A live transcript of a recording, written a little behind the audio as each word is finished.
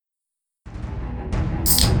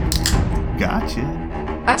Gotcha.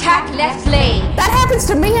 Attack left lane. That happens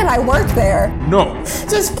to me and I work there. No.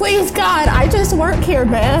 Just please, God, I just work here,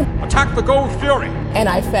 man. Attack the Gold Fury. And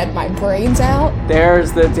I fed my brains out.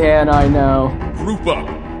 There's the Dan I know. Group up.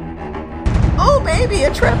 Oh, baby,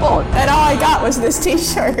 a triple. And all I got was this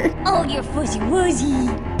t-shirt. Oh, you're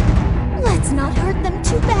fuzzy-wuzzy. Let's not hurt them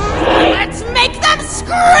too bad. Let's make them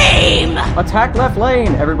scream! Attack left lane.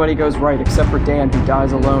 Everybody goes right except for Dan, who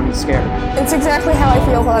dies alone and scared. It's exactly how I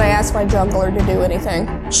feel when I ask my jungler to do anything.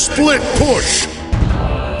 Split push.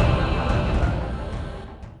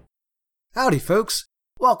 Howdy, folks.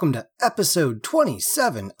 Welcome to episode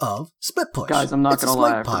 27 of Split Push. Guys, I'm not It's a gonna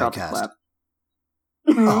lie, I Smite forgot to podcast. clap.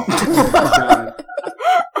 Oh.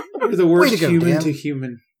 You're the worst Way to go, human Dan. to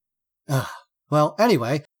human. Well,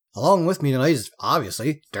 anyway, along with me tonight is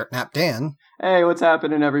obviously Dirtnap Dan. Hey, what's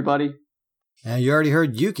happening, everybody? And you already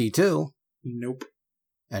heard Yuki, too. Nope.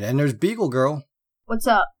 And then there's Beagle Girl, What's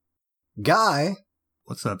up? Guy,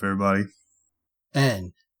 What's up, everybody?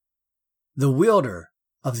 and the wielder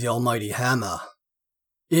of the almighty hammer.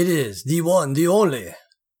 It is the one, the only,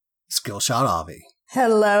 Skillshot Avi.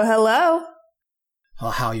 Hello, hello.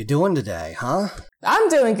 Well, how you doing today, huh? I'm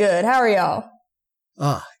doing good. How are y'all?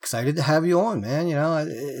 Excited to have you on, man. You know,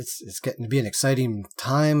 it's getting to be an exciting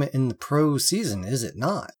time in the pro season, is it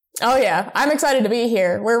not? Oh, yeah. I'm excited to be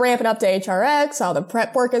here. We're ramping up to HRX. All the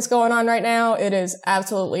prep work is going on right now. It is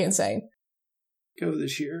absolutely insane. Go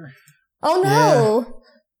this year. Oh, no.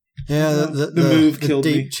 Yeah, The move the killed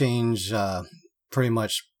date me. change pretty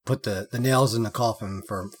much put the nails in the coffin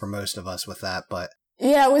for most of us with that, but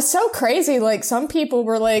Yeah, it was so crazy. Like, some people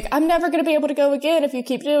were like, I'm never going to be able to go again if you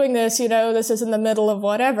keep doing this. You know, this is in the middle of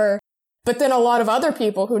whatever. But then a lot of other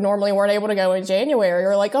people who normally weren't able to go in January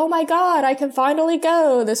are like, oh my God, I can finally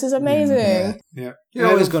go. This is amazing. Yeah. you're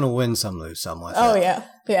always going to win some, lose some with Oh, it. yeah.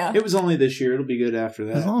 Yeah. It was only this year. It'll be good after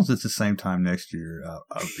As that. long as it's the same time next year,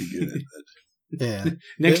 I'll be good at it. Yeah.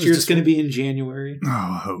 Next It year was it's just- going to be in January. Oh,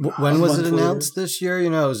 I hope not. When was it month later. announced this year? You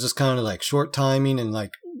know, it was just kind of like short timing and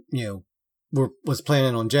like, you know, was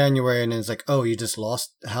planning on January and then it's like, oh, you just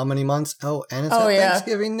lost how many months? Oh, and it's Oh, at yeah.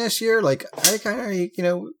 Thanksgiving this year? Like, I kind of, you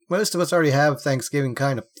know, most of us already have Thanksgiving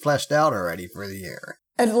kind of fleshed out already for the year.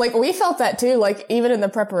 And like, we felt that too. Like, even in the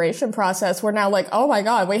preparation process, we're now like, oh my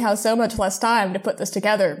God, we have so much less time to put this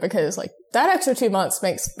together because like that extra 2 months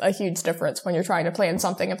makes a huge difference when you're trying to plan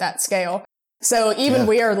something of that scale. So even Yeah.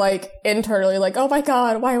 we are like internally like, oh my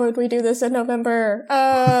God, why would we do this in November?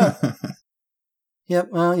 Yep,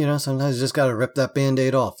 well, you know, sometimes you just got to rip that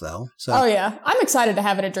Band-Aid off, though. So, Oh yeah, I'm excited to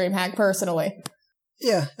have it at DreamHack personally.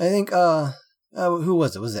 yeah, I think, who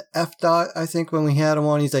was it? Was it F-Dot, I think, when we had him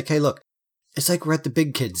on? He's like, hey, look, it's like we're at the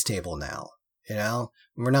big kids table now, you know?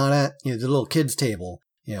 We're not at, you know, the little kids table,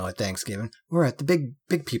 you know, at Thanksgiving. We're at the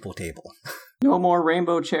big people table. No more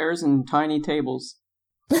rainbow chairs and tiny tables.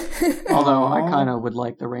 Although I kind of would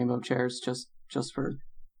like the rainbow chairs just for...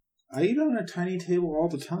 I eat on a tiny table all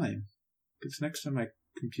the time. It's next to my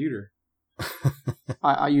computer.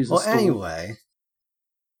 I use a Well, stool. anyway,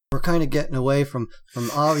 we're kind of getting away from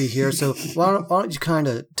Avi here, so why don't you kind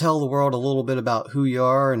of tell the world a little bit about who you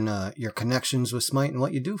are and your connections with Smite and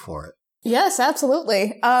what you do for it? Yes,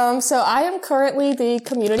 absolutely. So I am currently the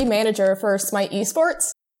community manager for Smite Esports.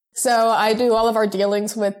 So I do all of our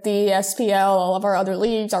dealings with the SPL, all of our other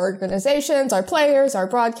leagues, our organizations, our players, our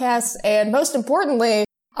broadcasts, and most importantly,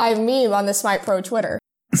 I meme on the Smite Pro Twitter.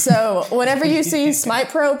 So whenever you see Smite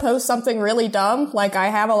Pro post something really dumb, like I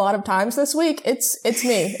have a lot of times this week, it's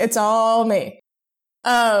me. It's all me.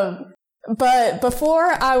 But before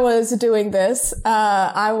I was doing this,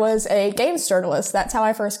 I was a games journalist. That's how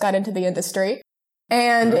I first got into the industry.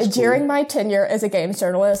 And That's cool. during my tenure as a games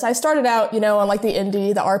journalist, I started out, you know, on like the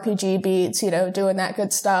indie, the RPG beats, you know, doing that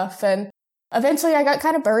good stuff. And eventually I got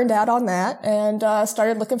kind of burned out on that and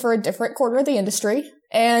started looking for a different corner of the industry.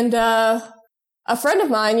 And a friend of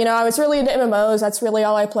mine, you know, I was really into MMOs. That's really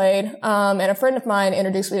all I played. And a friend of mine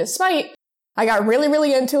introduced me to Smite. I got really,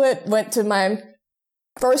 really into it. Went to my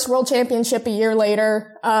first world championship a year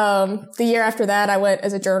later. The year after that, I went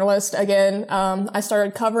as a journalist again. I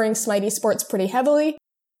started covering Smite Esports pretty heavily.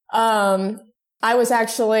 I was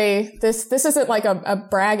actually, this isn't like a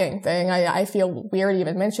bragging thing. I feel weird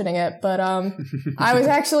even mentioning it, but, I was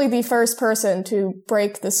actually the first person to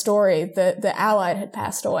break the story that the Allied had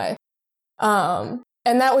passed away.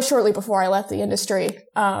 And that was shortly before I left the industry.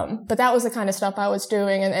 But that was the kind of stuff I was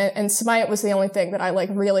doing. And Smite was the only thing that I like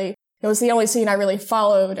really, it was the only scene I really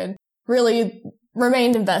followed and really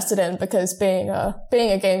remained invested in, because being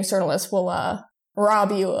a games journalist will,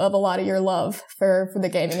 rob you of a lot of your love for the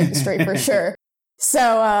gaming industry for sure.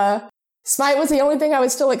 So, Smite was the only thing I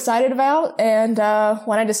was still excited about, and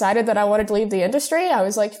when I decided that I wanted to leave the industry, I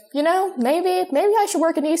was like, maybe I should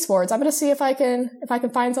work in esports. I'm going to see if I can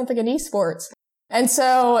find something in esports. And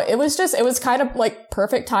so it was kind of like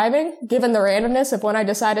perfect timing, given the randomness of when I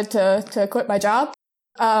decided to quit my job.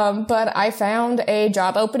 But I found a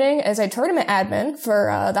job opening as a tournament admin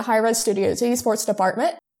for the Hi-Rez Studios esports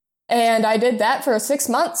department. And I did that for 6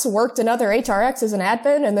 months, worked another HRX as an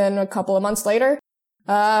admin, and then a couple of months later,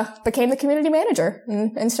 became the community manager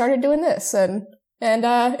and started doing this. And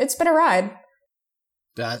it's been a ride.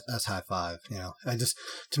 That's high five.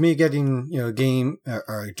 To me, getting, a game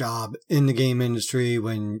or a job in the game industry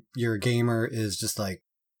when you're a gamer is just like,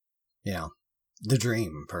 the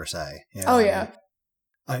dream per se. Oh, yeah.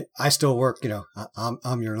 I still work,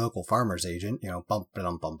 I'm your local farmer's agent, bump,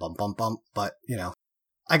 but,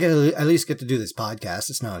 I at least get to do this podcast.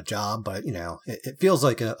 It's not a job, but, it feels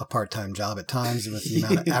like a part-time job at times with the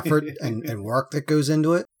amount of effort and work that goes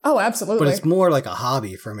into it. Oh, absolutely. But it's more like a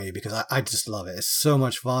hobby for me because I just love it. It's so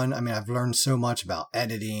much fun. I mean, I've learned so much about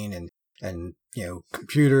editing and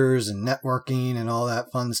computers and networking and all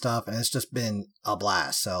that fun stuff. And it's just been a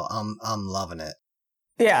blast. So I'm loving it.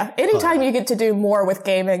 Yeah. Anytime you get to do more with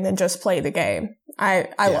gaming than just play the game, I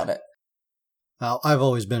love it. Well, I've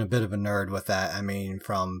always been a bit of a nerd with that. I mean,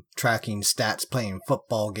 from tracking stats, playing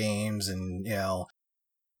football games, and,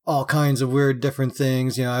 all kinds of weird different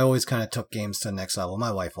things. I always kind of took games to the next level.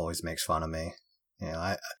 My wife always makes fun of me.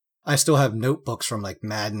 I still have notebooks from like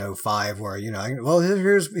Madden 05 where,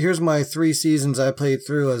 here's my 3 seasons I played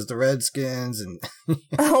through as the Redskins. And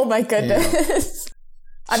oh my goodness.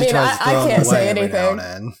 I mean, I can't say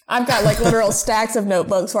anything. I've got like literal stacks of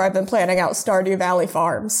notebooks where I've been planning out Stardew Valley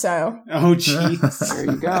Farms, so. Oh, jeez. There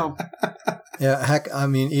you go. Yeah, heck, I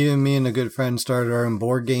mean, even me and a good friend started our own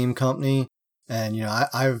board game company. And,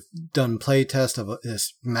 I've done play test of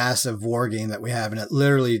this massive war game that we have. And it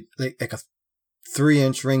literally, like a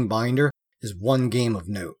 3-inch ring binder is 1 game of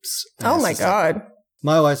notes. And oh my God. Like,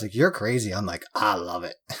 my wife's like, you're crazy. I'm like, I love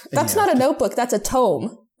it. That's not a notebook. That's a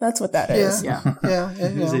tome. That's what that is. Yeah.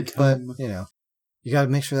 But, you got to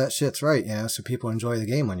make sure that shit's right, so people enjoy the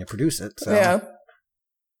game when you produce it. So. Yeah.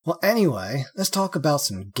 Well, anyway, let's talk about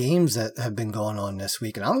some games that have been going on this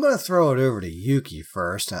week. And I'm going to throw it over to Yuki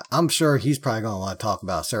first. I'm sure he's probably going to want to talk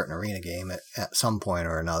about a certain arena game at some point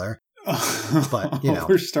or another. But,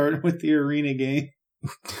 We're starting with the arena game.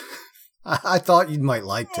 I thought you might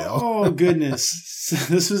like to. Oh, goodness.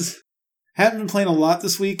 Haven't been playing a lot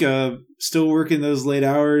this week. Still working those late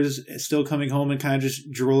hours. Still coming home and kind of just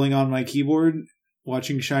drooling on my keyboard,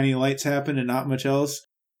 watching shiny lights happen and not much else.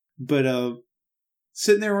 But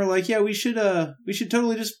sitting there, we're like, yeah, we should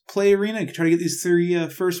totally just play arena. Try to get these 3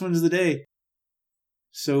 first ones of the day.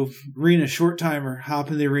 So arena, short timer, hop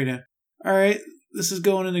in the arena. All right, this is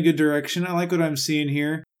going in a good direction. I like what I'm seeing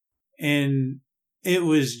here. And it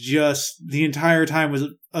was just the entire time was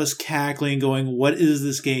us cackling, going, what is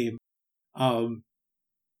this game?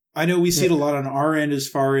 I know we see it a lot on our end as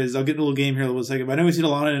far as, I'll get a little game here in a little second, but I know we see it a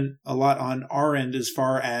lot on our end as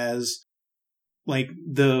far as like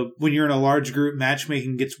when you're in a large group,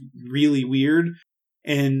 matchmaking gets really weird.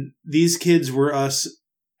 And these kids were us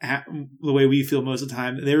the way we feel most of the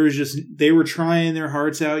time. They were trying their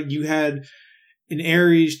hearts out. You had an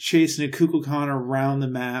Ares chasing a Kukulkan around the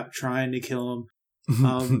map, trying to kill him.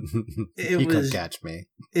 He couldn't catch me.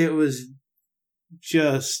 It was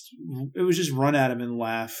just run at him and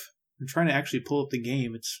laugh. I'm trying to actually pull up the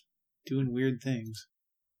game. It's doing weird things.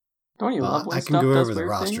 Don't you love when I can stuff go does over the weird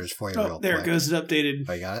rosters things? for you real quick. There it goes. It updated.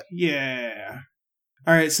 Oh, you got it? Yeah.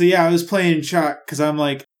 All right. So yeah, I was playing Chalk because I'm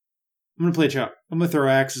like, I'm going to play Chalk. I'm going to throw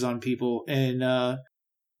axes on people. And a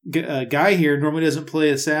guy here normally doesn't play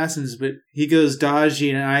Assassins, but he goes Dodgy,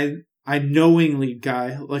 and I knowingly,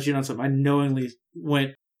 Guy, I'll let you know something. I knowingly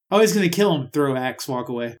went, oh, he's going to kill him. Throw axe, walk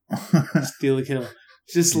away. Steal the kill.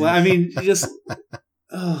 It was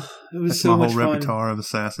That's so my much whole fun. repertoire of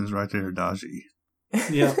assassins right there, Dodgy.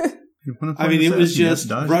 Yeah. I mean, it was just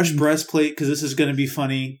rush breastplate because this is going to be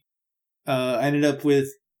funny. I ended up with,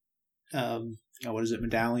 what is it,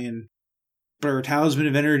 medallion, or talisman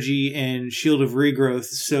of energy and shield of regrowth.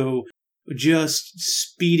 So just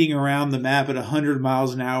speeding around the map at 100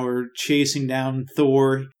 miles an hour, chasing down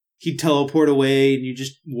Thor. He'd teleport away, and you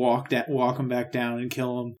just walk him back down and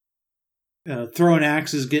kill him. Throwing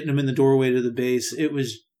axes, getting him in the doorway to the base. It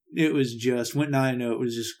was just went 9-0. It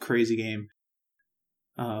was just a crazy game.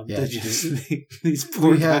 These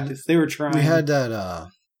poor guys, they were trying. We had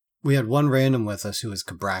that. We had one random with us who was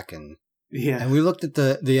Kabrakan. Yeah, and we looked at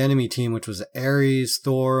the enemy team, which was Ares,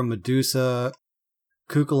 Thor, Medusa,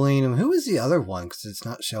 Kukulkan. Who was the other one? Because it's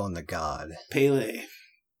not showing the god. Pele.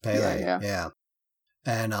 Pele. Yeah. Yeah.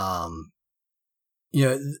 And,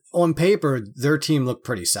 on paper, their team looked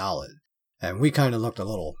pretty solid. And we kind of looked a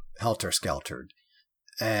little helter-skeltered.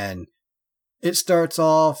 And it starts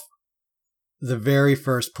off the very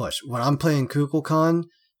first push. When I'm playing Kukulkan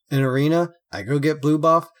in Arena, I go get blue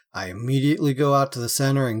buff. I immediately go out to the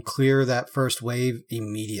center and clear that first wave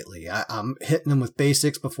immediately. I'm hitting them with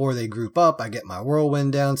basics before they group up. I get my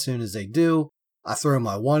whirlwind down as soon as they do. I throw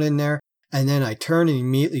my 1 in there, and then I turn and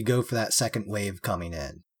immediately go for that second wave coming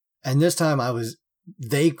in. And this time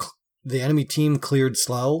the enemy team cleared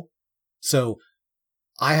slow. So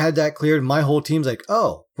I had that cleared. My whole team's like,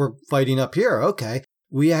 oh, we're fighting up here. Okay.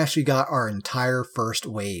 We actually got our entire first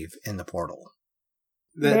wave in the portal.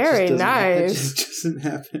 Very nice. That just doesn't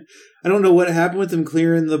happen. I don't know what happened with them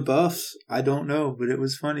clearing the buffs. I don't know, but it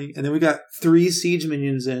was funny. And then we got 3 siege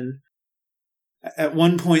minions in. At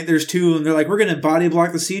one point, there's 2 of them. They're like, we're going to body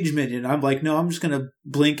block the siege minion. I'm like, no, I'm just going to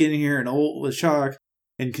blink in here and ult with shock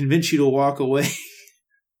and convince you to walk away.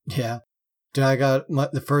 Yeah. I got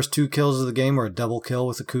the first 2 kills of the game were a double kill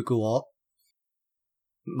with a Cuckoo ult.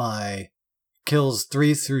 My kills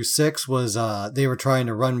 3 through 6 was they were trying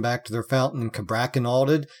to run back to their fountain and Cabrakan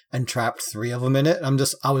ulted and trapped 3 of them in it.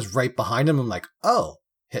 I was right behind them. I'm like, oh,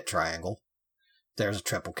 hit triangle. There's a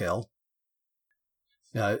triple kill.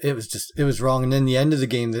 It was wrong. And then the end of the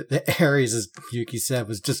game, the Ares, as Yuki said,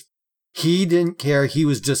 was just, he didn't care. He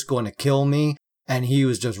was just going to kill me. And he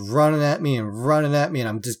was just running at me. And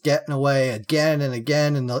I'm just getting away again and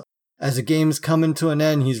again. And as the game's coming to an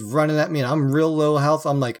end, he's running at me and I'm real low health.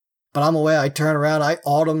 I'm like, but I'm away. I turn around, I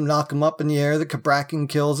ult him, knock him up in the air. The Cabrakan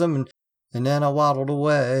kills him, and then I waddled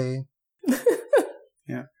away.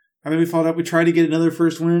 Yeah. I mean, we followed up. We tried to get another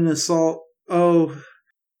first win in Assault. Oh,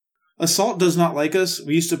 Assault does not like us.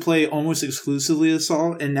 We used to play almost exclusively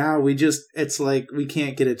Assault, and now it's like we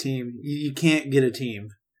can't get a team. You can't get a team.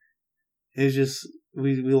 It's just,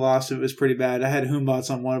 we lost. It was pretty bad. I had Hoombots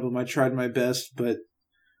on one of them. I tried my best, but...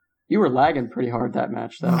 You were lagging pretty hard that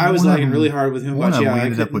match, though. I was lagging really hard with Hoombots. We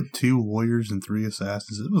ended up with 2 warriors and 3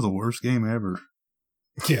 assassins. It was the worst game ever.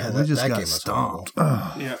 Yeah, we just that got game was stomped.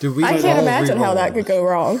 Yeah. Dude, I can't imagine how that could go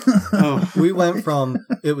wrong. We went from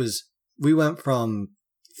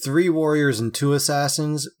 3 warriors and 2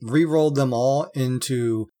 assassins, re-rolled them all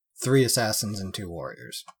into 3 assassins and 2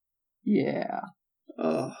 warriors. Yeah.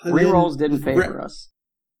 Rerolls didn't favor us.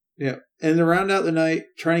 Yeah. And to round out the night,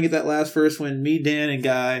 trying to get that last first win, me, Dan, and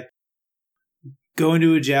Guy go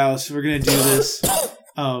into a joust. We're going to do this.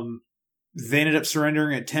 They ended up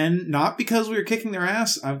surrendering at 10, not because we were kicking their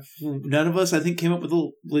ass. None of us, I think, came up with a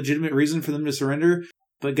legitimate reason for them to surrender.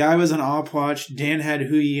 But Guy was on Opwatch, Dan had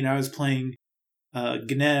Hui, and I was playing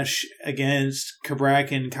Ganesh against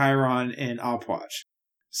Cabrakan, Chiron, and Opwatch.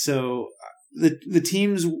 So the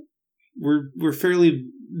teams were fairly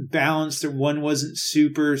balanced. One wasn't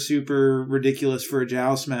super, super ridiculous for a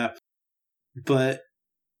joust map, but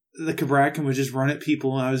the Cabrakan would just run at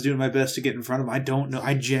people, and I was doing my best to get in front of them. I don't know.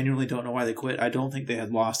 I genuinely don't know why they quit. I don't think they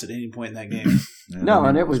had lost at any point in that game. No,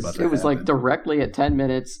 and it was like directly at 10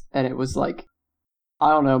 minutes, and it was like, I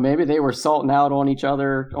don't know, maybe they were salting out on each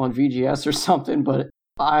other on VGS or something, but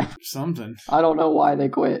I don't know why they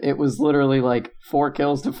quit. It was literally like 4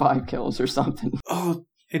 kills to 5 kills or something. Oh,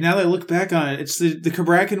 and now that I look back on it, it's the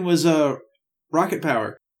Cabrakan was Rocket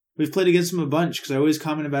Power. We've played against him a bunch because I always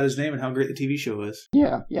comment about his name and how great the TV show was.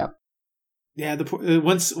 Yeah. Yeah,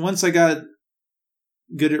 once I got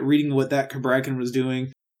good at reading what that Cabrakan was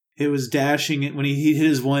doing, it was dashing it when he hit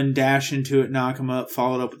his 1, dash into it, knock him up,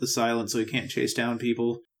 followed up with the silence so he can't chase down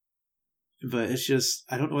people. But it's just,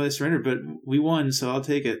 I don't know why they surrendered, but we won, so I'll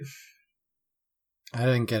take it. I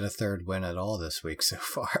didn't get a 3rd win at all this week so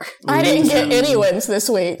far. I didn't get any wins this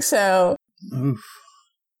week, so... Oof.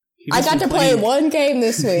 I got to play 1 game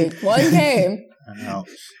this week. 1 game. Ouch.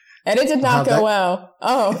 And it did not go well.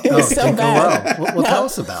 Oh, it was so bad. Well, tell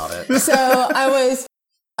us about it. So I was...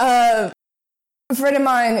 a friend of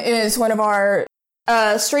mine is one of our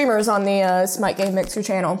streamers on the Smite Game Mixer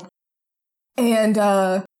channel. And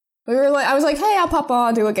I was like, hey, I'll pop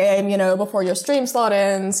on, do a game, before your stream slot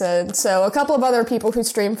ends. And so a couple of other people who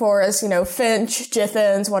stream for us, Finch,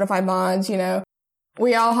 Jiffins, one of my mods,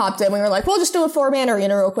 we all hopped in. We were like, we'll just do a 4-man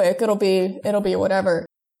arena real quick. It'll be whatever.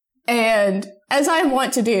 And as I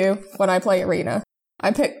want to do when I play arena,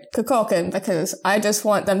 I picked Kukulkan because I just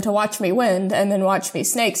want them to watch me win and then watch me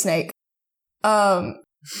snake. But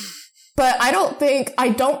I don't think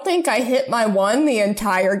I hit my 1 the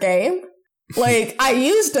entire game. Like, I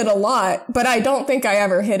used it a lot, but I don't think I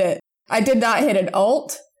ever hit it. I did not hit an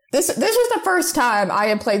ult. This was the first time I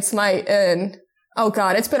had played Smite in, oh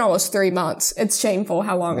god, it's been almost 3 months. It's shameful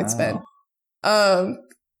how long it's been.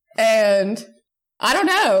 And I don't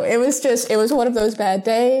know. It was one of those bad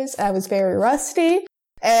days. I was very rusty.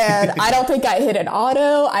 And I don't think I hit an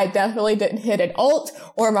auto. I definitely didn't hit an ult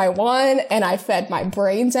or my 1, and I fed my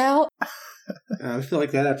brains out. I feel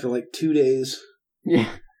like that after like 2 days. Yeah.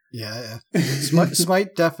 Yeah.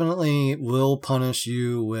 Smite definitely will punish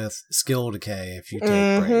you with skill decay if you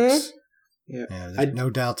take breaks. Yeah. There's no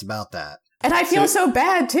doubts about that. And I feel so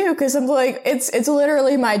bad too, because I'm like, it's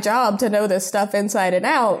literally my job to know this stuff inside and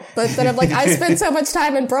out. But then I'm like, I spend so much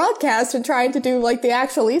time in broadcast and trying to do like the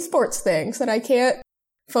actual esports things that I can't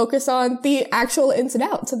focus on the actual ins and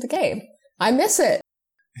outs of the game. I miss it.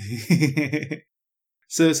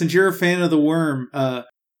 So since you're a fan of the worm,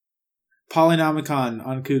 Polynomicon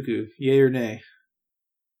on Cuckoo, yay or nay?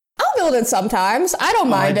 I'll build it sometimes. I don't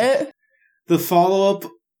mind it. The follow-up,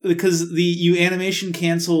 because you animation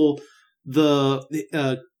cancel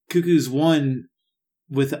the Cuckoo's 1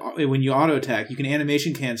 with when you auto attack. You can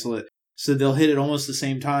animation cancel it, so they'll hit it almost the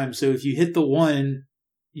same time. So if you hit the 1,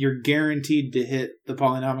 you're guaranteed to hit the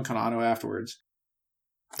Polynomicon auto afterwards.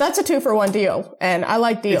 That's a 2-for-1 deal, and I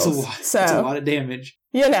like deals. It's a lot of damage.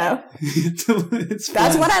 You know, that's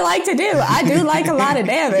what I like to do. I do like a lot of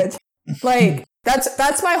damage. Like,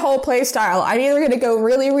 that's my whole play style. I'm either going to go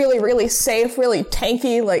really, really, really safe, really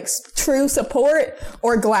tanky, like true support,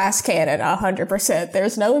 or glass cannon 100%.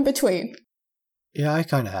 There's no in between. Yeah, I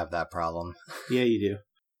kind of have that problem. Yeah, you do.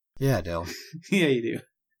 Yeah, I do. Yeah, you do.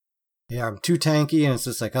 Yeah, I'm too tanky, and it's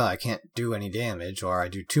just like, I can't do any damage, or I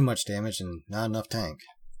do too much damage and not enough tank.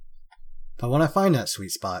 But when I find that sweet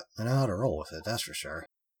spot, I know how to roll with it, that's for sure.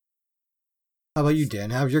 How about you, Dan?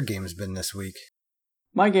 How have your games been this week?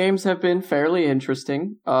 My games have been fairly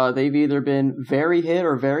interesting. They've either been very hit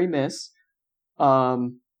or very miss.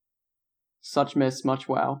 Such miss, much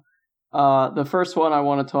wow. The first one I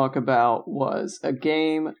want to talk about was a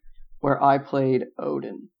game where I played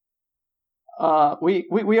Odin.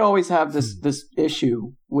 We always have this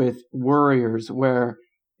issue with warriors where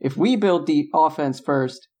if we build the offense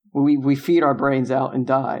first, we feed our brains out and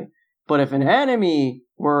die. But if an enemy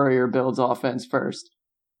warrior builds offense first,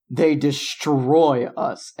 they destroy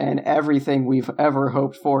us and everything we've ever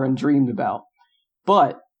hoped for and dreamed about.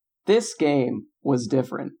 But this game was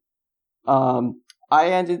different. I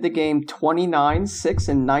ended the game 29, 6,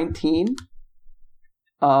 and 19.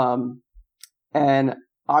 And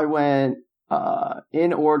I went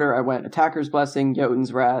in order. I went Attacker's Blessing,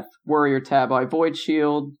 Jotun's Wrath, Warrior Tabi, Void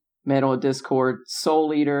Shield, Mantle of Discord,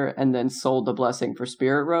 Soul Eater, and then sold the Blessing for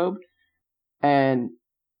Spirit Robe. And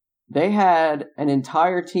they had an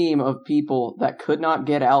entire team of people that could not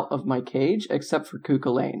get out of my cage except for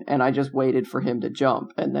Cuchulainn, and I just waited for him to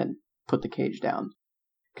jump and then put the cage down.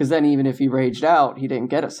 Because then even if he raged out, he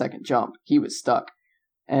didn't get a second jump. He was stuck.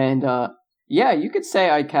 And yeah, you could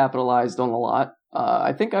say I capitalized on a lot.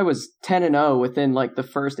 I think I was 10-0 within like the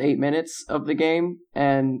first 8 minutes of the game,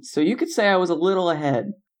 and so you could say I was a little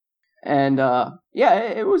ahead. And yeah,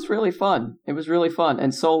 it was really fun. It was really fun.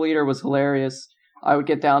 And Soul Eater was hilarious. I would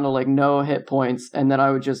get down to like no hit points, and then I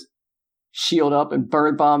would just shield up and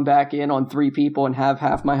bird bomb back in on 3 people and have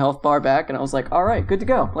half my health bar back. And I was like, all right, good to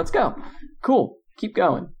go. Let's go. Cool. Keep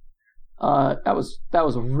going. That was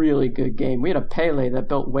a really good game. We had a Pele that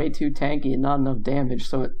built way too tanky and not enough damage,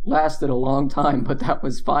 so it lasted a long time, but that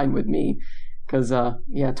was fine with me. Because,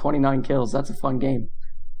 yeah, 29 kills, that's a fun game.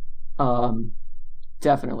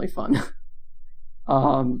 Definitely fun.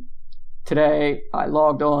 Today, I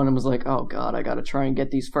logged on and was like, oh god, I gotta try and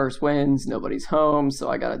get these first wins. Nobody's home,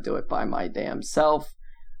 so I gotta do it by my damn self.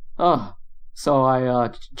 So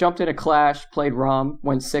I jumped in a Clash, played Rom,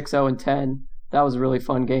 went 6-0-10. That was a really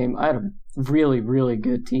fun game. I had a really, really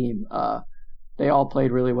good team. They all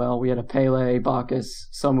played really well. We had a Pele, Bacchus,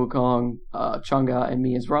 Sun Wukong, Chunga, and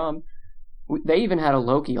me as Rom. They even had a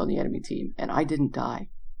Loki on the enemy team, and I didn't die.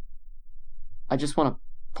 I just want to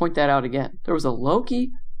point that out again. There was a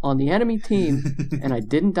Loki on the enemy team, and I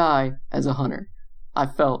didn't die as a hunter. I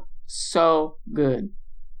felt so good.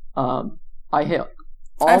 I hit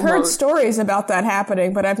I've heard stories about that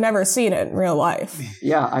happening, but I've never seen it in real life.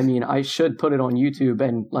 Yeah, I mean, I should put it on YouTube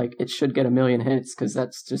and like it should get 1 million hits because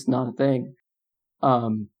that's just not a thing.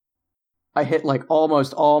 I hit like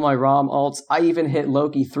almost all my ROM ults. I even hit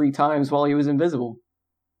Loki 3 times while he was invisible.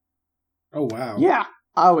 Oh wow! Yeah,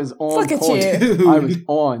 I was on Look point. at you. I was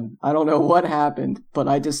on. I don't know what happened, but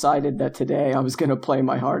I decided that today I was going to play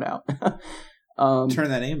my heart out. Turn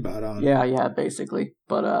that aimbot on. Yeah, basically.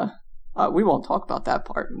 But we won't talk about that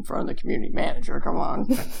part in front of the community manager. Come on.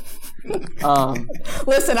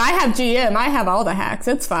 Listen, I have GM. I have all the hacks.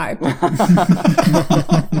 It's fine.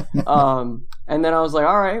 And then I was like,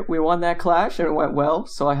 all right, we won that clash and it went well.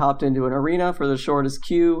 So I hopped into an arena for the shortest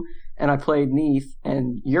queue and I played Neath,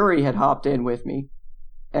 and Yuri had hopped in with me.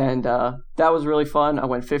 And that was really fun. I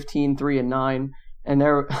went 15, 3, and 9. And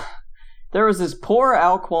there was this poor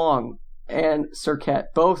Ao Kuang and Serket,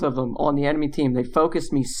 both of them on the enemy team. They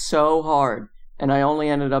focused me so hard, and I only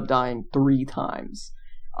ended up dying 3 times.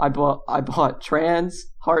 I bought Trans,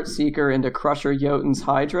 Heartseeker into Crusher Jotun's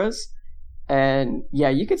Hydras, and yeah,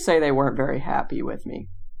 you could say they weren't very happy with me.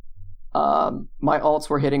 My ults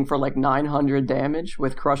were hitting for like 900 damage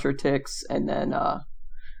with Crusher Ticks, and then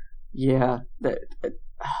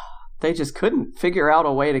they just couldn't figure out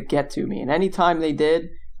a way to get to me, and anytime they did,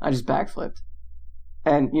 I just backflipped.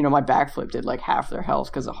 And, you know, my backflip did like half their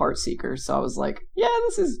health because of Heartseeker, so I was like, yeah,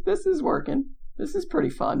 this is working. This is pretty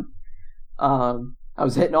fun. I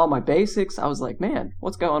was hitting all my basics. I was like, man,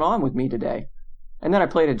 what's going on with me today? And then I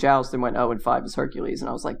played a Joust and went 0-5 as Hercules, and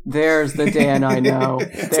I was like, there's the Dan I know.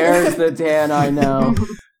 There's the Dan I know.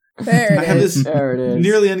 There it is. There it is.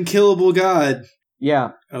 Nearly unkillable god.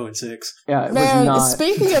 Yeah. 0-6. Yeah, it Man, was not.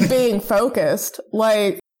 speaking of being focused,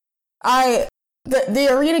 like, the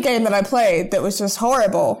arena game that I played that was just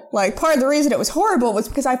horrible, like, part of the reason it was horrible was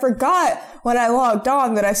because I forgot when I logged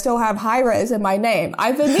on that I still have high-res in my name.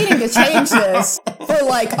 I've been meaning to change this for,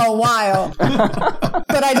 like, a while,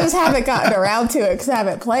 but I just haven't gotten around to it because I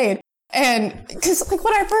haven't played. And, because, like,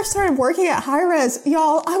 when I first started working at high-res,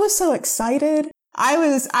 y'all, I was so excited. I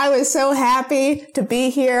was so happy to be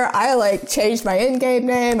here. I, like, changed my in-game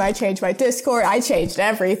name, I changed my Discord, I changed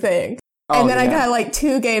everything. And then I got like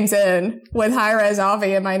 2 games in with Hi-Rez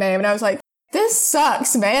Avi in my name, and I was like, this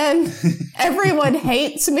sucks, man. Everyone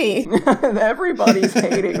hates me. Everybody's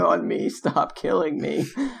hating on me. Stop killing me.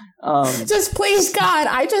 Just please, God,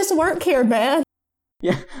 I just work here, man.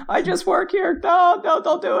 Yeah, I just work here. No,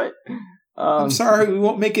 don't do it. I'm sorry, we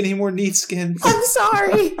won't make any more Neath skins. I'm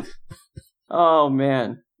sorry. Oh,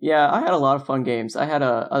 man. Yeah, I had a lot of fun games. I had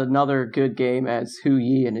another good game as Hu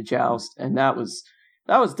Yi in a Joust, and that was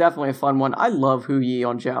definitely a fun one. I love Hu Yi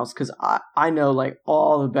on Joust because I know like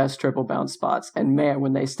all the best triple bounce spots, and man,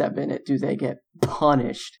 when they step in it, do they get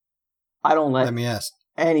punished. I don't let me ask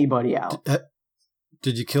anybody out.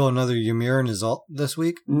 Did you kill another Ymir in his ult this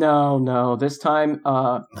week? No. This time,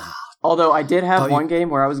 although I did have one game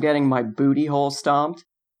where I was getting my booty hole stomped,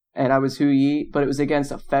 and I was Hu Yi, but it was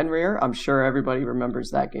against a Fenrir. I'm sure everybody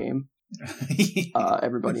remembers that game.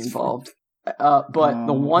 Everybody involved. But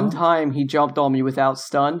the one time he jumped on me without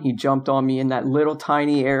stun, he jumped on me in that little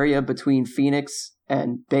tiny area between Phoenix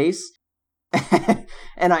and base,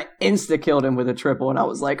 and I insta-killed him with a triple, and I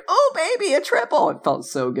was like, oh baby, a triple! It felt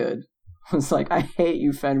so good. I was like, I hate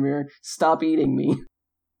you, Fenrir. Stop eating me.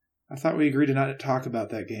 I thought we agreed to not talk about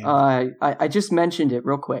that game. I just mentioned it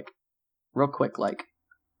real quick, like.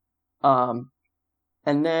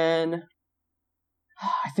 And then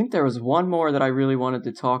I think there was one more that I really wanted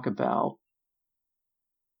to talk about.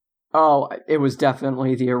 Oh, it was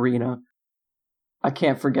definitely the arena. I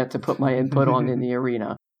can't forget to put my input on in the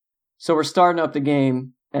arena. So we're starting up the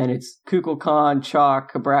game, and it's Kukulkan,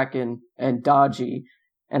 Chalk, Kabrakan, and Dodgy.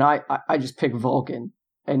 And I just pick Vulcan.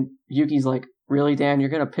 And Yuki's like, really, Dan, you're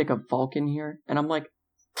going to pick a Vulcan here? And I'm like,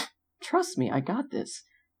 trust me, I got this.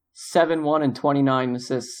 7-1 and 29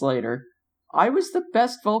 assists later. I was the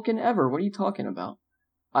best Vulcan ever. What are you talking about?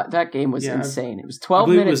 That game was insane. It was 12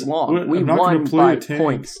 minutes long. We won by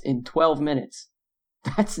points in 12 minutes.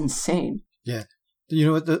 That's insane. Yeah. You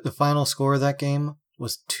know what the final score of that game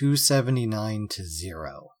was? 279-0.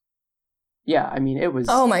 Yeah, I mean, it was...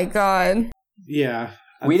 Oh my god. Yeah.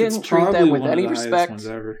 We didn't treat them with any respect.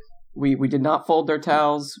 We did not fold their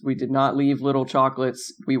towels. We did not leave little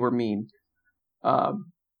chocolates. We were mean. I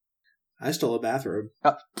stole a bathrobe.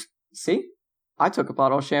 See? I took a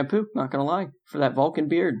bottle of shampoo, not gonna lie. For that Vulcan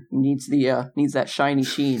beard. Needs that shiny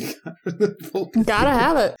sheen. Gotta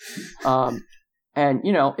have it. And,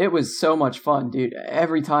 you know, it was so much fun, dude.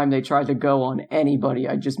 Every time they tried to go on anybody,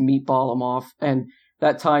 I'd just meatball them off. And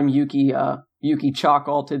that time Yuki chalk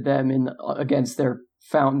ulted them against their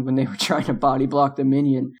fountain when they were trying to body block the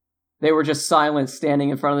minion. They were just silent, standing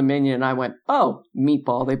in front of the minion, and I went, oh,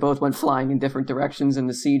 meatball. They both went flying in different directions, and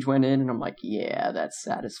the siege went in, and I'm like, yeah, that's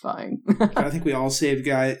satisfying. I think we all saved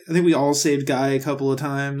Guy. A couple of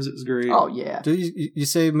times. It was great. Oh, yeah. Dude, you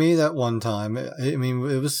saved me that one time. I mean,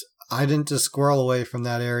 it was... I didn't just squirrel away from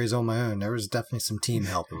that areas on my own. There was definitely some team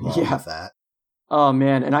help involved with that. Oh,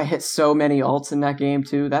 man, and I hit so many ults in that game,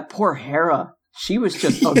 too. That poor Hera. She was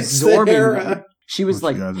just absorbing them. She was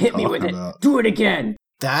like, hit me with it. Do it again.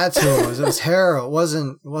 That's who it was. It was Hera. It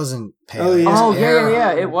wasn't Pele.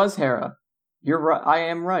 Yeah. It was Hera. You're right. I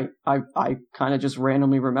am right. I kind of just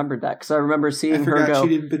randomly remembered that because I remember seeing her go,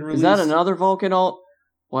 is that another Vulcan ult?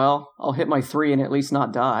 Well, I'll hit my 3 and at least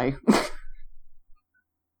not die.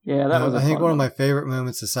 Yeah, that was I think one of my favorite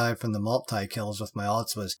moments aside from the multi-kills with my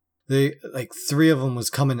ults was 3 of them was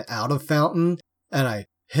coming out of Fountain and I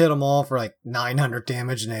hit them all for 900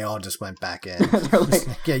 damage and they all just went back in. They're like,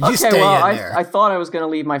 yeah, you stay in there. I thought I was going to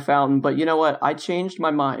leave my Fountain, but you know what? I changed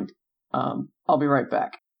my mind. I'll be right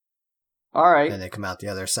back. All right. And they come out the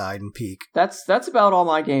other side and peek. That's about all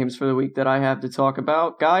my games for the week that I have to talk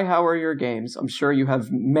about. Guy, how are your games? I'm sure you have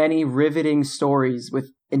many riveting stories with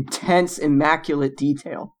intense, immaculate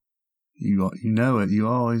detail. You know it. You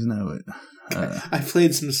always know it. I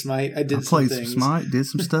played some Smite. I played some Smite, did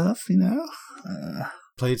some stuff,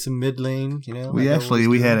 Played some mid lane, We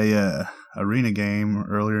had a arena game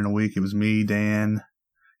earlier in the week. It was me, Dan,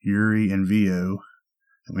 Yuri, and Vio.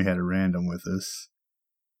 And we had a random with us.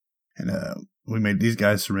 And we made these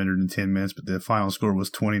guys surrendered in 10 minutes, but the final score was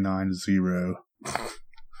 29-0.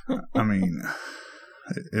 I mean,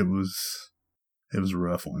 it was a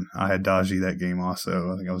rough one. I had Dodgy that game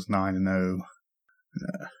also. I think I was 9-0.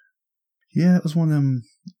 Yeah, it was one of them.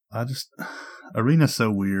 Arena's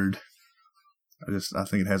so weird. I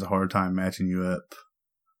think it has a hard time matching you up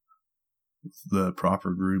with the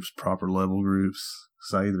proper groups, proper level groups.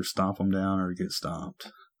 So I either stomp them down or get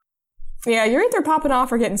stomped. Yeah, you're either popping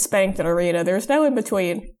off or getting spanked in Arena. There's no in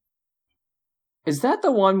between. Is that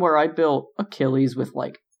the one where I built Achilles with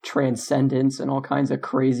Transcendence and all kinds of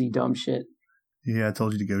crazy dumb shit? Yeah, I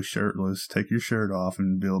told you to go shirtless. Take your shirt off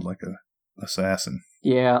and build like a assassin.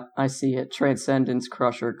 Yeah, I see it. Transcendence,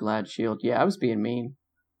 Crusher, Glad Shield. Yeah, I was being mean.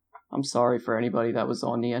 I'm sorry for anybody that was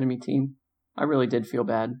on the enemy team. I really did feel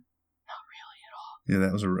bad. Not really at all. Yeah,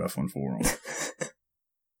 that was a rough one for them.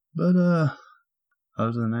 But,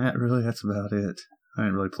 other than that, really, that's about it. I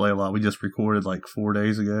didn't really play a lot. We just recorded 4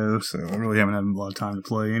 days ago, so I really haven't had a lot of time to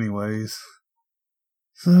play anyways.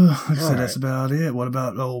 So, like I said, that's about it. What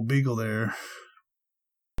about old Beagle there?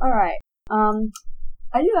 Alright.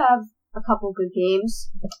 I do have a couple good games.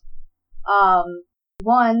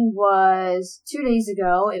 One was 2 days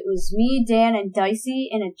ago. It was me, Dan, and Dicey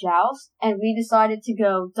in a joust, and we decided to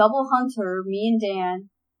go double hunter, me and Dan.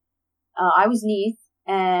 I was Neith,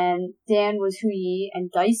 and Dan was Huyi,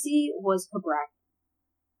 and Dicey was Kabrak.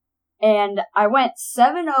 And I went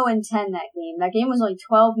 7-0-10 that game. That game was only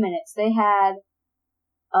 12 minutes. They had,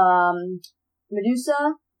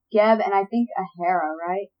 Medusa, Geb, and I think a Hera,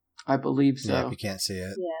 right? I believe so. Yeah, if you can't see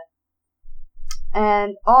it. Yeah.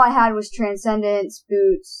 And all I had was Transcendence,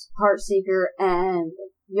 Boots, Heartseeker, and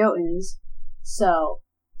Jotuns. So,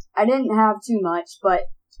 I didn't have too much, but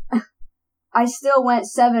I still went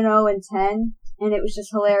 7-0-10, and it was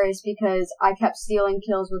just hilarious because I kept stealing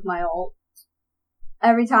kills with my ult.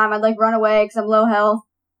 Every time I'd run away because I'm low health.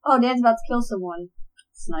 Oh, Dan's about to kill someone.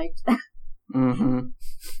 Sniped. Mm-hmm.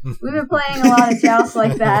 We've been playing a lot of jousts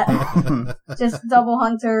like that. Just double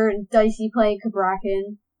hunter and Dicey playing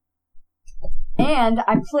Kabrakan. And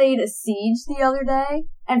I played a Siege the other day,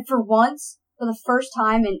 and for once, for the first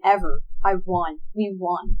time in ever, I won. We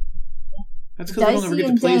won. That's because we'll never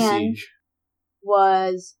get to play Siege.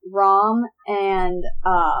 Was Rom and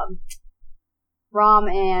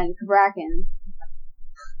Kabrakan.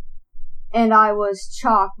 And I was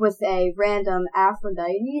chalked with a random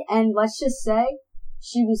Aphrodite, and let's just say,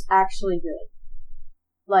 she was actually good.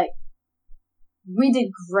 We did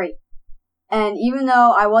great. And even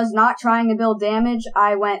though I was not trying to build damage,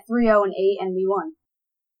 I went 3-0-8 and we won.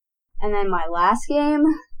 And then my last game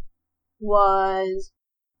was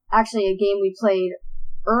actually a game we played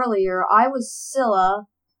earlier. I was Scylla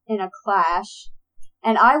in a clash,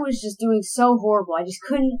 and I was just doing so horrible. I just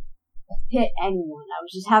couldn't hit anyone. I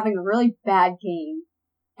was just having a really bad game.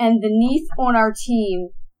 And the Neith on our team,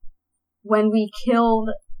 when we killed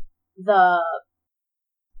the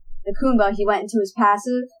Kumba, he went into his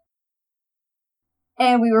passive,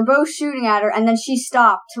 and we were both shooting at her, and then she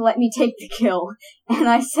stopped to let me take the kill. And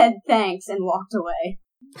I said thanks and walked away.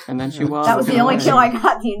 And then she won. That was the only kill I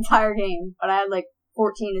got the entire game, but I had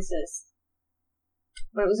 14 assists.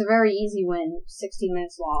 But it was a very easy win, 16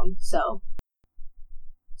 minutes long, so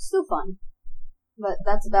still fun. But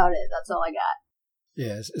that's about it. That's all I got.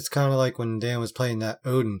 Yeah, it's kind of like when Dan was playing that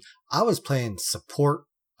Odin. I was playing support.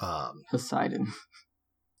 Poseidon.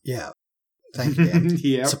 Yeah. Thank you, Dan.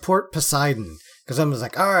 Yep. Support Poseidon. Because I was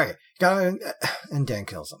like, all right, got him, and Dan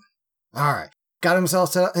kills him. All right, got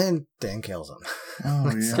himself set up, and Dan kills him.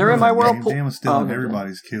 Oh, yeah. They're in my whirlpool. Dan was stealing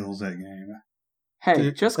everybody's kills that game. Hey,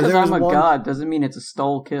 dude, just because I'm a god doesn't mean it's a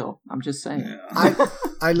stole kill. I'm just saying. Yeah.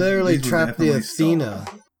 I literally trapped the Athena.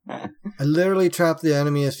 I literally trapped the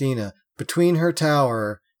enemy Athena, between her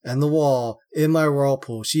tower and the wall in my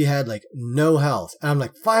whirlpool, she had like no health. And I'm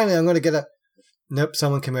like, finally, I'm going to get a... Nope,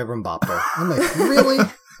 someone came over and bopped her. I'm like, really?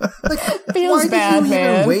 Like, feels bad,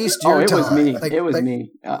 man. Even waste your time? Was me. Like, it was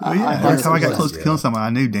me. Every time I got close to killing someone,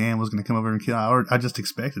 I knew Dan was going to come over and kill. I just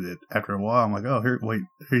expected it. After a while, I'm like, oh,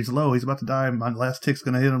 he's low. He's about to die. My last tick's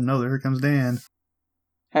going to hit him. No, here comes Dan.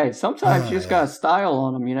 Hey, sometimes you just got to style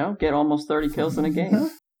on them, get almost 30 kills in a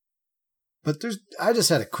game. But I just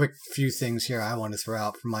had a quick few things here I want to throw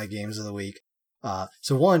out for my games of the week.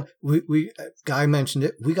 So one, we Guy mentioned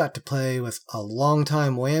it. We got to play with a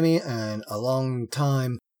longtime Whammy and a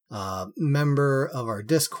longtime member of our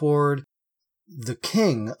Discord, the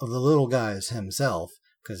king of the little guys himself,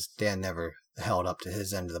 because Dan never held up to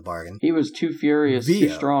his end of the bargain. He was too furious, too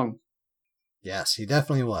strong. Yes, he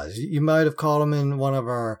definitely was. You might have caught him in one of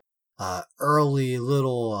our early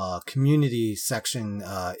little community section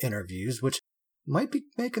interviews, which might be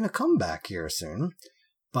making a comeback here soon.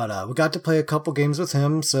 But we got to play a couple games with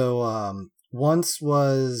him. So once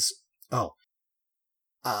was...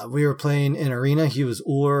 we were playing in Arena. He was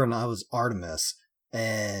Ullr and I was Artemis.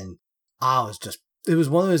 And I was just... It was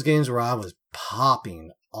one of those games where I was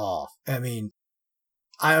popping off. I mean,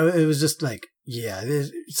 it was just like, yeah,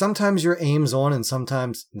 sometimes your aim's on and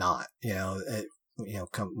sometimes not.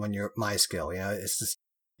 When you're my skill, it's just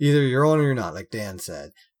either you're on or you're not, like Dan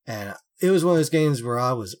said. And it was one of those games where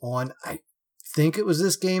I was on. I think it was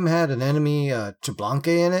this game had an enemy Chiblanque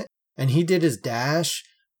in it, and he did his dash,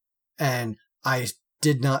 and I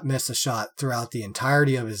did not miss a shot throughout the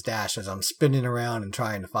entirety of his dash as I'm spinning around and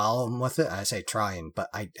trying to follow him with it. I say trying, but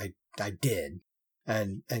I did,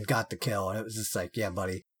 and got the kill, and it was just like, yeah,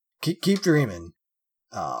 buddy, keep dreaming.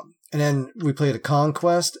 And then we played a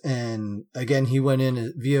Conquest, and again, Vio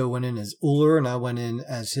went in as Ullr, and I went in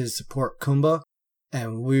as his support Kumba,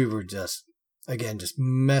 and we were just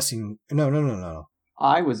messing. No.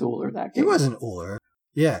 I was Ullr that game. He wasn't Ullr.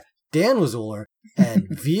 Yeah, Dan was Ullr, and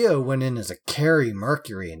Vio went in as a carry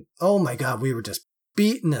Mercury, and oh my god, we were just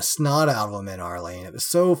beating the snot out of him in our lane. It was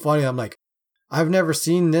so funny. I'm like, I've never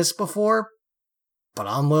seen this before, but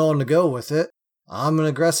I'm willing to go with it. I'm an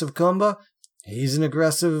aggressive Kumba. He's an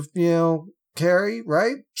aggressive, carry,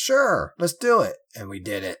 right? Sure, let's do it. And we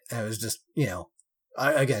did it. And it was just,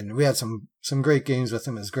 again, we had some great games with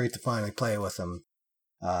him. It was great to finally play with him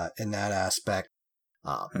in that aspect.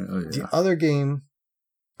 The other game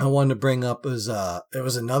I wanted to bring up was, it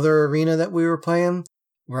was another arena that we were playing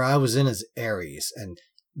where I was in as Ares. And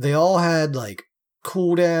they all had, like,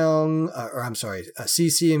 cooldown,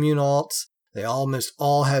 CC immune alts. They almost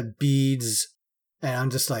all had beads. And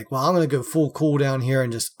I'm just like, well, I'm going to go full cooldown here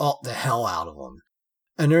and just ult the hell out of them.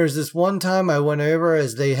 And there was this one time I went over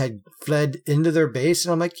as they had fled into their base.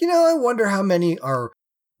 And I'm like, I wonder how many are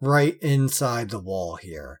right inside the wall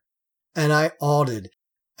here. And I ulted.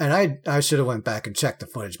 And I should have went back and checked the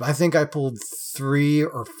footage. But I think I pulled 3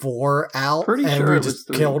 or 4 out. Pretty and sure we just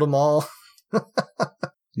killed them all.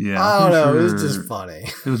 Yeah, I don't know. It was just funny.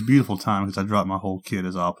 It was a beautiful time because I dropped my whole kit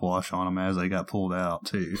as Opwash on them as they got pulled out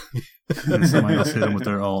too. And somebody else hit them with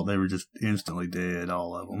their ult. They were just instantly dead,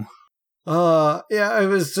 all of them. Yeah, it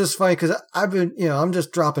was just funny because I've been, I'm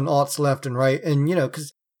just dropping alts left and right, and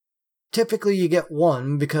because typically you get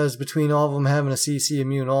one because between all of them having a CC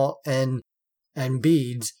immune alt and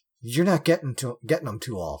beads, you're not getting them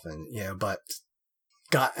too often, But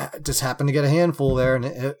just happened to get a handful there,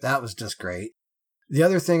 and that was just great. The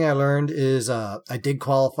other thing I learned is I did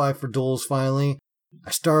qualify for duels finally.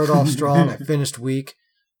 I started off strong. I finished weak.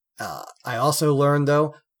 I also learned,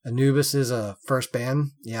 though, Anubis is a first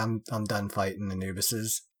ban. Yeah, I'm done fighting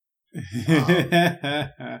Anubises.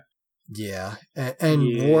 Yeah.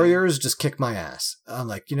 And Warriors just kick my ass. I'm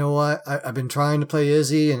like, you know what? I've been trying to play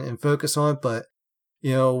Izzy and focus on it, but,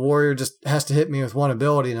 Warrior just has to hit me with one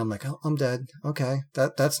ability, and I'm like, oh, I'm dead. Okay,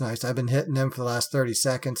 that's nice. I've been hitting them for the last 30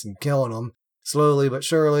 seconds and killing them. Slowly but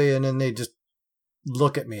surely, and then they just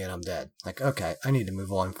look at me and I'm dead. Like, okay, I need to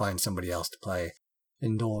move on and find somebody else to play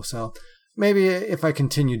in duel. So maybe if I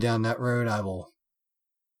continue down that road, I will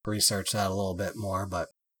research that a little bit more. But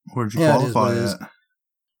where'd you qualify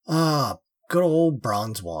at? Good old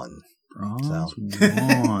Bronze 1. Bronze 1.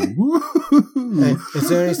 It's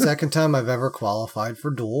the only second time I've ever qualified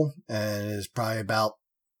for duel, and it is probably about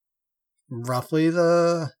roughly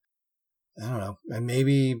I don't know, and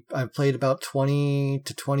maybe I've played about 20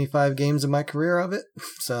 to 25 games in my career of it,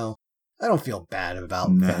 so I don't feel bad about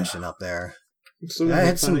finishing up there. I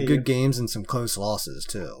had some good games and some close losses,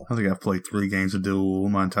 too. I think I've played 3 games of Duel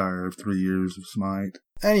my entire 3 years of Smite.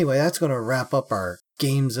 Anyway, that's going to wrap up our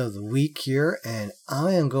games of the week here, and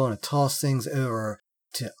I am going to toss things over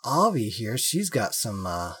to Avi here. She's got some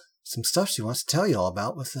some stuff she wants to tell you all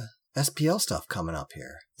about with the SPL stuff coming up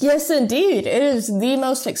here. Yes, indeed. It is the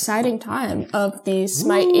most exciting time of the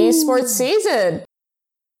Smite Esports season.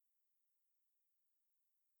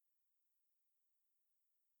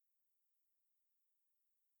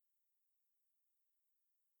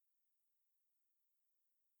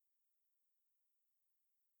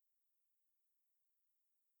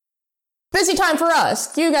 Busy time for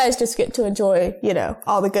us. You guys just get to enjoy,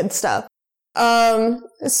 all the good stuff.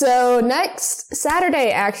 So next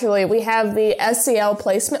Saturday, actually, we have the SCL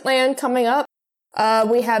Placement Land coming up.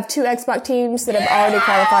 We have 2 Xbox teams that have already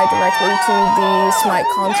qualified directly to the Smite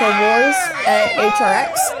Console Wars at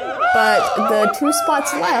HRX, but the 2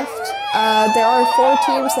 spots left, there are 4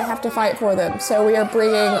 teams that have to fight for them. So we are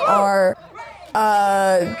bringing our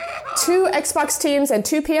 2 Xbox teams and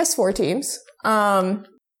 2 PS4 teams.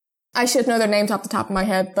 I should know their names off the top of my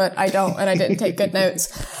head, but I don't, and I didn't take good notes.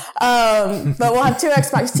 But we'll have 2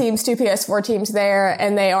 Xbox teams, 2 PS4 teams there,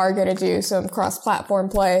 and they are going to do some cross-platform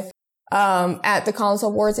play at the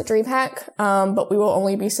Console Wars at DreamHack. But we will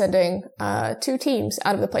only be sending 2 teams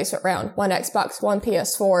out of the placement round, 1 Xbox, 1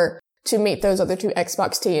 PS4, to meet those other 2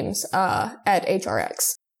 Xbox teams at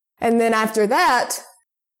HRX. And then after that,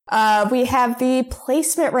 we have the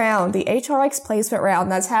placement round, the HRX placement round.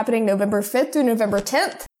 That's happening November 5th through November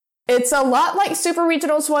 10th. It's a lot like Super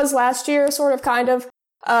Regionals was last year, sort of, kind of.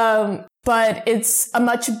 But it's a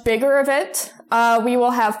much bigger event. We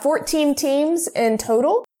will have 14 teams in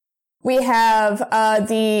total. We have,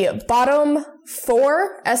 the bottom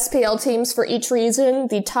 4 SPL teams for each region,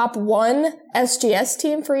 the top 1 SGS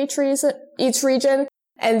team for each region,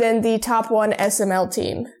 and then the top 1 SML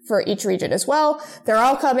team for each region as well. They're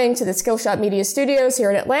all coming to the Skillshot Media Studios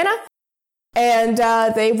here in Atlanta. And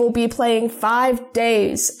they will be playing 5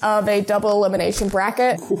 days of a double elimination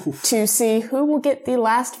bracket to see who will get the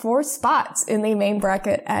last 4 spots in the main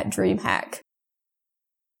bracket at DreamHack.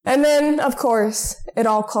 And then, of course, it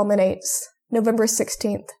all culminates November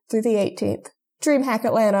 16th through the 18th. DreamHack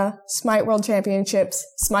Atlanta, Smite World Championships,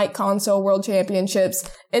 Smite Console World Championships.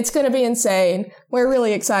 It's going to be insane. We're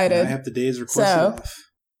really excited. I have the days requested off.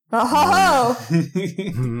 Oh, do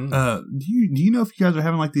you know if you guys are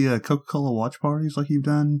having like the Coca-Cola watch parties like you've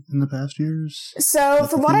done in the past years? So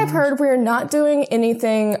from what I've heard, we're not doing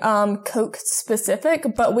anything Coke specific,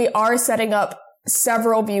 but we are setting up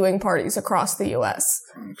several viewing parties across the U.S.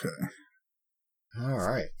 Okay. All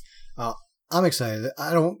right. I'm excited.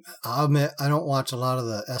 I'll admit I don't watch a lot of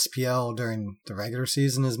the SPL during the regular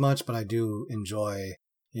season as much, but I do enjoy,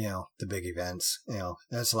 the big events.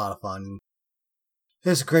 That's a lot of fun.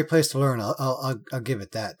 It's a great place to learn. I'll give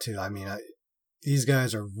it that too. I mean, these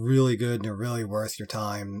guys are really good and they're really worth your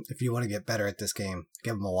time. If you want to get better at this game,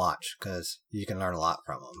 give them a watch because you can learn a lot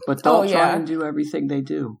from them. But don't try and do everything they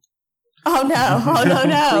do. Oh no!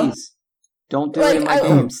 Please, don't do it in my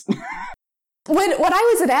games. When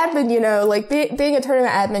I was an admin, being a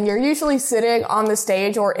tournament admin, you're usually sitting on the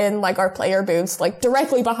stage or in like our player booths, like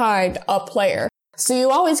directly behind a player. So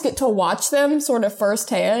you always get to watch them sort of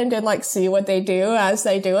firsthand and like see what they do as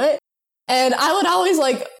they do it. And I would always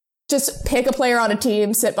like just pick a player on a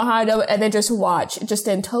team, sit behind them, and then just watch, just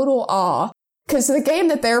in total awe. Because the game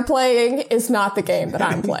that they're playing is not the game that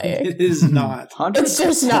I'm playing. It is not. 100%. It's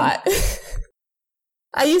just not.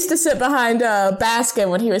 I used to sit behind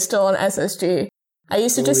Baskin when he was still on SSG. I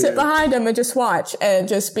used to just sit behind him and just watch and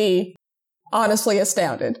just be honestly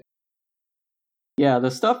astounded. Yeah,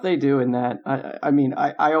 the stuff they do in that,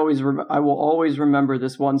 I will always remember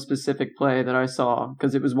this one specific play that I saw,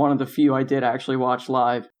 because it was one of the few I did actually watch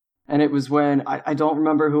live. And it was when, I don't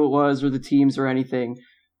remember who it was or the teams or anything,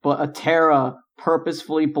 but a Terra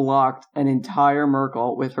purposefully blocked an entire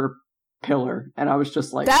Merkle with her pillar. And I was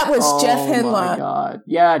just like, that was Jeff Hindla. Oh my God.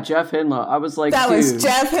 Yeah, Jeff Hindla. I was like, that was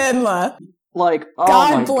Jeff Hindla. Like, oh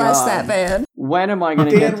God my bless God. that man. When am I going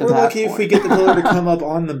to get to that we're lucky point? if we get the pillar to come up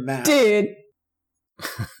on the map. Dude.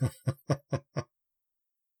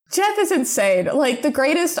 Jeff is insane. Like, the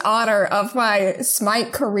greatest honor of my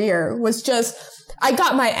Smite career was just, I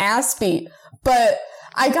got my ass beat, but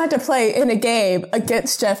I got to play in a game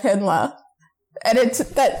against Jeff Hindla. And that's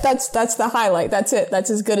the highlight. That's it. That's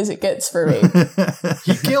as good as it gets for me.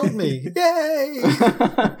 He killed me. Yay!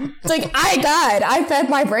 It's like, I died. I fed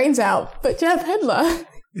my brains out. But Jeff Hindla,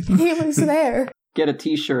 he was there. Get a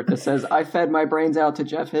t-shirt that says, I fed my brains out to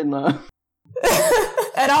Jeff Hindla.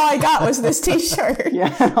 And all I got was this t-shirt.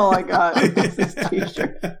 Yeah, all I got was this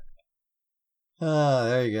t-shirt.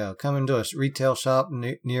 There you go. Coming to a retail shop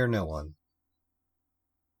near no one.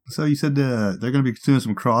 So you said they're going to be doing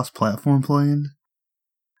some cross-platform playing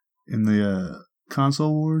in the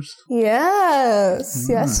Console Wars? Yes,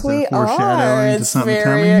 yes, we are. Foreshadowing to It's something very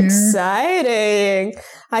coming here? exciting.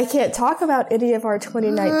 I can't talk about any of our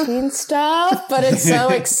 2019 stuff, but it's so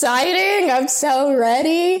exciting. I'm so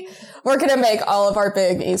ready. We're going to make all of our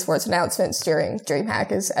big esports announcements during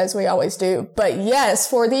DreamHack as we always do. But yes,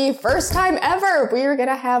 for the first time ever, we are going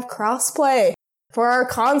to have crossplay for our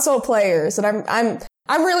console players. And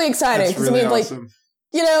I'm really excited That's really awesome. like,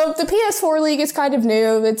 you know, the PS4 League is kind of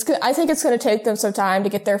new. I think it's going to take them some time to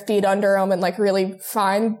get their feet under them and like really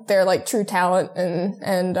find their like true talent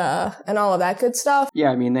and all of that good stuff. Yeah,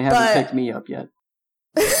 I mean, they haven't picked me up yet.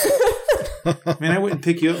 Man, I wouldn't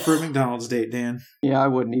pick you up for a McDonald's date, Dan. Yeah, I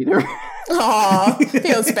wouldn't either. Aw,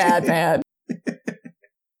 feels bad, man.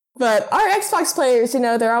 But our Xbox players, you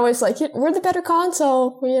know, they're always like, we're the better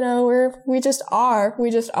console. You know, we just are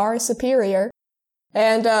superior.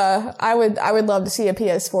 And I would love to see a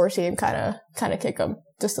PS4 team kind of kick them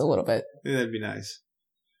just a little bit. Yeah, that'd be nice.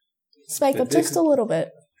 Spike them just a little bit.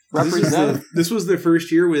 Represent. This was their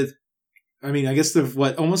first year with, I mean, I guess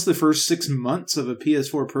almost the first 6 months of a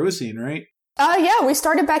PS4 Pro scene, right? Yeah, we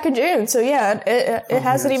started back in June, so yeah, it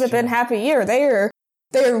hasn't even been half a year. They're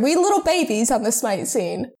wee little babies on the Smite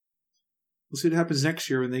scene. We'll see what happens next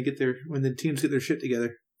year when the teams get their shit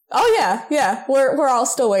together. Oh yeah. We're all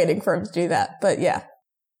still waiting for them to do that, but yeah.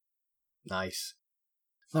 Nice.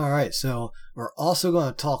 All right, so we're also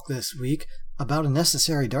going to talk this week about A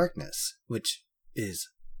Necessary Darkness, which is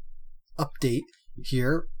update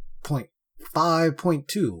here,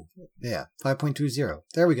 5.2. Yeah, 5.20.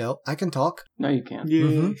 There we go. I can talk. No, you can't. Yeah.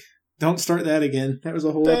 Mm-hmm. Don't start that again. That was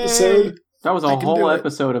a whole episode. That was a whole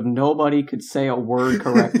episode of nobody could say a word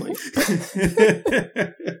correctly.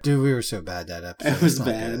 Dude, we were so bad that episode. That was Let's not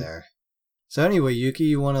go bad. there. So anyway, Yuki,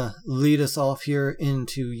 you want to lead us off here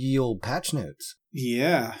into ye old patch notes?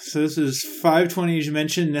 Yeah, so this is 5.20, as you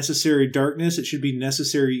mentioned, Necessary Darkness. It should be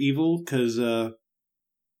Necessary Evil, because,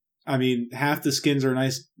 I mean, half the skins are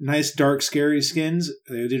nice, dark, scary skins.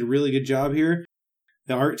 They did a really good job here.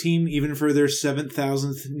 The art team, even for their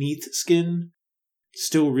 7,000th Neath skin,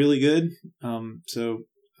 still really good. So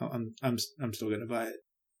I'm still gonna buy it.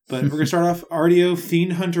 But we're gonna start off Artio,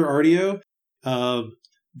 Fiend Hunter Artio.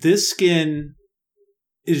 This skin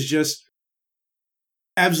is just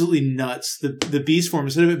absolutely nuts. The beast form,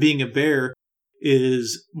 instead of it being a bear,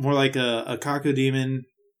 is more like a cacodemon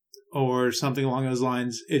or something along those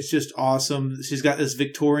lines. It's just awesome. She's got this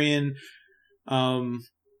Victorian,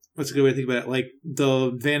 what's a good way to think about it? Like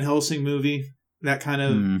the Van Helsing movie, that kind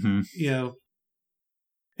of, you know,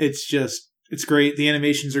 it's great. The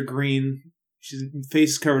animations are green. She's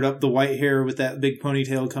face is covered up, the white hair with that big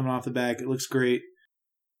ponytail coming off the back. It looks great.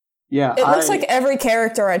 Yeah, it looks like every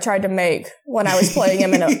character I tried to make when I was playing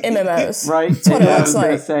MMOs. Right? That's what it looks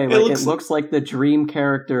like. Say, it looks like the dream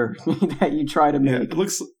character that you try to make. Yeah, it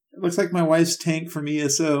looks like my wife's tank from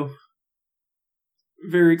ESO.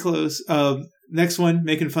 Very close. Next one,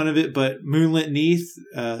 making fun of it, but Moonlit Neath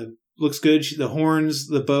looks good. The horns,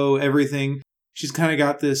 the bow, everything. She's kind of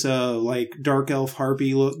got this like dark elf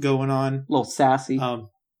harpy look going on. A little sassy.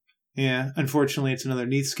 Yeah, unfortunately it's another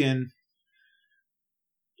Neath skin.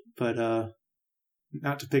 But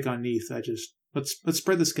not to pick on Neath, let's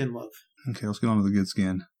spread the skin love. Okay, let's go on to the good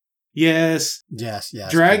skin. Yes.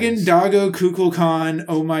 Dragon please. Doggo Kukulkan.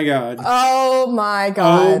 Oh my god. Oh my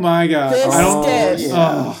god. Oh my god. This skin.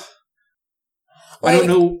 Yeah. I don't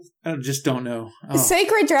know. I just don't know. Oh.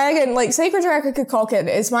 Sacred Dragon Kukulkan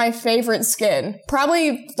is my favorite skin.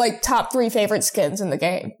 Probably like top 3 favorite skins in the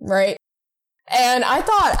game, right? And I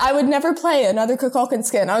thought I would never play another Kukulkan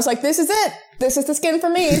skin. I was like, this is it. This is the skin for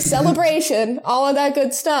me. Celebration. All of that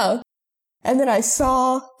good stuff. And then I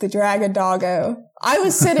saw the Dragon Doggo. I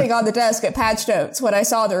was sitting on the desk at Patch Notes when I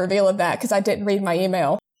saw the reveal of that because I didn't read my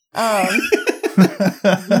email. And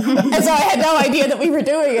so I had no idea that we were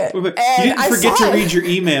doing it. But and you didn't forget to read your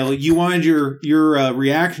email. You wanted your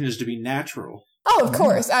reactions to be natural. Oh, of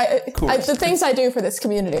course. The things I do for this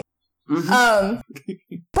community. Mm-hmm.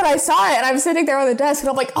 But I saw it and I'm sitting there on the desk and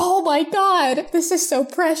I'm like, oh my god, this is so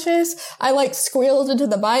precious. I like squealed into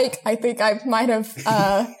the mic. I think I might have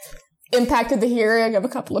impacted the hearing of a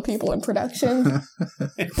couple of people in production.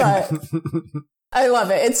 But I love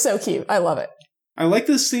it. It's so cute. I love it. I like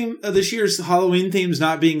this theme. This year's Halloween themes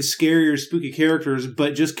not being scary or spooky characters,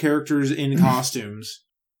 but just characters in costumes.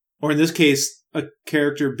 Or in this case, a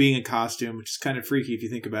character being a costume, which is kind of freaky if you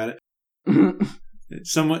think about it.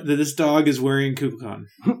 This dog is wearing Kukulkan.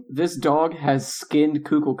 This dog has skinned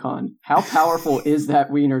Kukulkan. How powerful is that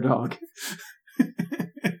wiener dog?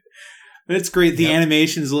 It's great. The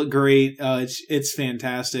animations look great. It's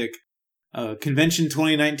fantastic. Convention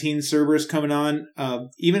 2019 Cerberus coming on.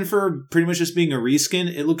 Even for pretty much just being a reskin,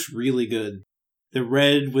 it looks really good. The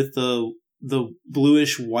red with the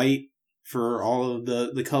bluish white for all of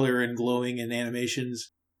the color and glowing and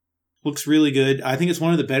animations looks really good. I think it's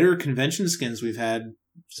one of the better convention skins we've had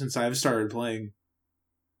since I've started playing.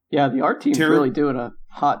 Yeah, the art team's really doing a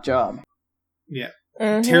hot job. Yeah.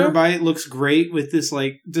 Terabyte looks great with this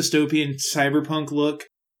like dystopian cyberpunk look.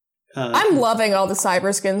 I'm loving all the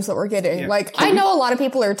cyber skins that we're getting. Yeah. Like, I know a lot of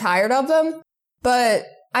people are tired of them, but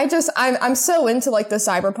I'm so into like the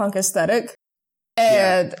cyberpunk aesthetic.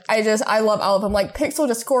 And I love all of them. Like Pixel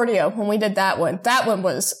Discordia, when we did that one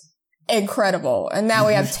was incredible. And now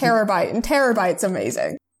we have Terabyte, and Terabyte's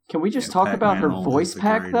amazing. Can we just talk about her voice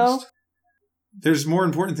pack, though? There's more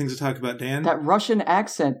important things to talk about, Dan. That Russian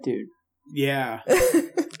accent, dude. Yeah.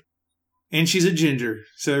 And she's a ginger,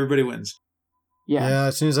 so everybody wins. Yeah,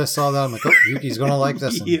 as soon as I saw that, I'm like, oh, Yuki's going to like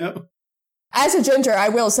this one. Yep. As a ginger, I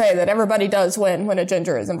will say that everybody does win when a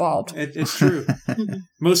ginger is involved. It's true.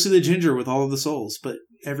 Most of the ginger with all of the souls, but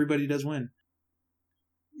everybody does win.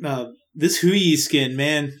 This Huyi skin,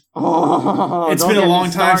 man. It's been a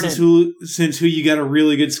long time since Huyi got a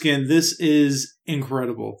really good skin. This is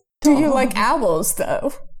incredible. Do you like owls,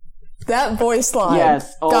 though? That voice line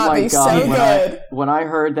got me so good. When I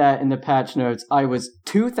heard that in the patch notes, I was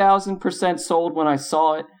 2,000% sold when I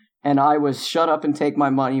saw it, and I was shut up and take my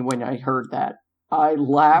money when I heard that. I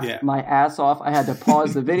laughed my ass off. I had to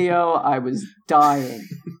pause the video. I was dying.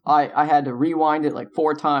 I had to rewind it like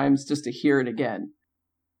 4 times just to hear it again.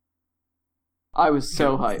 I was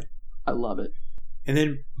so hyped. I love it. And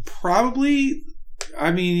then probably,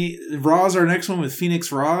 Raw's our next one with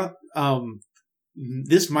Phoenix Raw.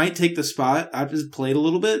 This might take the spot. I've just played a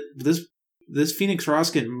little bit. This Phoenix Raw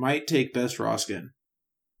skin might take best Raw skin.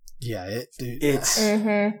 Yeah, it's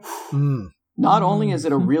not only is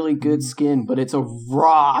it a really good skin, but it's a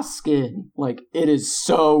raw skin. Like, it is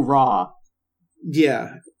so raw.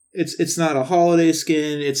 Yeah, it's not a holiday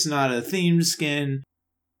skin. It's not a themed skin.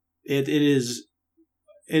 It is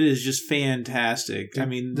just fantastic. I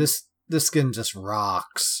mean, this skin just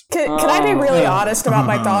rocks. Can I be really honest about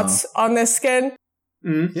my thoughts on this skin?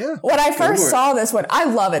 Mm-hmm. Yeah. When I first saw this one, I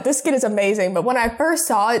love it. This skin is amazing. But when I first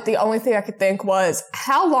saw it, the only thing I could think was,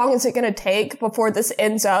 how long is it going to take before this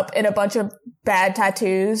ends up in a bunch of bad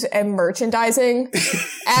tattoos and merchandising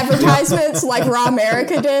advertisements like Raw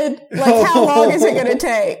America did? Like, how long is it going to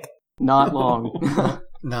take? Not long.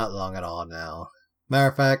 Not long at all now. Matter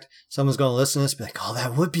of fact, someone's going to listen to this and be like, oh,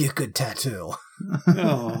 that would be a good tattoo.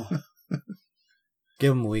 Oh. Give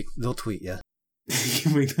them a week. They'll tweet you.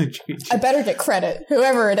 I better get credit,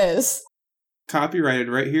 whoever it is. Copyrighted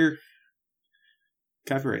right here.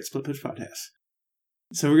 Copyright Split Push Podcast.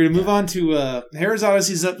 So we're going to move on to Harris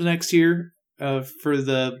Odyssey's up next year. For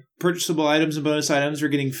the purchasable items and bonus items, we're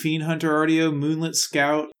getting Fiend Hunter Artio, Moonlit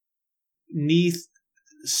Scout, Neath,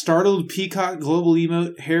 Startled Peacock Global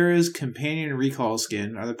Emote, Hera's Companion Recall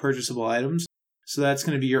Skin are the purchasable items. So that's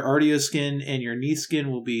going to be your Artio skin, and your Neath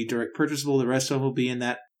skin will be direct purchasable. The rest of them will be in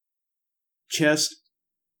that chest.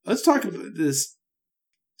 Let's talk about this.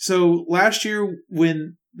 So last year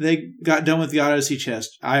when they got done with the Odyssey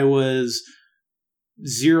chest, I was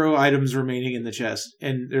 0 items remaining in the chest,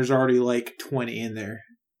 and there's already like 20 in there.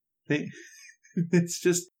 It's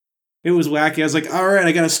just, it was wacky. I was like, all right,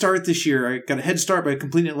 I got to start this year. I got a head start by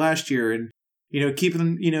completing it last year, and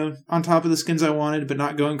keeping on top of the skins I wanted, but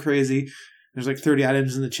not going crazy. There's like 30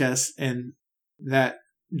 items in the chest, and that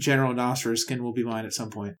General Nostra skin will be mine at some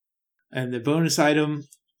point. And the bonus item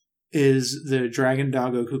is the Dragon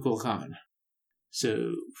Doggo Kukulkan.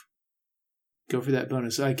 So go for that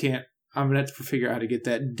bonus. I'm going to have to figure out how to get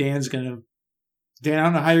that. Dan, I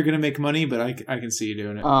don't know how you're going to make money, but I can see you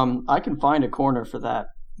doing it. I can find a corner for that.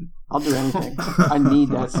 I'll do anything. I need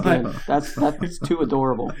that skin. That's too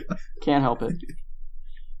adorable. Can't help it.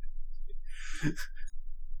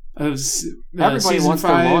 Everybody wants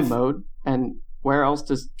their lawn mowed, and where else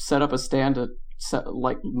to set up a stand to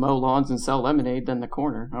mow lawns and sell lemonade than the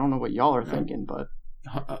corner? I don't know what y'all are thinking, but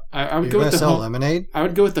I would go with the lemonade. I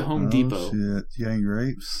would go with the Home Depot. Shit. You got any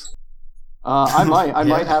grapes? I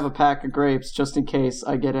might have a pack of grapes just in case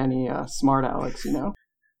I get any smart Alex.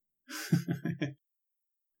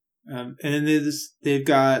 And then they've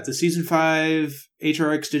got the Season 5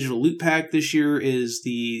 HRX Digital Loot Pack. This year is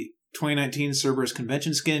the 2019 Cerberus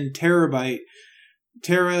Convention skin, Terabyte,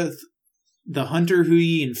 Terra, the Hunter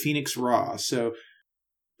Huyi, and Phoenix Raw. So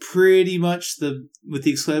pretty much with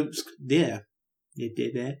the exception,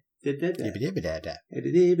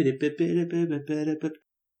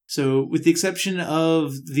 So with the exception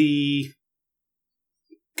of the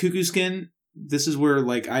Cuckoo skin, this is where,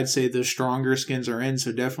 like, I'd say the stronger skins are in.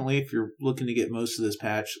 So definitely, if you're looking to get most of this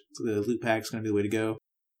patch, the loot pack is going to be the way to go.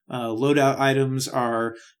 Loadout items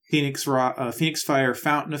are Phoenix Fire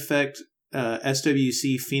Fountain Effect,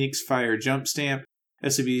 SWC Phoenix Fire Jump Stamp,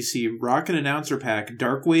 SWC Rocket Announcer Pack,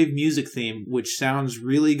 Darkwave Music Theme, which sounds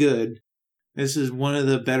really good. This is one of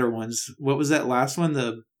the better ones. What was that last one?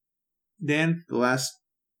 The last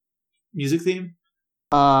music theme?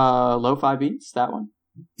 Lo-Fi Beats, that one.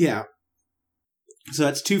 Yeah. So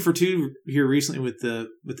that's 2 for 2 here recently with the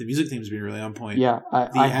music themes being really on point. Yeah,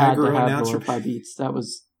 I had to have the Lo-Fi Beats.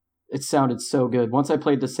 It sounded so good. Once I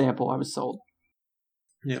played the sample, I was sold.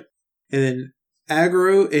 Yep. And then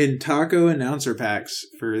Aggro and Taco announcer packs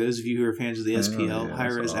for those of you who are fans of the SPL,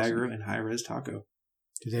 High-Res awesome. Aggro and High-Res Taco.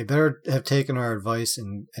 They better have taken our advice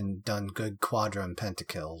and done good Quadra and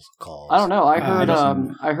Pentakill calls. I don't know. I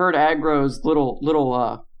heard Aggro's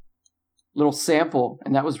little sample,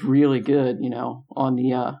 and that was really good. On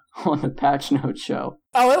the patch notes show.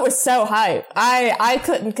 Oh, it was so hype. I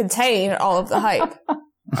couldn't contain all of the hype.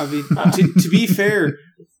 I mean, to be fair,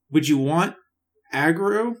 would you want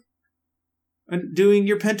Aggro doing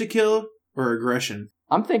your Pentakill or Aggression?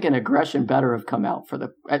 I'm thinking Aggression better have come out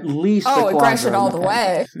for at least the Aggression all the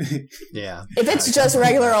way. Yeah. If it's just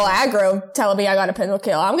regular old Aggro telling me I got a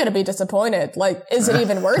Pentakill, I'm going to be disappointed. Like, is it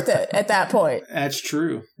even worth it at that point? That's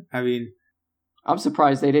true. I mean, I'm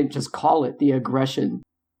surprised they didn't just call it the Aggression.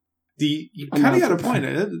 You kind of got a point.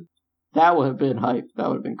 That would have been hype. That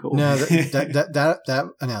would have been cool. No, that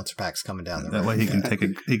announcer pack's coming down the road. That way he can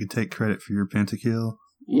take credit for your Pentakill.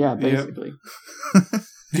 Yeah, basically. Yep.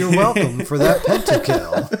 You're welcome for that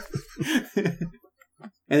Pentakill.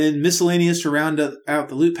 And then miscellaneous to round out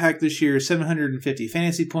the loot pack this year: 750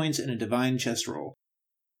 fantasy points and a divine chest roll.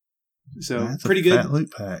 So that's pretty good fat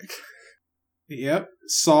loot pack. Yep,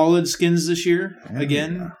 solid skins this year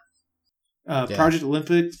again. Project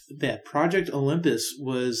Olympus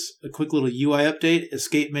was a quick little UI update.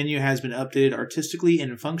 Escape menu has been updated artistically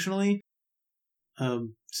and functionally.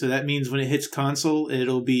 So that means when it hits console,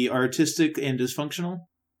 it'll be artistic and dysfunctional.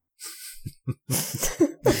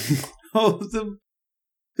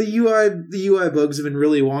 The UI bugs have been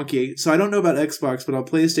really wonky. So I don't know about Xbox, but on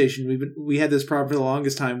PlayStation, we had this problem for the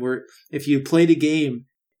longest time where if you played a game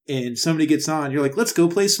and somebody gets on, you're like, let's go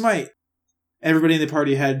play Smite. Everybody in the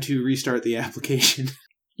party had to restart the application.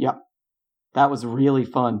 Yep. That was really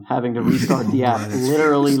fun, having to restart the app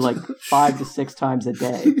literally like 5 to 6 times a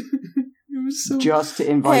day. Just to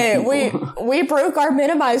invite people. we broke our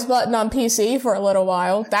minimize button on PC for a little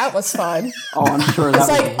while. That was fun. Oh, I'm sure that it's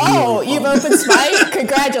was like, really you've opened Smite?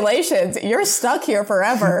 Congratulations. You're stuck here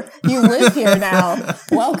forever. You live here now.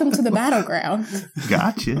 Welcome to the battleground.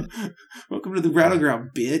 Gotcha. Welcome to the battleground,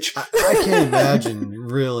 bitch. I can't imagine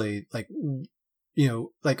really,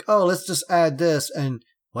 let's just add this and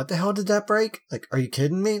what the hell did that break? Like, are you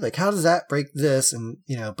kidding me? Like, how does that break this? And,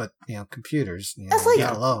 computers,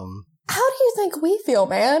 gotta love them. How do you think we feel,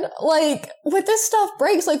 man? Like, when this stuff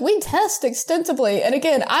breaks, like, we test extensively. And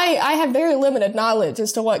again, I have very limited knowledge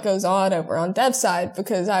as to what goes on over on dev side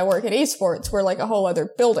because I work at esports. We're like a whole other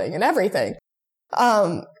building and everything.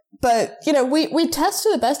 But, we test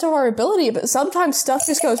to the best of our ability, but sometimes stuff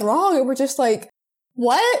just goes wrong and we're just like,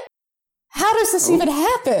 what? How does this even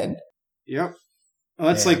happen? Yep. Well,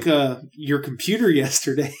 that's like your computer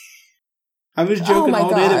yesterday. I was joking all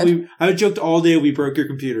day I joked all day we broke your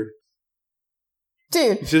computer.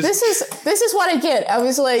 Dude, this is what I get. I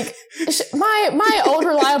was like, my old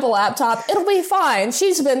reliable laptop, it'll be fine.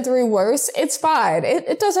 She's been through worse. It's fine.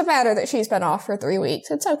 It doesn't matter that she's been off for 3 weeks.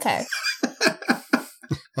 It's okay.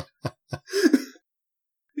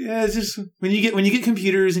 Yeah, it's just when you get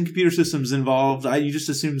computers and computer systems involved, you just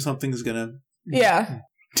assume something's gonna do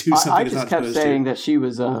something. I just kept saying that she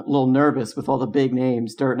was a little nervous with all the big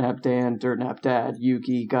names: Dirtnap Dan, Dirtnap Dad,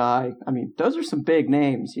 Yuki, Guy. I mean, those are some big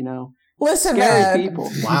names, Listen, scary man. people.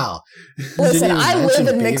 Wow. Listen, I live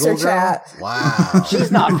in Mixer Chat. Wow.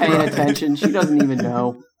 She's not paying attention. She doesn't even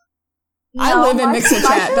know. I live in Mixer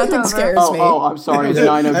Chat. Nothing scares me. Oh, I'm sorry. It's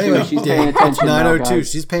 902. Anyway, she's paying attention. 902. Now,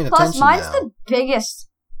 she's paying Plus, attention. mine's the biggest.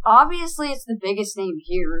 Obviously, it's the biggest name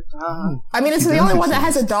here. I mean, it's the only one that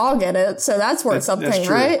has a dog in it, so that's worth something, that's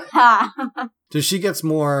right? Does she gets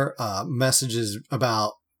more messages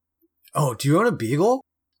about, do you own a beagle?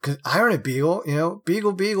 Because I own a beagle,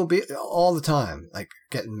 beagle, all the time. Like,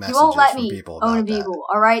 getting messages you won't let from me people own a beagle,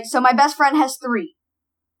 alright? So my best friend has 3.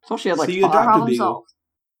 So she had like 5. Problem solved.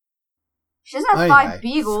 She doesn't have 5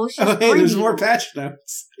 beagles. She has 3 there's beagles. more patch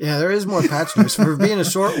notes. Yeah, there is more patch notes. For being a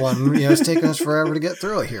short one, it's taking us forever to get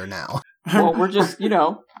through it here now. Well, we're just,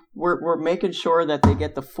 we're making sure that they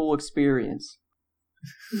get the full experience.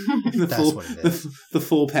 The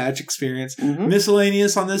full patch experience. Mm-hmm.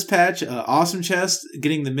 Miscellaneous on this patch, Awesome Chest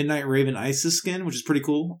getting the Midnight Raven Isis skin, which is pretty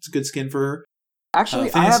cool. It's a good skin for her.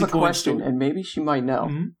 Actually, I have a question, and maybe she might know.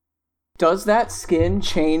 Mm-hmm. Does that skin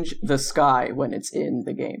change the sky when it's in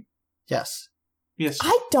the game? Yes. Yes.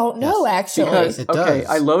 I don't know, actually. Because, It does.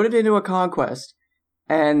 I loaded into a conquest,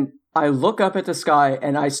 and I look up at the sky,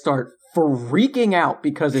 and I start freaking out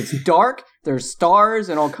because it's dark, there's stars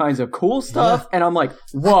and all kinds of cool stuff, and I'm like,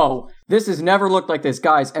 whoa, this has never looked like this.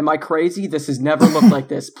 Guys, am I crazy? This has never looked like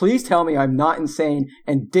this. Please tell me I'm not insane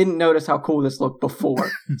and didn't notice how cool this looked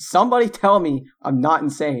before. Somebody tell me I'm not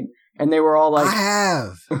insane. And they were all like, I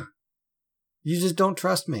have. You just don't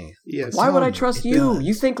trust me. Yes. Why would I trust you? does.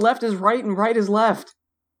 You think left is right and right is left.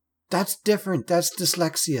 That's different. That's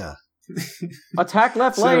dyslexia. Attack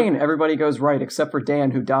left lane. Everybody goes right except for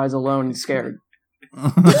Dan, who dies alone and scared. Yep.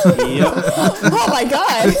 Oh my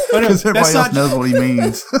god! Because everybody else knows what he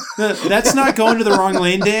means. That's not going to the wrong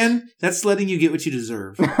lane, Dan. That's letting you get what you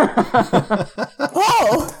deserve. Oh,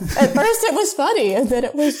 at first it was funny, and then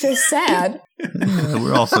it was just sad. Yeah,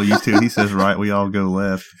 we're all so used to it. He says right, we all go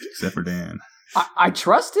left, except for Dan. I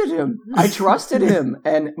trusted him.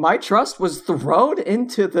 And my trust was thrown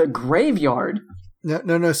into the graveyard.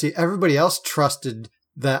 No. See, everybody else trusted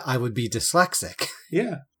that I would be dyslexic.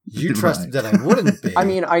 Yeah. You trusted that I wouldn't be. I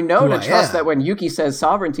mean, I know to trust that when Yuki says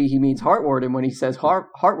sovereignty, he means heartward, and when he says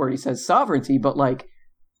heartward, he says sovereignty, but like,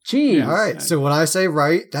 geez. Yeah, all right, so when I say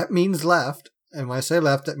right, that means left, and when I say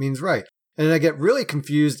left, that means right. And I get really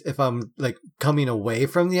confused if I'm like coming away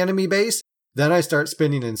from the enemy base. Then I start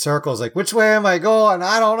spinning in circles, like, which way am I going?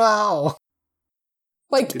 I don't know.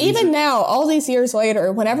 Like, even now, all these years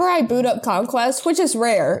later, whenever I boot up Conquest, which is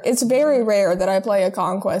rare, it's very rare that I play a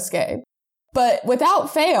Conquest game. But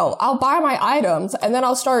without fail, I'll buy my items, and then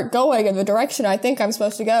I'll start going in the direction I think I'm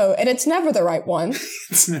supposed to go, and it's never the right one.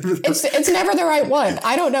 It's never the right one.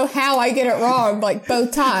 I don't know how I get it wrong, like,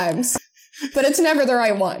 both times. But it's never the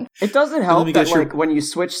right one. It doesn't help that, like, when you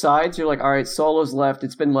switch sides, you're like, all right, Solo's left.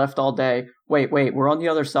 It's been left all day. Wait, we're on the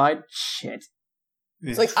other side? Shit.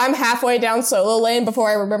 It's like, I'm halfway down Solo lane before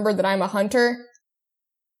I remember that I'm a hunter.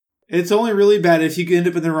 It's only really bad if you end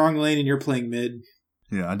up in the wrong lane and you're playing mid.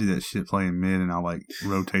 Yeah, I do that shit playing mid, and I'll, like,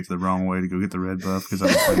 rotate to the wrong way to go get the red buff because I've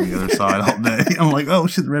been playing the other side all day. I'm like, oh,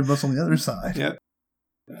 shit, the red buff's on the other side. Yep.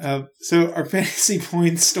 So our fantasy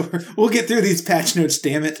points store. We'll get through these patch notes.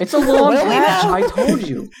 Damn it! It's a long patch. I told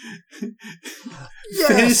you. Yes.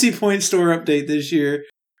 Fantasy point store update this year.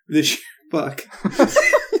 Fuck.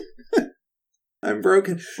 I'm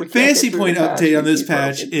broken. Fantasy point update on this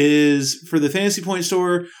patch is for the fantasy point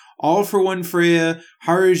store. All for one Freya,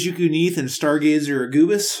 Harajuku Neath, and Stargazer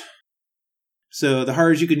Agubis. So the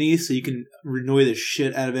Harajuku Neath, so you can annoy the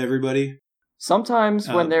shit out of everybody. Sometimes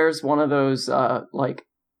when there's one of those like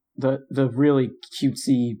the really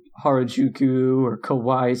cutesy Harajuku or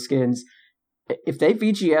Kawaii skins, if they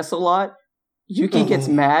VGS a lot, Yuki gets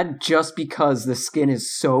mad just because the skin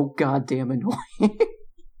is so goddamn annoying.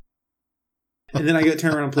 And then I get to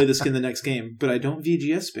turn around and play the skin the next game, but I don't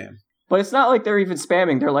VGS spam. But it's not like they're even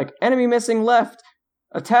spamming. They're like, enemy missing left,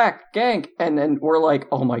 attack, gank, and then we're like,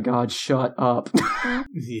 oh my god, shut up.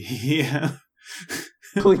 Yeah.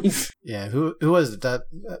 Please. Yeah, who was it?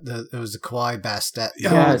 It was the Kawaii Bastet.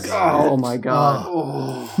 Yes. Oh my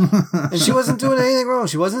god. And she wasn't doing anything wrong.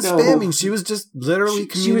 She wasn't spamming. She was just literally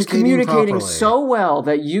communicating. She was communicating properly. So well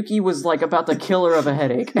that Yuki was like about to kill her of a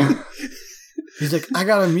headache. He's like, I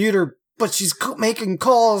gotta mute her, but she's making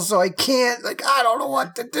calls, so I can't. Like, I don't know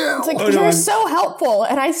what to do. It's like, you're so helpful,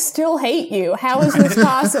 and I still hate you. How is this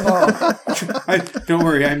possible? Don't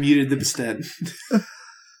worry, I muted the Bastet.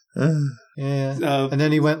 Yeah. And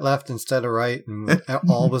then he went left instead of right, and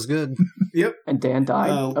all was good. Yep. And Dan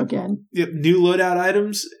died again. Yep. New loadout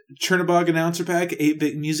items: Chernobog announcer pack,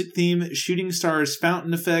 8-bit music theme, Shooting Stars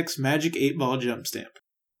fountain effects, Magic 8-ball jump stamp.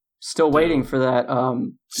 Still waiting for that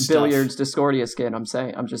Billiards Discordia skin. I'm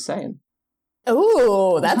just saying.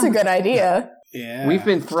 Ooh, that's a good idea. Yeah. We've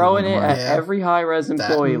been throwing it at every high-res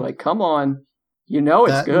employee. Like, come on. You know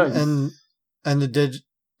it's good. And the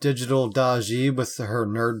digital Daji with her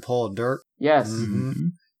nerd pull of dirt. Yes.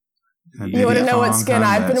 Mm-hmm. You want to know what skin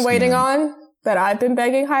I've been waiting on? That I've been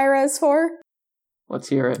begging high-res for? Let's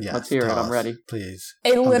hear it. Yes, Let's hear it. I'm ready. Please.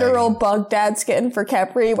 A literal bug dad skin for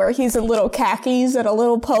Khepri where he's in little khakis and a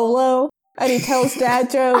little polo and he tells dad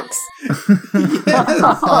jokes.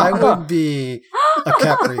 I would be a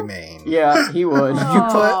Khepri main. Yeah, he would. You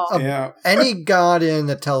put any god in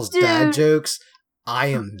that tells dad jokes, I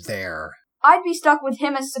am there. I'd be stuck with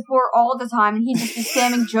him as support all the time, and he'd just be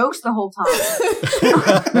spamming jokes the whole time.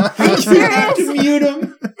 Are you serious? To mute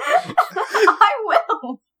him. I will.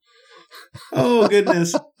 Oh,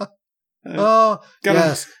 goodness.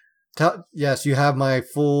 Yes. Yes, you have my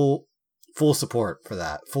full support for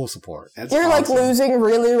that. Full support. You're awesome. Like losing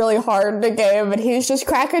really, really hard in a game, and he's just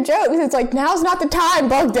cracking jokes. It's like, now's not the time,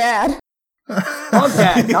 Bug Dad. Bug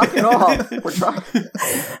Dad, knock it off. We're trying.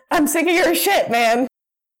 I'm sick of your shit, man.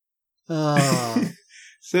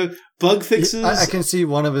 So, bug fixes. I can see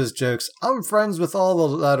one of his jokes. I'm friends with all the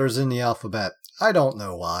letters in the alphabet. I don't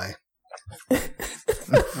know why.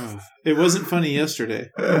 It wasn't funny yesterday.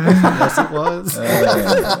 Yes, it was.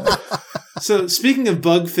 So, speaking of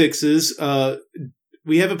bug fixes,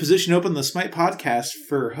 we have a position open on the Smite podcast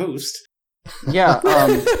for host. Yeah.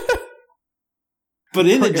 But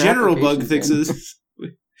in the general bug fixes,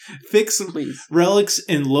 fix Please. relics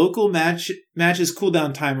in local matches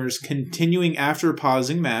cooldown timers continuing after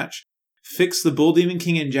pausing match. Fix the Bull Demon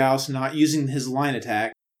King in Joust not using his line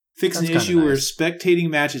attack. Fix an issue where spectating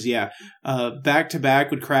matches, back to back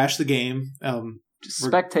would crash the game.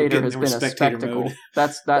 Spectator has been a spectacle. Mode.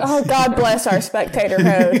 That's. Oh, God bless our spectator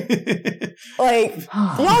mode. Like,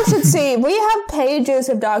 y'all should see, we have pages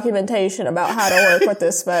of documentation about how to work with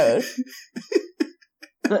this mode.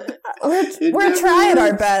 We're trying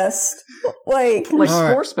our best. Like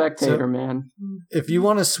score spectator, man. If you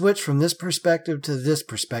want to switch from this perspective to this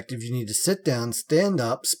perspective, you need to sit down, stand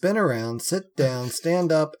up, spin around, sit down,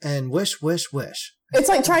 stand up, and wish, wish, wish. It's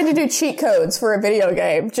like trying to do cheat codes for a video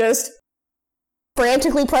game. Just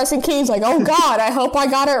frantically pressing keys like, oh God, I hope I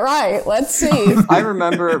got it right. Let's see. I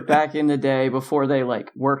remember back in the day before they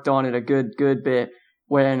worked on it a good bit,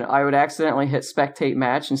 when I would accidentally hit spectate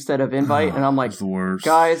match instead of invite, and I'm like,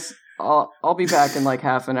 guys, I'll be back in like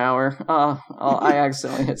half an hour. I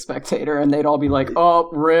accidentally hit spectator, and they'd all be like, oh,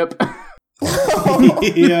 rip.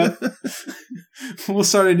 Yeah. We'll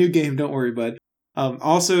start a new game, don't worry, bud.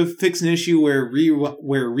 Also, fix an issue where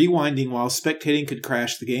rewinding while spectating could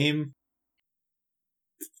crash the game.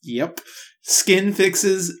 Yep. Skin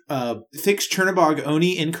fixes. Fix Chernobog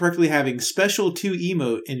Oni incorrectly having special 2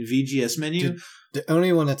 emote in VGS menu. The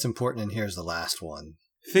only one that's important in here is the last one.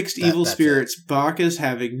 Fixed Evil Spirits. Bacchus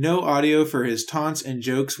having no audio for his taunts and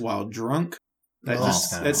jokes while drunk.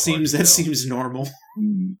 That seems normal.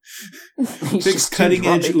 Fixed Cutting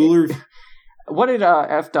Edge Uller. What did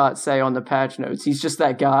F. say on the patch notes? He's just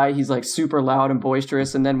that guy. He's like super loud and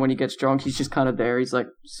boisterous, and then when he gets drunk, he's just kind of there. He's like,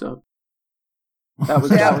 so. That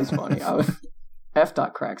was funny. F.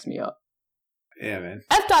 cracks me up. Yeah, man.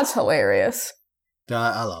 F. hilarious.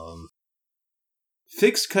 I love him.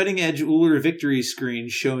 Fixed Cutting Edge Uller victory screen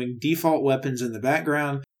showing default weapons in the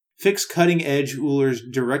background. Fixed Cutting Edge Uller's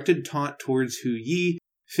directed taunt towards Hu Yi.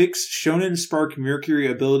 Fixed Shonen Spark Mercury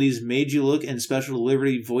abilities made you look and special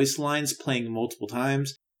delivery voice lines playing multiple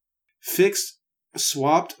times. Fixed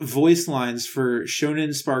swapped voice lines for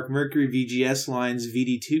Shonen Spark Mercury VGS lines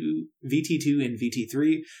VT2 and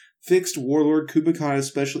VT3. Fixed Warlord Kubikata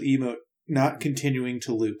special emote not continuing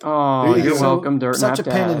to loop. Oh, you're welcome, Dirt. Such a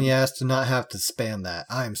pain in the ass to not have to spam that.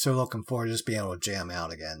 I am so looking forward to just being able to jam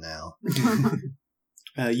out again now.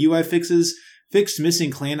 UI fixes. Fixed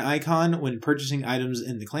missing clan icon when purchasing items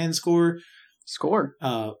in the clan score.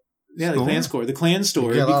 The clan score. The clan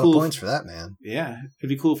store. You get a lot of points for that, man. Yeah. It'd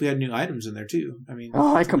be cool if we had new items in there, too. I mean,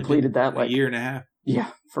 I completed that a year and a half.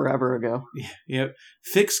 Yeah, forever ago. Yep.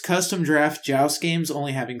 Fixed custom draft Joust games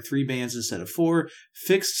only having 3 bans instead of 4.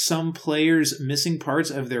 Fixed some players missing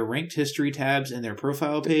parts of their ranked history tabs in their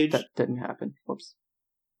profile page. That didn't happen. Whoops.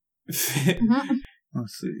 Let's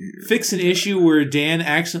see here. Fix an issue where Dan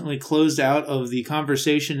accidentally closed out of the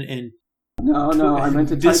conversation in No, I meant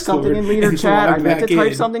to type something in leader chat.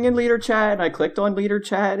 I clicked on leader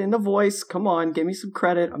chat in the voice. Come on, give me some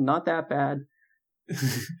credit. I'm not that bad.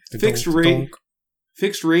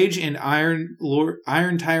 Fixed Rage and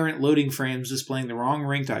Iron Tyrant loading frames displaying the wrong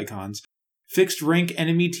ranked icons. Fixed rank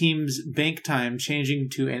enemy teams' bank time changing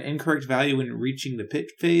to an incorrect value when reaching the pick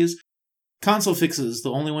phase. Console fixes, the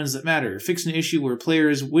only ones that matter. Fixed an issue where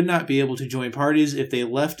players would not be able to join parties if they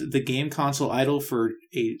left the game console idle for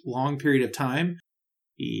a long period of time.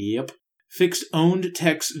 Yep. Fixed owned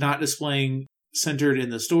text not displaying centered in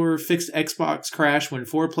the store. Fixed Xbox crash when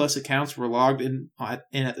 4+ accounts were logged in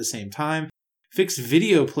at the same time. Fixed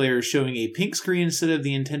video players showing a pink screen instead of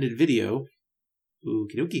the intended video.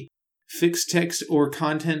 Okie dokie. Fixed text or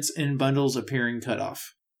contents in bundles appearing cut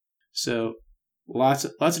off. So, lots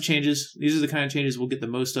of changes. These are the kind of changes we'll get the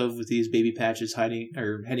most of with these baby patches heading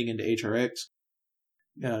into HRX.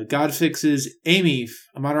 God fixes Amy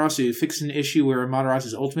Amaterasu fixed an issue where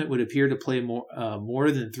Amaterasu's ultimate would appear to play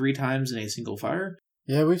more than 3 times in a single fire.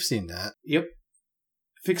 Yeah, we've seen that. Yep.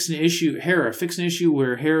 Fixed an issue. Hera fixed an issue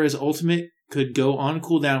where Hera's ultimate could go on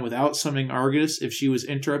cooldown without summoning Argus if she was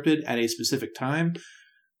interrupted at a specific time.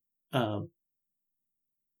 I'm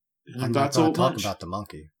not going to talk about the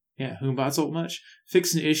monkey. Yeah, Humbats ult much.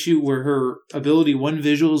 Fixed an issue where her ability 1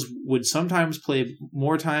 visuals would sometimes play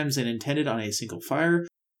more times than intended on a single fire.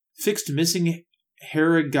 Fixed missing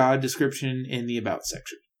Hera God description in the About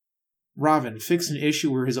section. Robin fixed an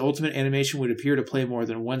issue where his ultimate animation would appear to play more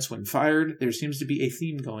than once when fired. There seems to be a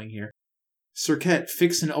theme going here. Serket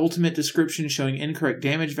fixed an ultimate description showing incorrect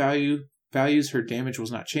damage values. Her damage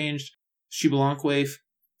was not changed. Xbalanque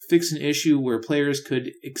fixed an issue where players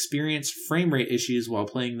could experience frame rate issues while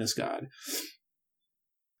playing this god.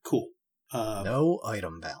 Cool. No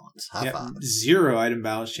item balance. High five. 0 item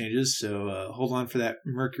balance changes, so hold on for that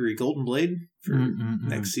Mercury Golden Blade for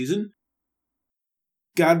next season.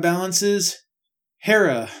 God balances.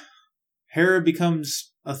 Hera. Hera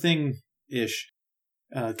becomes a thing-ish.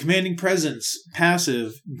 Commanding Presence,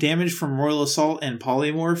 passive, damage from Royal Assault and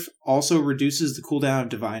Polymorph also reduces the cooldown of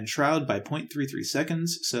Divine Shroud by 0.33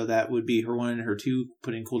 seconds, so that would be her 1 and her 2,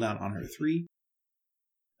 putting cooldown on her 3.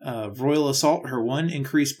 Royal Assault, her 1,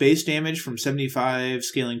 increased base damage from 75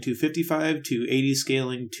 scaling 255 to 80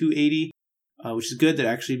 scaling 280, which is good. That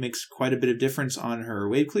actually makes quite a bit of difference on her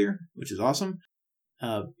wave clear, which is awesome.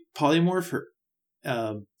 Polymorph,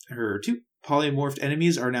 her 2 polymorphed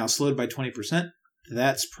enemies are now slowed by 20%.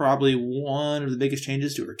 That's probably one of the biggest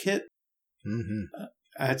changes to her kit.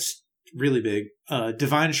 That's really big.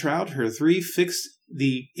 Divine Shroud, her 3, fixed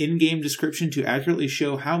the in-game description to accurately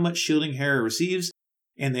show how much shielding Hera receives,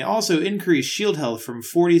 and they also increased shield health from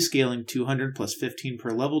 40 scaling 200 plus 15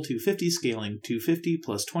 per level to 50 scaling 250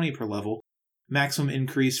 plus 20 per level. Maximum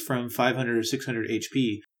increase from 500 to 600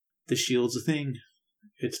 HP. The shield's a thing.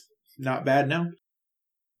 It's not bad now.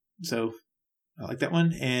 So, I like that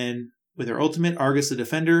one. And with her ultimate, Argus the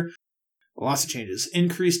Defender, lots of changes.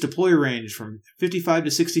 Increased deploy range from 55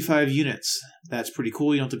 to 65 units. That's pretty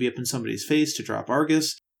cool. You don't have to be up in somebody's face to drop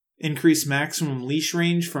Argus. Increased maximum leash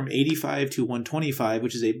range from 85 to 125,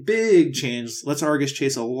 which is a big change. Lets Argus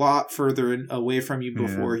chase a lot further away from you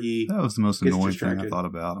before he That was the most gets annoying distracted. thing I thought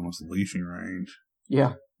about, almost the leashing range.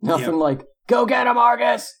 Yeah. Nothing like, go get him,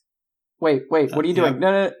 Argus! Wait, what are you doing?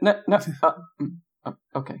 No.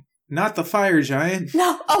 Okay. Not the fire giant.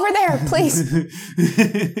 No, over there, please.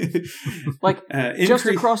 Like, just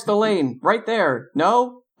across the lane, right there.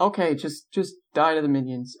 No? Okay, just die to the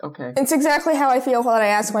minions. Okay. It's exactly how I feel when I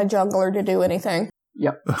ask my jungler to do anything.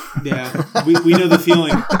 Yep. Yeah, we know the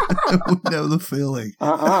feeling. We know the feeling.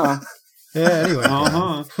 Yeah, anyway.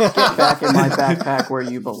 Get back in my backpack where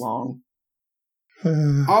you belong.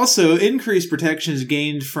 Also, increased protections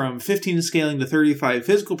gained from 15 scaling to 35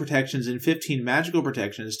 physical protections and 15 magical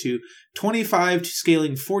protections to 25 to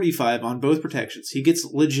scaling 45 on both protections. He gets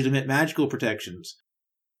legitimate magical protections.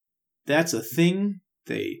 That's a thing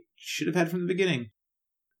they should have had from the beginning.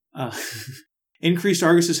 Increased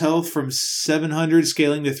Argus's health from 700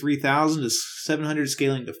 scaling to 3,000 to 700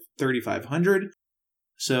 scaling to 3,500.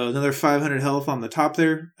 So another 500 health on the top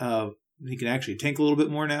there. He can actually tank a little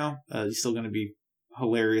bit more now. He's still going to be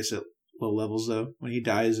hilarious at low levels though when he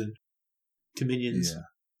dies to minions.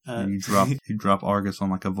 Yeah. He'd drop Argus on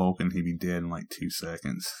like a Vulcan, he'd be dead in like 2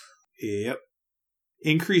 seconds. Yep.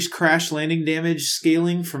 Increased crash landing damage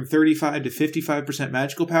scaling from 35 to 55%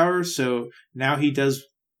 magical power, so now he does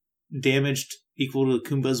damage equal to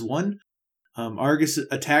Kumba's 1. Argus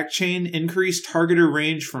attack chain increased targeter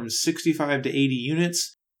range from 65 to 80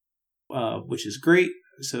 units, which is great.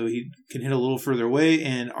 So he can hit a little further away.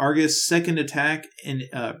 And Argus' second attack,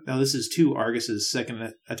 now this is 2 Argus's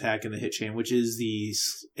second attack in the hit chain, which is the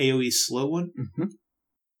AoE slow one.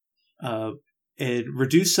 It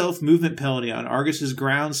reduced self-movement penalty on Argus's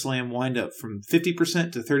ground slam windup from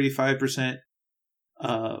 50% to 35%.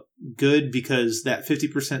 Good, because that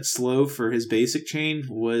 50% slow for his basic chain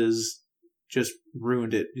was just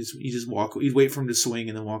ruined it. You'd wait for him to swing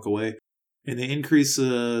and then walk away. And they increase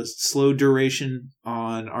the slow duration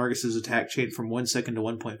on Argus's attack chain from 1 second to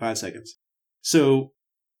 1.5 seconds. So,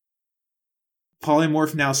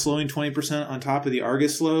 Polymorph now slowing 20% on top of the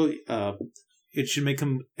Argus slow. It should make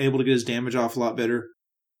him able to get his damage off a lot better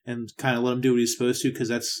and kind of let him do what he's supposed to, because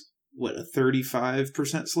that's, a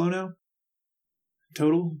 35% slow now?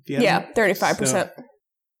 Total? Yeah, 35%.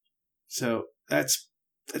 So that's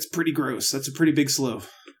pretty gross. That's a pretty big slow.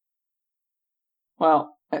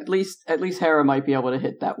 Well, at least Hera might be able to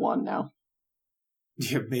hit that 1 now.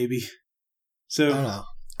 Yeah, maybe. So I don't know.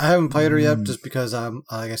 I haven't played her yet, just because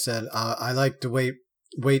like I said, I like to wait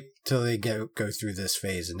till they go through this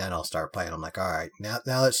phase, and then I'll start playing. I'm like, all right, now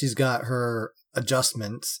that she's got her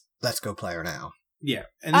adjustments, let's go play her now. Yeah,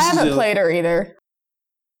 and I haven't played her either.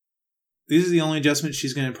 These are the only adjustments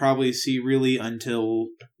she's going to probably see really until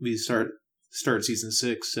we start season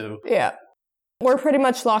 6. So yeah, we're pretty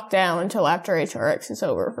much locked down until after HRX is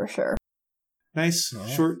over for sure. Nice,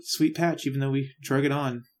 short, sweet patch, even though we drug it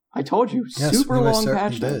on. I told you, super long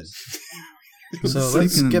patch. So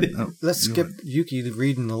let's skip Yuki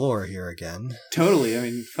reading the lore here again. Totally. I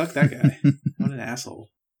mean, fuck that guy. What an asshole.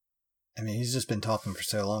 I mean, he's just been talking for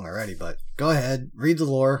so long already, but go ahead, read the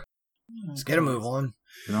lore. Let's get a move on.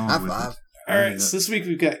 High five. All right, so this week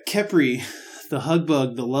we've got Khepri, the hug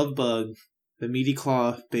bug, the love bug, the meaty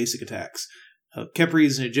claw basic attacks. Khepri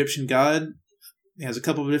is an Egyptian god. He has a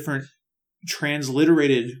couple of different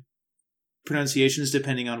transliterated pronunciations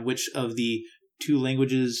depending on which of the 2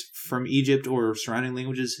 languages from Egypt or surrounding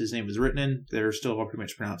languages his name was written in. They're still all pretty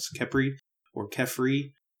much pronounced Khepri or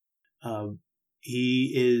Khefri.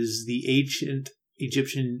 He is the ancient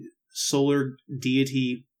Egyptian solar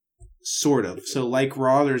deity, sort of. So like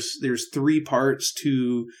Ra, there's 3 parts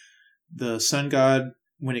to the sun god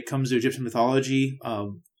when it comes to Egyptian mythology.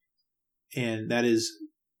 And that is...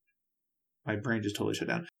 My brain just totally shut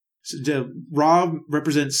down. So Ra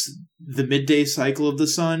represents the midday cycle of the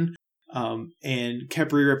sun, and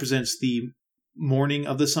Khepri represents the morning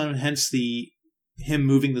of the sun, hence him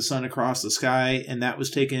moving the sun across the sky, and that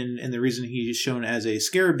was taken, and the reason he's shown as a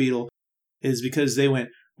scarab beetle is because they went,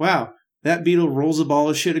 wow, that beetle rolls a ball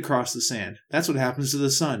of shit across the sand. That's what happens to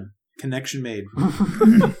the sun. Connection made.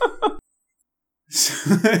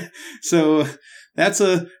 So that's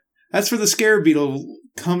where the scarab beetle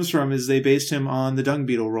comes from, is they based him on the dung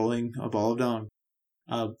beetle rolling a ball of dung.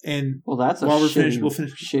 And well, that's we'll finish.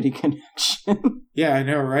 Shitty connection. Yeah, I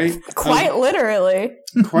know, right? Quite literally.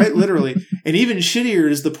 Quite literally. And even shittier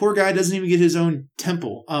is the poor guy doesn't even get his own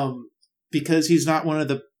temple. Because he's not one of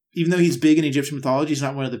the, even though he's big in Egyptian mythology, he's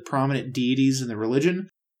not one of the prominent deities in the religion.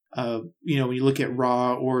 When you look at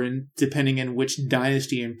Ra, or depending on which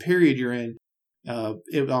dynasty and period you're in,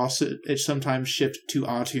 it sometimes shifts to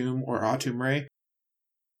Atum or Atum-Re,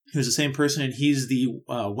 who's the same person, and he's the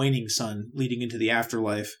waning sun leading into the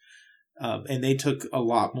afterlife. And they took a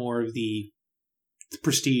lot more of the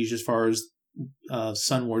prestige as far as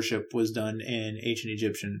sun worship was done in ancient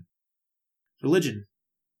Egyptian religion.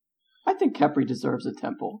 I think Khepri deserves a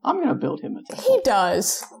temple. I'm going to build him a temple. He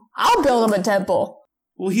does. I'll build him a temple.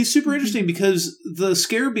 Well, he's super interesting because the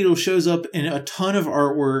scarab beetle shows up in a ton of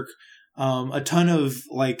artwork, a ton of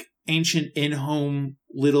like ancient in-home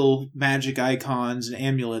little magic icons and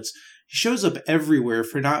amulets. He shows up everywhere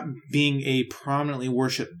for not being a prominently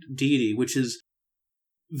worshipped deity, which is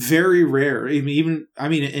very rare. I mean,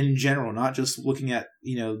 in general, not just looking at,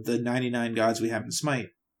 the 99 gods we have in Smite.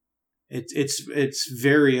 It's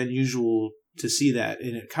very unusual to see that,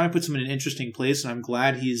 and it kind of puts him in an interesting place, and I'm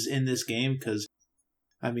glad he's in this game because,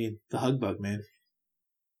 the hug bug, man.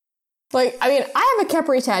 I have a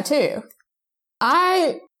Khepri tattoo.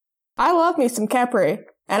 I love me some Khepri,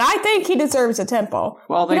 and I think he deserves a temple.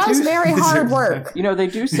 Well, he does very hard work. They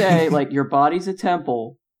do say, your body's a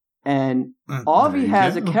temple, and Avi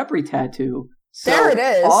has a Khepri tattoo. So there it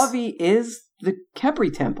is. Avi is the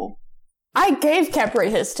Khepri temple. I gave Khepri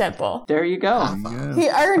his temple. There you go. He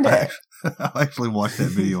earned it. I actually watched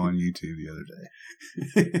that video on YouTube the other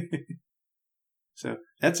day. So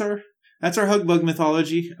that's our hug bug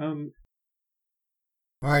mythology. All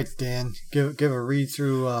right, Dan, give a read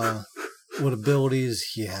through what abilities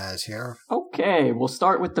he has here. Okay, we'll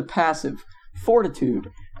start with the passive. Fortitude.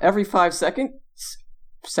 Every 5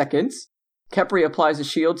 seconds, Khepri applies a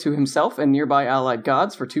shield to himself and nearby allied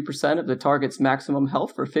gods for 2% of the target's maximum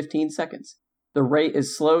health for 15 seconds. The rate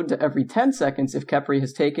is slowed to every 10 seconds if Khepri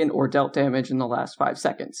has taken or dealt damage in the last 5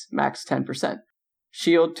 seconds, max 10%.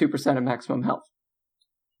 Shield, 2% of maximum health.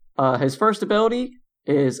 His first ability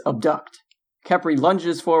is Abduct. Khepri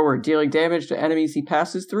lunges forward, dealing damage to enemies he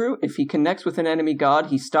passes through. If he connects with an enemy god,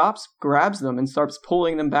 he stops, grabs them, and starts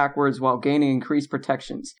pulling them backwards while gaining increased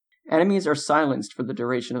protections. Enemies are silenced for the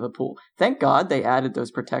duration of the pull. Thank God they added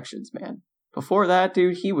those protections, man. Before that,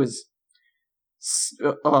 dude, he was...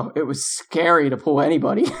 it was scary to pull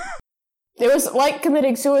anybody. It was like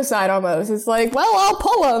committing suicide almost. It's like, well, I'll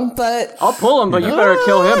pull him, but... I'll pull him, but you better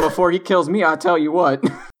kill him before he kills me, I'll tell you what.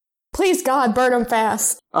 Please, God, burn him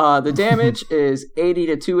fast. The damage is 80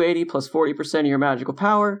 to 280 plus 40% of your magical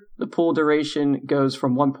power. The pull duration goes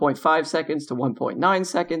from 1.5 seconds to 1.9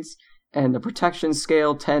 seconds. And the protection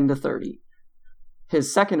scale 10 to 30.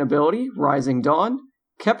 His second ability, Rising Dawn,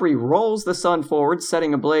 Khepri rolls the sun forward,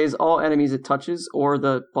 setting ablaze all enemies it touches or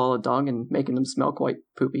the ball of dung and making them smell quite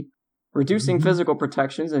poopy. Reducing physical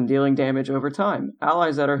protections and dealing damage over time.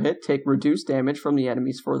 Allies that are hit take reduced damage from the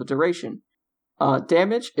enemies for the duration.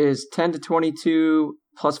 Damage is 10 to 22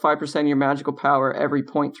 plus 5% of your magical power every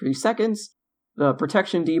 0.3 seconds. The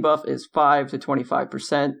protection debuff is 5 to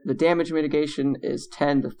 25%. The damage mitigation is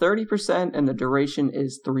 10 to 30%, and the duration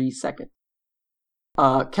is 3 seconds.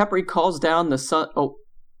 Khepri calls down the sun.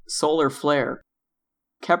 Solar Flare.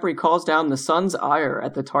 Khepri calls down the sun's ire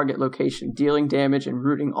at the target location, dealing damage and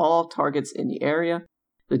rooting all targets in the area.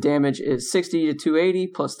 The damage is 60 to 280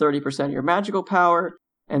 plus 30% of your magical power,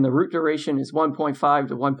 and the root duration is 1.5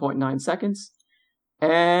 to 1.9 seconds.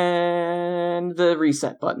 And the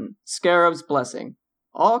reset button. Scarab's Blessing.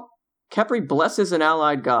 Khepri blesses an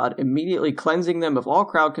allied god, immediately cleansing them of all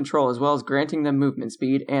crowd control as well as granting them movement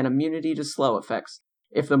speed and immunity to slow effects.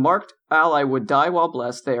 If the marked ally would die while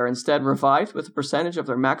blessed, they are instead revived with a percentage of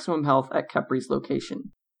their maximum health at Khepri's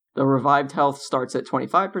location. The revived health starts at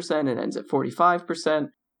 25% and ends at 45%.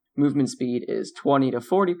 Movement speed is 20 to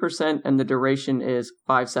 40%, and the duration is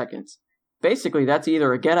 5 seconds. Basically, that's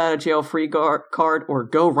either a get-out-of-jail-free card or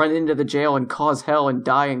go run into the jail and cause hell and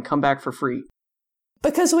die and come back for free.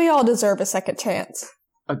 Because we all deserve a second chance.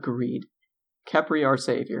 Agreed. Khepri, our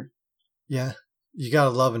savior. Yeah, you gotta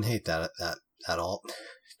love and hate that ult.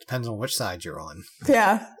 Depends on which side you're on.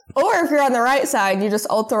 Yeah. Or if you're on the right side, you just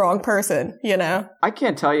ult the wrong person, you know? I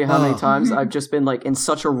can't tell you how many times I've just been like in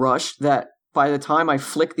such a rush that by the time I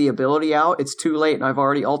flick the ability out, it's too late and I've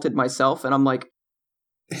already ulted myself, and I'm like,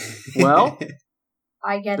 well,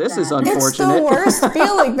 I get this that. is unfortunate. It's the worst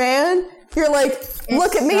feeling, man. You're like,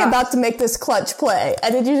 look at me about to make this clutch play,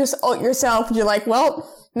 and then you just ult yourself, and you're like, well,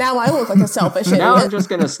 now I look like a selfish idiot. Now I'm just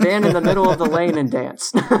going to stand in the middle of the lane and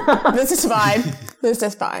dance. This is fine. This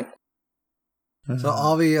is fine. So,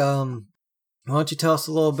 Avi, why don't you tell us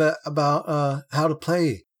a little bit about how to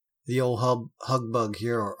play the old hug bug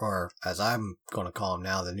here, or as I'm going to call him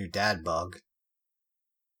now, the new dad bug.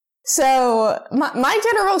 So, my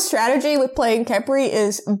general strategy with playing Khepri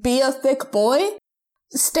is be a thick boy,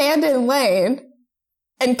 stand in lane,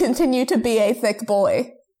 and continue to be a thick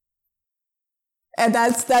boy. And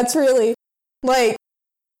that's really, like,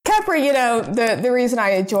 Khepri, you know, the reason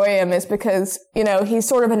I enjoy him is because, you know, he's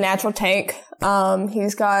sort of a natural tank.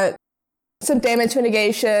 He's got some damage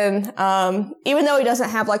mitigation. Even though he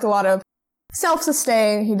doesn't have, like, a lot of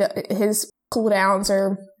self-sustain, his cooldowns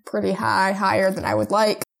are pretty higher than I would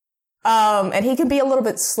like. And he can be a little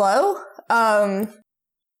bit slow.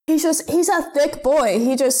 He's a thick boy.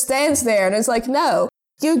 He just stands there and is like, no,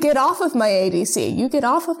 you get off of my ADC. You get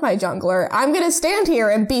off of my jungler. I'm gonna stand here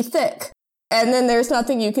and be thick. And then there's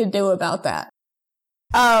nothing you can do about that.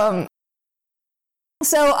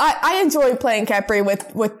 So I enjoy playing Khepri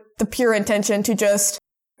with the pure intention to just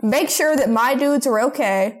make sure that my dudes are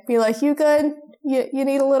okay. Be like, you good? You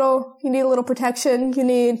need a little protection. You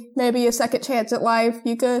need maybe a second chance at life.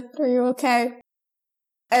 You good? Are you okay?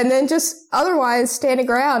 And then just otherwise standing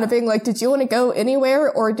around and being like, did you want to go anywhere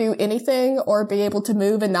or do anything or be able to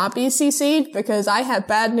move and not be CC'd? Because I have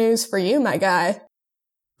bad news for you, my guy.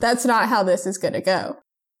 That's not how this is going to go.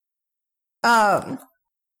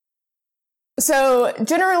 So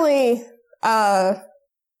generally, I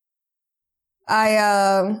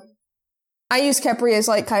use Khepri as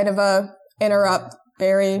like kind of a interrupt,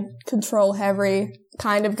 very control heavy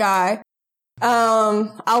kind of guy.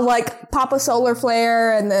 I'll like pop a solar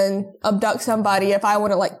flare and then abduct somebody if I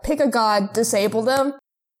want to like pick a god, disable them,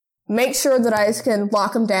 make sure that I can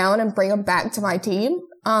lock them down and bring them back to my team,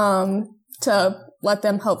 to let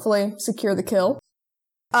them hopefully secure the kill.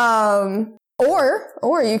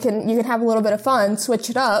 Or you can have a little bit of fun, switch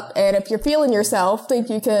it up, and if you're feeling yourself, think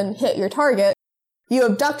you can hit your target, you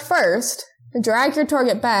abduct first, drag your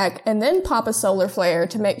target back, and then pop a solar flare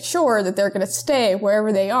to make sure that they're going to stay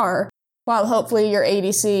wherever they are, while hopefully your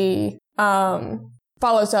ADC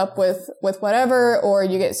follows up with whatever, or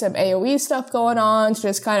you get some AoE stuff going on to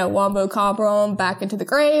just kind of wombo combo them back into the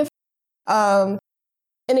grave.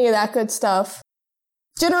 Any of that good stuff.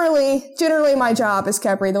 Generally my job as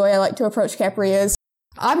Khepri, the way I like to approach Khepri is,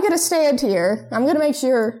 I'm going to stand here, I'm going to make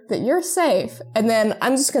sure that you're safe, and then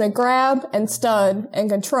I'm just going to grab and stun and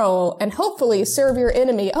control and hopefully serve your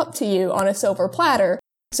enemy up to you on a silver platter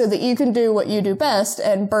so that you can do what you do best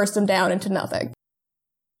and burst them down into nothing.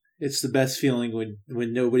 It's the best feeling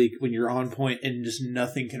when you're on point and just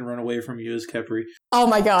nothing can run away from you as Khepri. Oh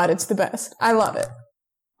my god, it's the best. I love it.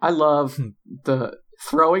 I love the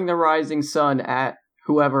throwing the rising sun at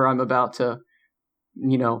whoever I'm about to,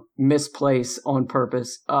 misplace on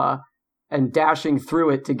purpose, and dashing through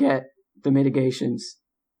it to get the mitigations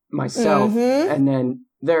myself. Mm-hmm. And then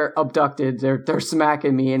they're abducted, they're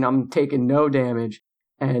smacking me, and I'm taking no damage.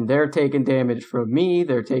 And they're taking damage from me,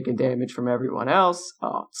 they're taking damage from everyone else.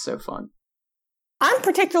 Oh, it's so fun. I'm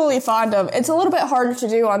particularly fond of. It's a little bit harder to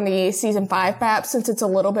do on the Season 5 map since it's a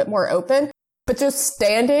little bit more open. But just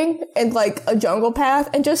standing in, like, a jungle path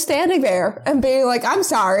and just standing there and being like, I'm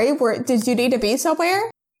sorry, did you need to be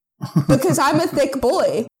somewhere? Because I'm a thick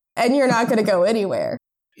boy and you're not going to go anywhere.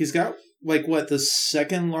 He's got, like, what, the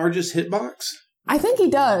second largest hitbox? I think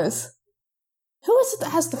he does. Who is it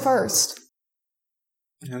that has the first?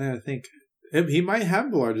 I gotta think. He might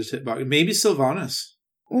have the largest hitbox. Maybe Sylvanas.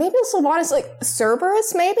 Maybe Sylvanas, like,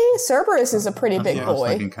 Cerberus, maybe? Cerberus is a pretty big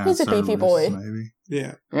boy. He's a beefy boy. Maybe.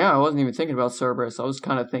 Yeah. Yeah, I wasn't even thinking about Cerberus. I was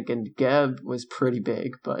kind of thinking Geb was pretty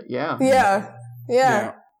big, but yeah.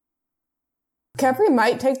 Yeah. Khepri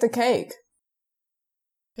might take the cake.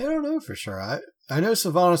 I don't know for sure. I know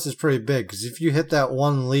Sylvanas is pretty big, because if you hit that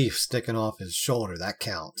one leaf sticking off his shoulder, that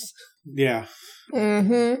counts. Yeah.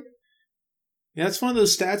 Mm-hmm. Yeah, that's one of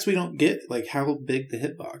those stats we don't get, like how big the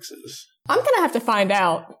hitbox is. I'm gonna have to find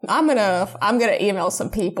out. I'm gonna email some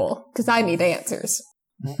people, because I need answers.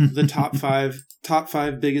 The top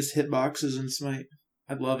five biggest hitboxes in Smite.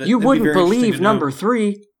 I'd love it. You wouldn't believe number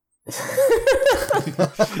 3.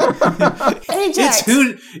 Ajax.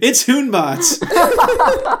 It's Hoonbots.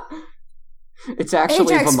 It's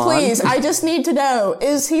actually Ajax, Vamon. please. I just need to know: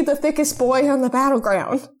 is he the thickest boy on the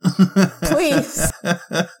battleground? Please.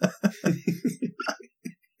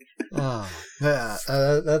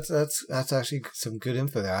 That's actually some good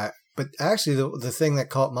info there. But actually, the thing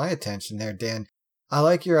that caught my attention there, Dan, I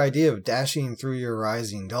like your idea of dashing through your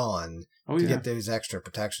Rising Dawn to get those extra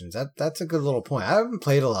protections. That's a good little point. I haven't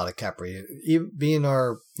played a lot of Khepri. Being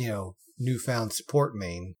our newfound support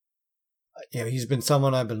main, he's been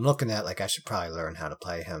someone I've been looking at. Like I should probably learn how to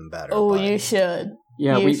play him better. Oh, you should.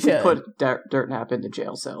 Yeah, we put Dirtnap into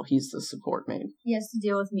jail cell. He's the support main. He has to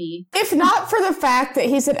deal with me. If not for the fact that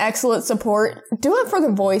he's an excellent support, do it for the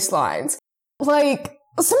voice lines. Like,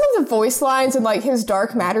 some of the voice lines in, like, his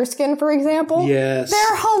Dark Matter skin, for example. Yes.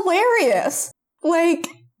 They're hilarious. Like,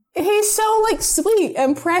 he's so, like, sweet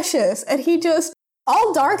and precious, and he just...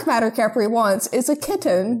 All Dark Matter Khepri wants is a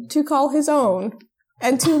kitten to call his own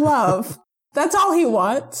and to love. That's all he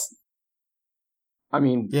wants. I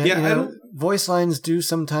mean, voice lines do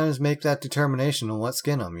sometimes make that determination on what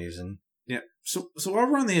skin I'm using. Yeah. So while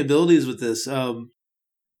we're on the abilities with this, I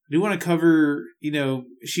do want to cover,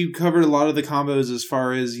 she covered a lot of the combos as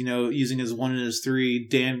far as, using his 1 and his 3.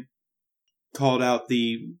 Dan called out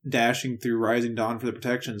the dashing through Rising Dawn for the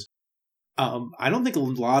protections. I don't think a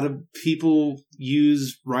lot of people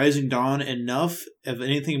use Rising Dawn enough of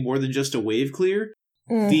anything more than just a wave clear.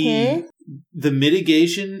 Mm-hmm. The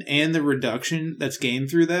mitigation and the reduction that's gained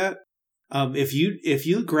through that. If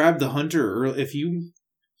you grab the hunter, or if you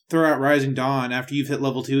throw out Rising Dawn after you've hit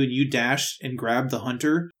level 2 and you dash and grab the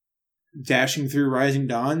hunter, dashing through Rising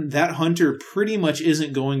Dawn, that hunter pretty much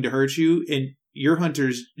isn't going to hurt you, and your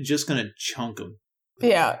hunter's just going to chunk him.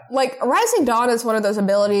 Yeah, like, Rising Dawn is one of those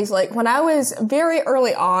abilities, like, when I was very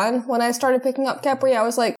early on, when I started picking up Khepri, I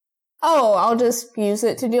was like, oh, I'll just use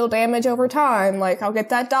it to deal damage over time, like, I'll get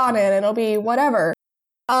that Dawn in, it'll be whatever.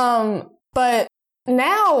 But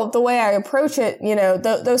now, the way I approach it,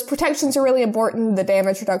 those protections are really important, the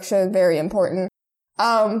damage reduction, very important.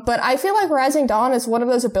 But I feel like Rising Dawn is one of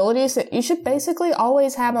those abilities that you should basically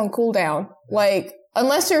always have on cooldown. Like,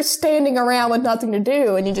 unless you're standing around with nothing to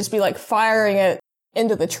do and you just be, like, firing it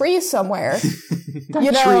into the trees somewhere.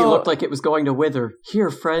 That tree looked like it was going to wither. Here,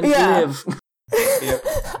 friend, live.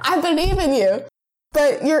 I believe in you.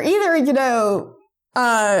 But you're either,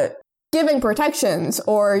 giving protections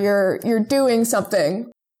or you're doing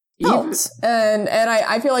something else. And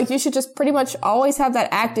I feel like you should just pretty much always have that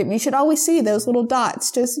active. You should always see those little dots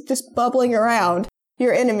just bubbling around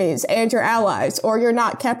your enemies and your allies, or you're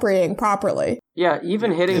not Khepriing properly. Yeah,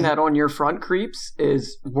 even hitting that on your front creeps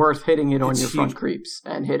is worth hitting it on your front creeps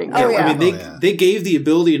and hitting. I mean, they gave the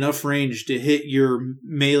ability enough range to hit your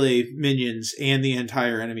melee minions and the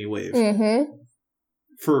entire enemy wave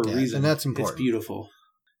for a reason, and that's important. It's beautiful.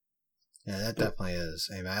 Yeah, that definitely is.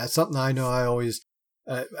 I mean, that's something I know. I always,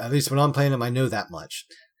 at least when I'm playing them, I know that much.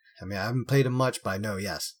 I mean, I haven't played them much, but I know,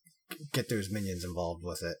 yes, get those minions involved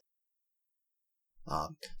with it.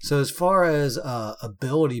 So as far as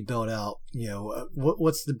ability build out,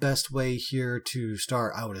 what's the best way here to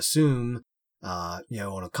start? I would assume, on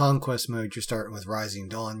a conquest mode, you're starting with Rising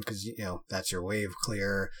Dawn because that's your wave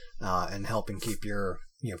clear and helping keep your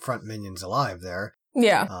front minions alive there.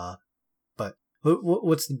 Yeah. But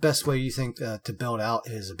what's the best way you think to build out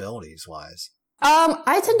his abilities wise?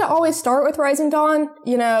 I tend to always start with Rising Dawn.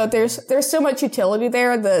 There's so much utility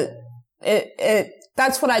there that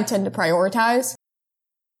that's what I tend to prioritize.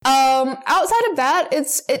 Outside of that,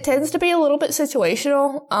 it tends to be a little bit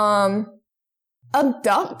situational.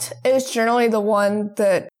 Abduct is generally the one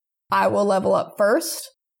that I will level up first.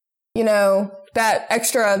 You know, that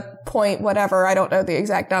extra point, whatever, I don't know the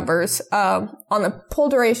exact numbers. On the pull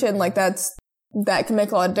duration, like that can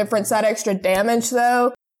make a lot of difference. That extra damage,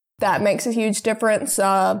 though, that makes a huge difference.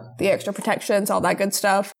 The extra protections, all that good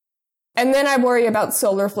stuff. And then I worry about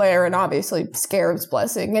Solar Flare and obviously Scarab's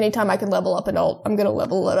Blessing. Anytime I can level up an ult, I'm gonna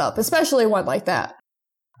level it up, especially one like that.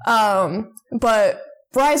 But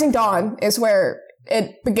Rising Dawn is where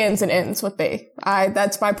it begins and ends with me.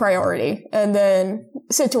 That's my priority. And then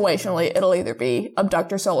situationally, it'll either be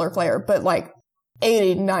Abduct or Solar Flare, but like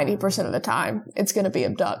 80-90% of the time, it's gonna be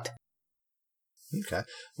Abduct. Okay.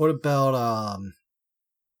 What about,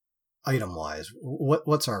 item-wise?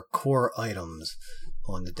 What's our core items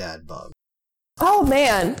on the Dad Bug? Oh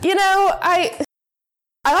man, you know, I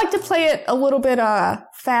like to play it a little bit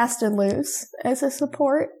fast and loose as a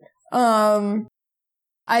support.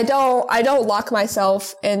 I don't lock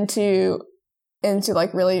myself into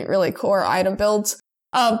like really, really core item builds.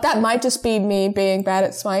 That might just be me being bad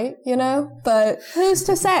at Smite, you know, but who's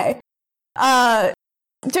to say?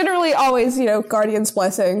 Generally always, you know, Guardian's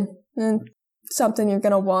Blessing, something you're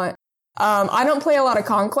gonna want. I don't play a lot of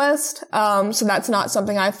Conquest, so that's not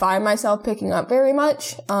something I find myself picking up very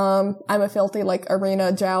much. I'm a filthy, like,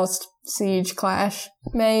 Arena, Joust, Siege, Clash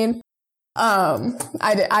main.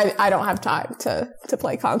 I don't have time to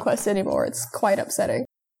play Conquest anymore. It's quite upsetting.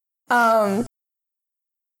 But,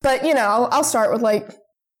 you know, I'll start with, like,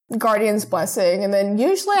 Guardian's Blessing, and then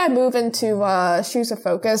usually I move into, Shoes of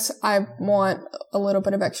Focus. I want a little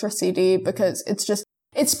bit of extra CD because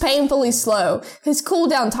it's painfully slow. His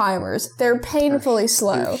cooldown timers, they're painfully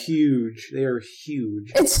slow. They're huge. They are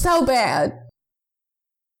huge. It's so bad.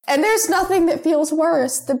 And there's nothing that feels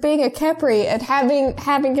worse than being a Khepri and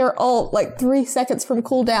having your ult like 3 seconds from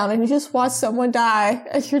cooldown and you just watch someone die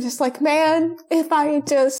and you're just like, man, if I had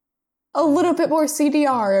just a little bit more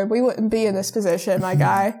CDR we wouldn't be in this position, my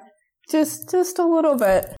guy. Just a little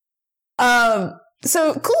bit.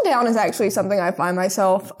 So cooldown is actually something I find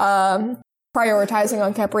myself, prioritizing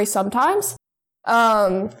on Khepri sometimes.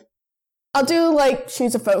 I'll do, like,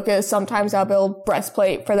 Shoes of Focus. Sometimes I'll build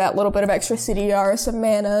Breastplate for that little bit of extra CDR, some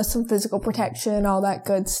mana, some physical protection, all that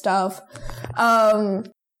good stuff. But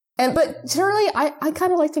generally, I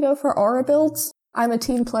kind of like to go for aura builds. I'm a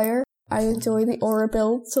team player. I enjoy the aura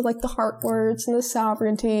builds, so, like, the Heart Words and the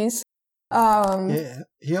Sovereignties. Yeah,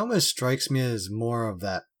 he almost strikes me as more of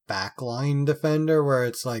that backline defender where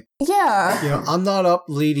it's like, yeah, you know, I'm not up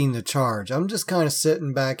leading the charge. I'm just kind of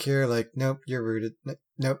sitting back here like, nope, you're rooted.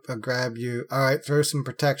 Nope, I'll grab you. All right, throw some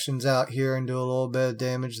protections out here and do a little bit of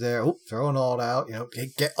damage there. Oh, throw an ult out, you know,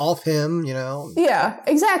 get off him, you know. Yeah,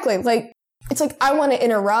 exactly. Like, it's like, I want to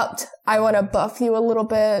interrupt. I want to buff you a little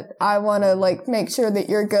bit. I want to, like, make sure that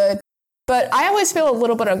you're good. But I always feel a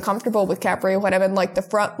little bit uncomfortable with Khepri when I'm in, like, the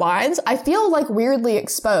front lines. I feel, like, weirdly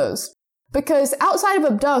exposed. Because outside of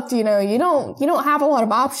Abduct, you know, you don't have a lot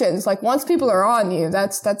of options. Like, once people are on you,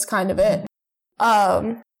 that's kind of it.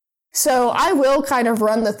 So I will kind of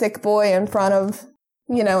run the thick boy in front of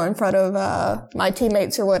my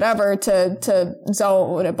teammates or whatever to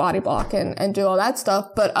zone and body block and do all that stuff.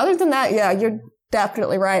 But other than that, yeah, you're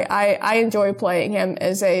definitely right. I enjoy playing him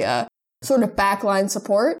as a, sort of backline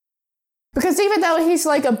support. Because even though he's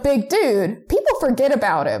like a big dude, people forget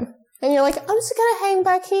about him. And you're like, I'm just gonna hang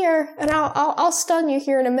back here, and I'll stun you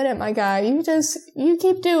here in a minute, my guy. You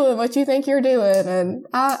keep doing what you think you're doing, and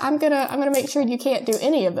I'm gonna make sure you can't do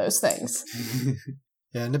any of those things.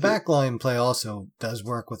 Yeah, and the backline play also does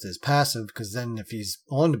work with his passive, because then if he's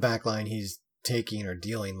on the backline, he's taking or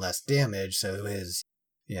dealing less damage, so his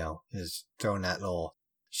throwing that little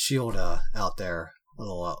shield out there a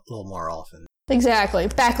little more often. Exactly,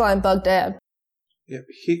 backline bug dad. Yeah,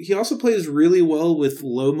 he also plays really well with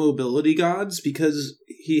low mobility gods because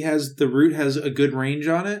the root has a good range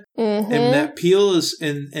on it, and that peel is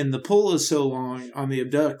and the pull is so long on the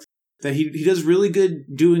Abduct that he does really good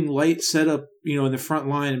doing light setup, you know, in the front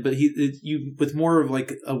line. But you with more of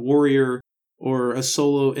like a warrior or a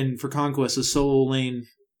solo, and for Conquest a solo lane,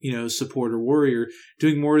 you know, support or warrior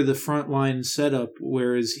doing more of the front line setup,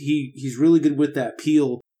 whereas he's really good with that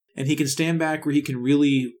peel. And he can stand back where he can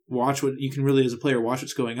really as a player, watch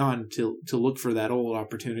what's going on to look for that old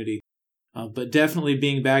opportunity. But definitely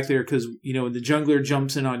being back there because, you know, when the jungler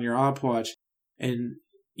jumps in on your op watch and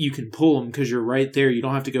you can pull him because you're right there. You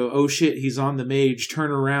don't have to go, oh shit, he's on the mage,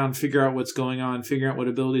 turn around, figure out what's going on, figure out what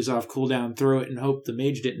ability's off cooldown, throw it and hope the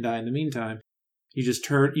mage didn't die in the meantime. You just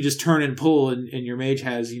turn and pull and your mage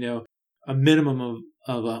has, you know, a minimum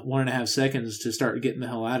of 1.5 seconds to start getting the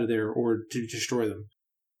hell out of there or to destroy them.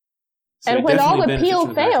 So and when all the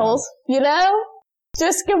peel fails, you know,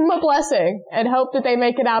 Just give them a blessing and hope that they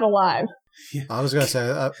make it out alive. I was going to say,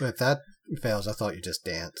 if that fails, I thought you just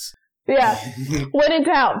dance. Yeah. When in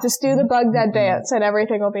doubt, just do the Bugdad dance and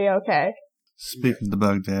everything will be okay. Speaking of the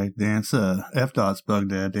Bugdad dance, FDOT's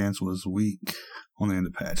Bugdad dance was weak on the end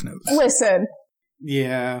of patch notes. Listen.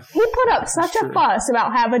 Yeah. He put up such a fuss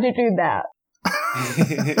about having to do that.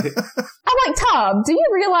 I'm like, Tom, do you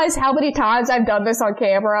realize how many times I've done this on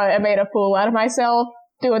camera and made a fool out of myself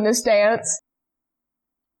doing this dance?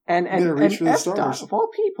 And FDOT, of all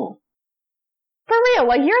people. For real,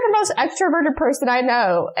 like, you're the most extroverted person I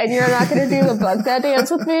know, and you're not going to do the Bugdad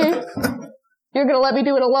dance with me? You're going to let me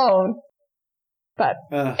do it alone. But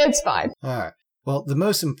it's fine. All right. Well, the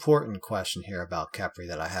most important question here about Khepri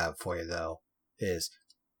that I have for you, though, is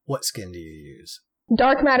what skin do you use?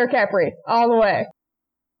 Dark Matter Khepri, all the way.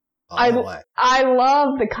 All the way. I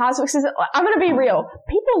love the cosmic system. I'm going to be real.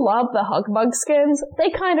 People love the Hugbug skins. They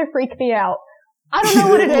kind of freak me out. I don't know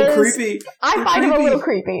what it is. Creepy. I find them a little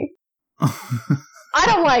creepy. I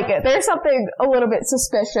don't like it. There's something a little bit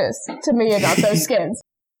suspicious to me about those skins.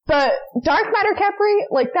 But Dark Matter Khepri,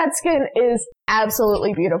 like, that skin is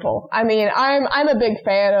absolutely beautiful. I mean, I'm a big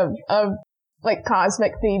fan of like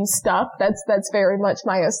cosmic themed stuff. That's very much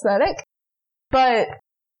my aesthetic. But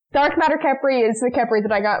Dark Matter Khepri is the Khepri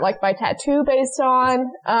that I got like my tattoo based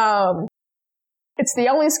on. It's the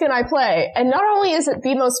only skin I play, and not only is it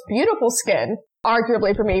the most beautiful skin,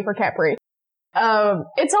 arguably for me for Khepri,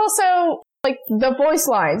 it's also like the voice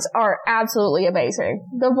lines are absolutely amazing.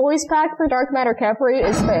 The voice pack for Dark Matter Khepri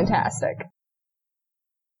is fantastic.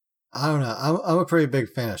 I don't know. I'm a pretty big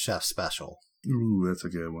fan of Chef Special. Ooh, that's a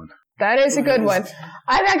good one. That is a good one.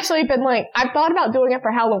 I've actually been like, I've thought about doing it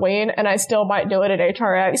for Halloween, and I still might do it at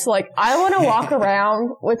HRX. Like, I want to walk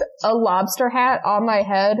around with a lobster hat on my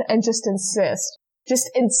head and just insist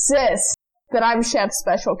that I'm Chef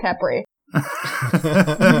Special Khepri.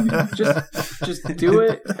 just do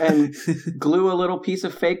it and glue a little piece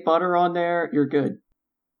of fake butter on there. You're good.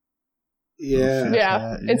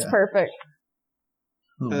 Yeah, it's perfect.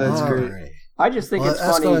 That's great. I just think it's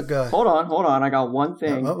funny. Hold on. I got one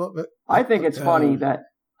thing. I think it's funny that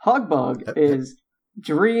Hugbug is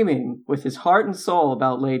dreaming with his heart and soul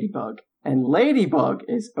about Ladybug, and Ladybug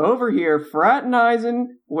is over here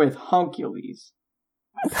fraternizing with Hunkules.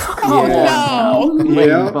 Oh no!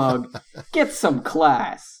 Ladybug, get some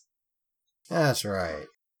class. That's right.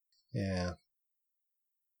 Yeah.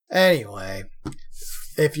 Anyway,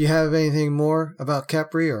 if you have anything more about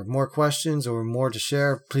Khepri or more questions or more to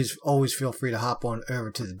share, please always feel free to hop on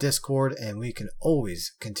over to the Discord and we can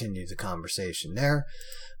always continue the conversation there.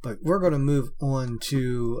 But we're going to move on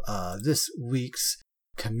to this week's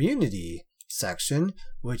community section,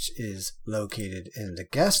 which is located in the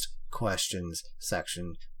guest questions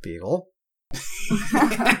section, Beagle.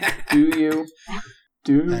 Do you?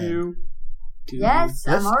 Yes,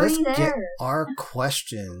 I'm already let's there. Get our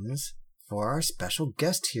questions for our special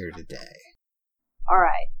guest here today.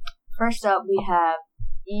 Alright, first up we have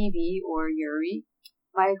Evie or Yuri.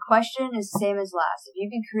 My question is the same as last. If you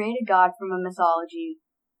could create a god from a mythology,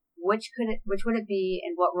 which would it be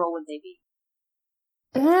and what role would they be?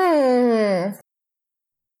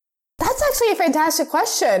 That's actually a fantastic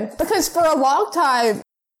question, because for a long time,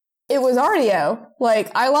 it was Artio. Like,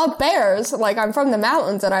 I love bears. Like, I'm from the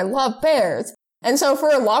mountains and I love bears. And so for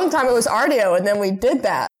a long time it was Artio, and then we did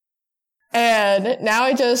that. And now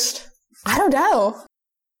I don't know.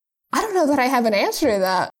 I don't know that I have an answer to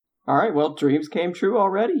that. All right, well, dreams came true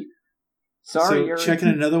already. Sorry, so you're checking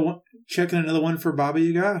another one for Baba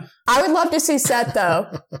Yaga. I would love to see Set, though.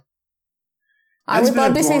 I would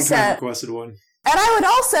love to see Set. Requested one. And I would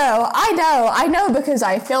also, I know because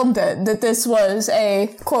I filmed it, that this was a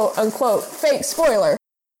quote-unquote fake spoiler.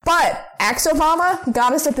 But Axobama,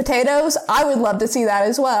 Goddess of Potatoes, I would love to see that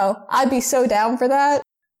as well. I'd be so down for that.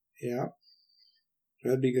 Yeah.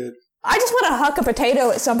 That'd be good. I just want to huck a potato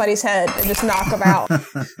at somebody's head and just knock them out.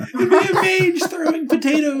 You'd be a mage throwing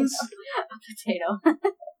potatoes. A potato.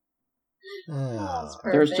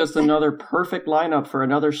 There's just another perfect lineup for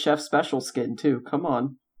another Chef Special skin, too. Come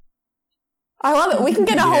on. I love it. We can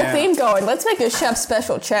get a whole theme going. Let's make a Chef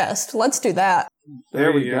Special chest. Let's do that.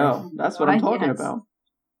 There we go. That's what I'm talking about.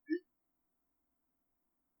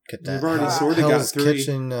 Get that We've already sort of got 3.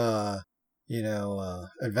 Kitchen,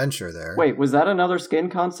 adventure there. Wait, was that another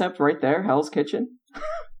skin concept right there? Hell's Kitchen?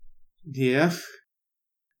 Yeah.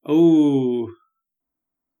 Oh.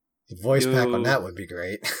 The voice pack on that would be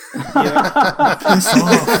great.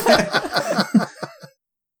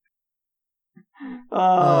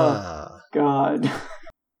 God.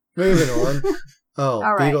 Moving on. Oh,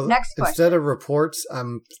 all right, Beagle, next question. Instead of reports,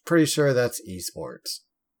 I'm pretty sure that's esports.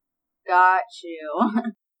 Got you.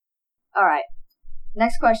 Alright.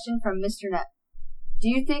 Next question from Mr. Net. Do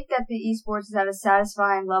you think that the esports is at a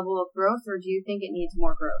satisfying level of growth, or do you think it needs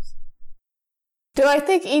more growth? Do I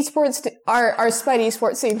think esports, our Spite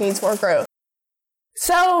esports scene needs more growth?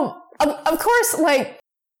 So, of course, like,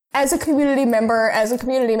 as a community member, as a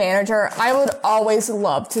community manager, I would always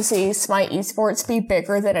love to see Smite esports be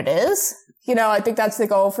bigger than it is. You know, I think that's the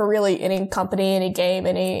goal for really any company, any game,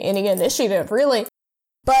 any initiative, really.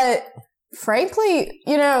 But frankly,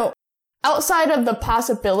 you know, outside of the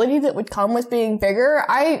possibility that would come with being bigger,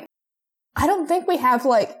 I don't think we have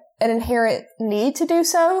like an inherent need to do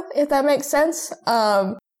so, if that makes sense.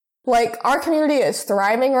 Like, our community is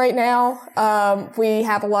thriving right now. We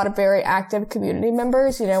have a lot of very active community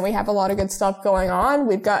members. You know, we have a lot of good stuff going on.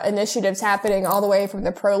 We've got initiatives happening all the way from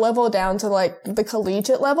the pro level down to like the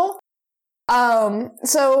collegiate level.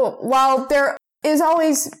 So while there is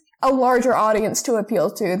always a larger audience to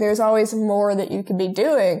appeal to, there's always more that you can be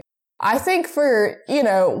doing. I think for, you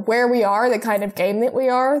know, where we are, the kind of game that we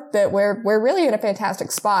are, that we're really in a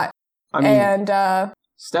fantastic spot. I mean, and,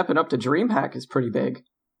 stepping up to DreamHack is pretty big.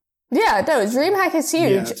 Yeah, no, DreamHack is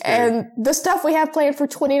huge. Yeah, and the stuff we have planned for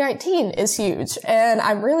 2019 is huge. And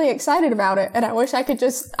I'm really excited about it. And I wish I could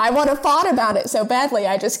I want to fawn about it so badly.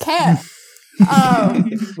 I just can't.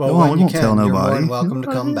 Well, when you can, you're more than welcome to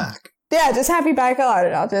come back. Yeah, just have me back on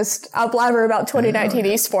it. I'll blabber about 2019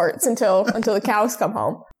 esports until the cows come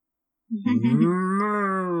home.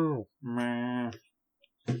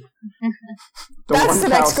 That's the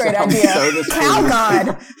next great idea. Cow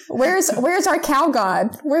God. Where's our cow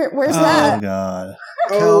God? Where's that? Oh God.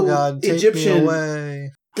 Cow God, take Egyptian. me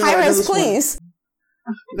away. Hi-Res, please.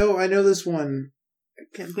 No, I know this one. I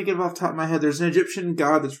can't think of it off the top of my head. There's an Egyptian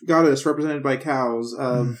goddess represented by cows.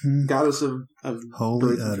 Goddess of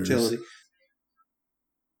holy birth and udders. fertility.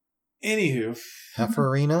 Anywho.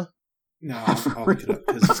 Heiferina? No, I'll look it up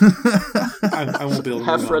because I won't be able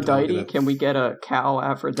to. Aphrodite? Can we get a cow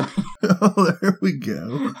Aphrodite? Oh, there we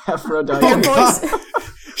go. Aphrodite.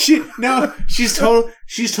 She's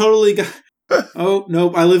totally got. Oh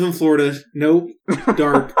nope, I live in Florida. Nope,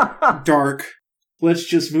 dark. Let's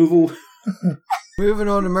just move away. Moving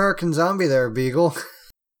on, American Zombie there, Beagle.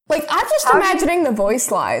 Like, I'm just imagining the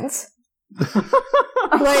voice lines.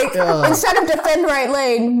 Like, instead of defend right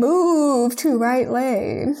lane, move to right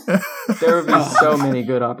lane. There would be so many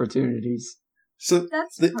good opportunities. So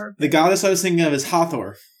the goddess I was thinking of is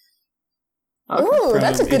Hathor. Ooh,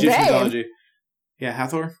 that's a good Egyptian name. mythology. Yeah,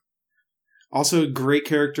 Hathor. Also a great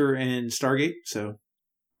character in Stargate, so.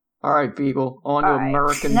 All right, Beagle, on to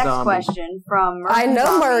American Next Zombie. question from I know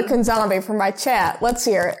Zombie. American Zombie from my chat. Let's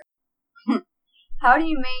hear it. How do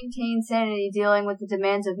you maintain sanity dealing with the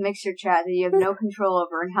demands of mixer chat that you have no control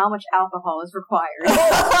over, and how much alcohol is required?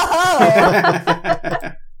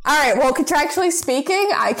 Alright, well, contractually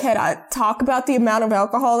speaking, I cannot talk about the amount of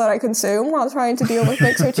alcohol that I consume while trying to deal with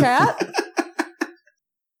mixer chat.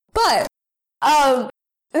 But, no,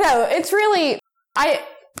 it's really,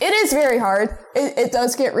 it is very hard. It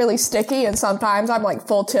does get really sticky, and sometimes I'm like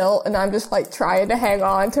full tilt, and I'm just like trying to hang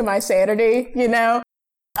on to my sanity, you know?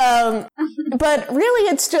 But really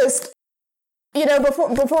it's just, you know,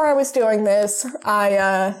 before I was doing this,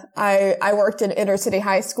 I worked in inner city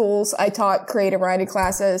high schools. I taught creative writing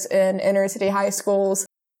classes in inner city high schools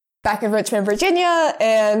back in Richmond, Virginia.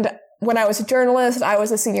 And when I was a journalist, I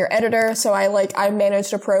was a senior editor. So I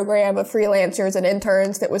managed a program of freelancers and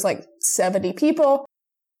interns that was like 70 people.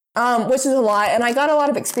 Which is a lot. And I got a lot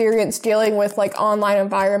of experience dealing with like online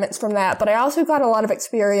environments from that. But I also got a lot of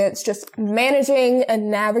experience just managing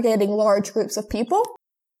and navigating large groups of people,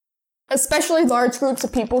 especially large groups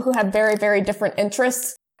of people who have very, very different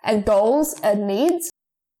interests and goals and needs.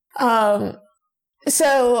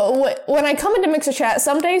 So when I come into Mixer Chat,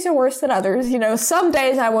 some days are worse than others. You know, some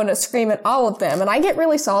days I want to scream at all of them and I get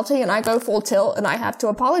really salty and I go full tilt and I have to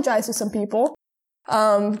apologize to some people.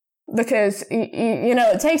 Because, you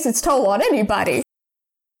know, it takes its toll on anybody.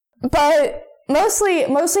 But mostly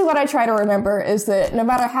what I try to remember is that no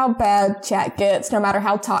matter how bad chat gets, no matter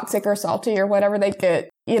how toxic or salty or whatever they get,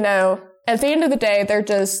 you know, at the end of the day,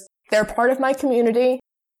 they're part of my community.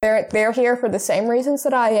 They're here for the same reasons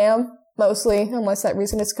that I am, mostly, unless that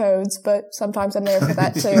reason is codes, but sometimes I'm there for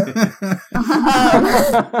that too.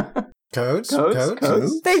 Codes.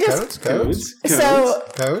 They just Codes.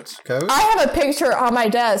 I have a picture on my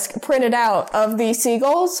desk printed out of the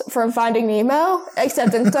seagulls from Finding Nemo,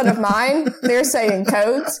 except instead of mine, they're saying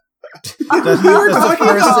codes. That's the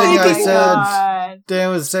first thing I said. Dan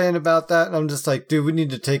was saying about that, and I'm just like, dude, we need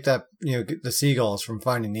to take that, you know, the seagulls from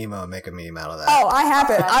Finding Nemo and make a meme out of that. Oh, I have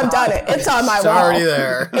it. I've done it. It's on my wall. It's already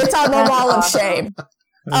there. It's on the wall of shame.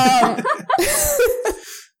 But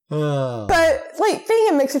like being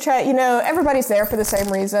in Mixer Chat, everybody's there for the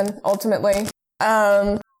same reason ultimately.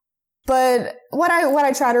 But what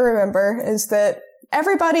I try to remember is that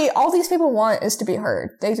all these people want is to be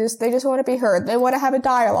heard. They just want to be heard. They want to have a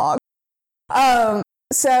dialogue.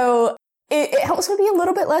 So it helps me be a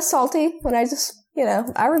little bit less salty when I just,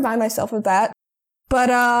 I remind myself of that. But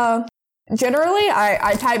generally,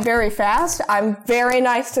 I type very fast. I'm very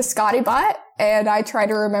nice to ScottyBot, and I try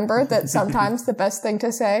to remember that sometimes the best thing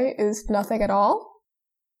to say is nothing at all.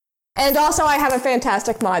 And also, I have a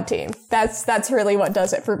fantastic mod team. That's really what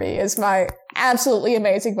does it for me, is my absolutely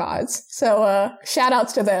amazing mods. So, shout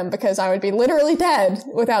outs to them, because I would be literally dead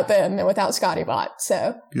without them and without ScottyBot.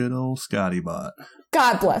 So good old ScottyBot.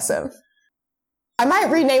 God bless him. I might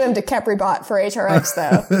rename him to KepriBot for HRX,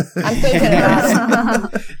 though. I'm thinking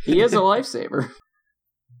about it. He is a lifesaver.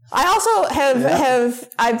 I also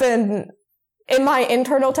I've been, in my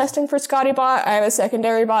internal testing for ScottyBot, I have a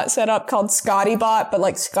secondary bot set up called ScottyBot, but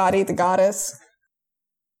like Scotty the goddess.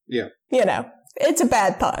 Yeah. It's a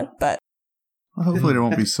bad pun, but... Well, hopefully there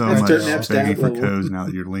won't be so much begging for codes now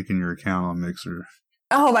that you're linking your account on Mixer.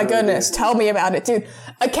 Oh my goodness, tell me about it, dude.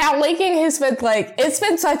 Account linking has been it's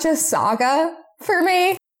been such a saga for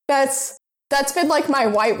me. That's been like my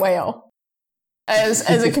white whale as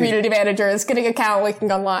a community manager, is getting account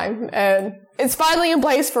linking online. And it's finally in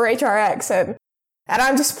place for HRX, and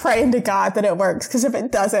I'm just praying to God that it works, because if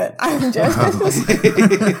it doesn't, I'm just...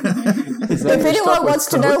 If anyone wants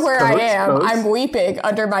to know where I am, I'm weeping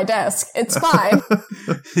under my desk. It's fine.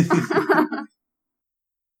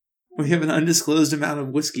 We have an undisclosed amount of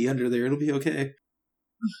whiskey under there. It'll be okay.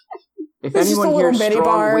 If anyone hears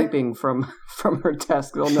strong weeping from her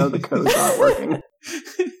desk, they'll know the code's not working.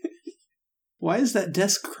 Why is that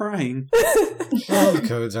desk crying? All the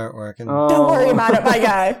codes aren't working. Oh. Don't worry about it, my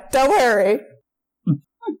guy. Don't worry.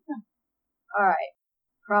 All right.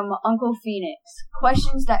 From Uncle Phoenix.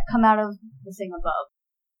 Questions that come out of the thing above.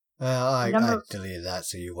 Well, I deleted that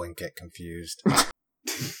so you wouldn't get confused.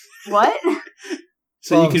 What?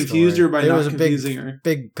 So you confused her by not confusing her.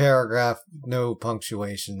 Big paragraph, no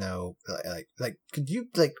punctuation, no like. Could you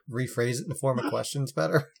rephrase it in the form of questions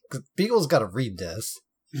better? Because people's got to read this.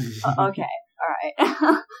 Okay, all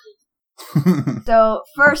right. So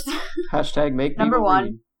first, hashtag make number people one.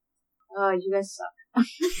 Read. Oh, you guys suck.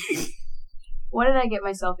 What did I get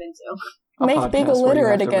myself into? Make Big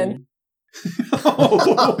illiterate again.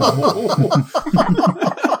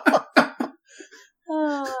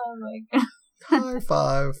 Oh my god. High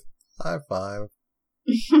five.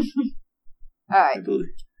 Alright.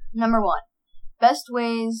 Number one. Best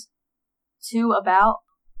ways to about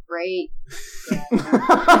great.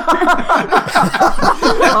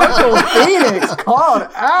 Uncle Phoenix called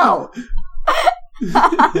out.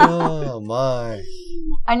 Oh my.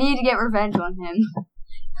 I need to get revenge on him.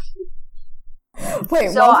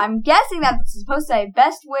 Wait, so I'm guessing that it's supposed to say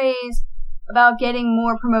best ways about getting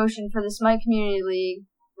more promotion for the Smite Community League,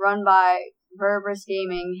 run by Verbrus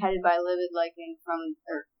Gaming, headed by Livid Lightning from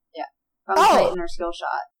Titan or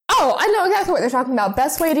Skillshot. Oh, I know exactly what they're talking about.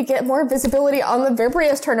 Best way to get more visibility on the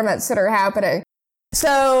Vibrius tournaments that are happening.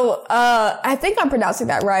 So, I think I'm pronouncing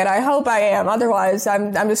that right. I hope I am. Otherwise,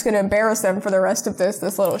 I'm just going to embarrass them for the rest of this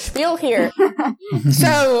little spiel here.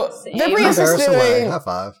 So, Vibrius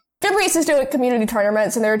is doing community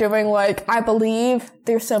tournaments, and they're doing I believe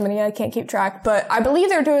there's so many I can't keep track, but I believe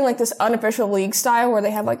they're doing this unofficial league style where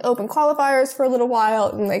they have open qualifiers for a little while,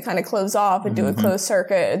 and they kind of close off and do a closed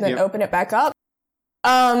circuit and then open it back up.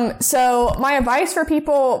 So my advice for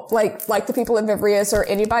people like the people in Vibrius or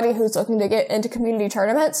anybody who's looking to get into community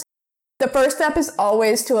tournaments, the first step is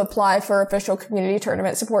always to apply for official community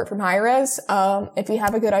tournament support from Hi-Rez. If you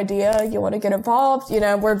have a good idea, you want to get involved,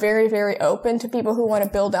 we're very, very open to people who want to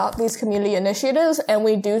build out these community initiatives, and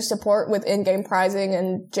we do support with in-game prizing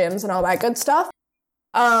and gyms and all that good stuff.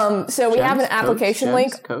 So we have an application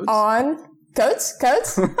link on Codes?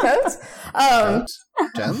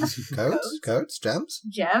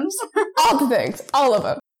 Gems? All the things. All of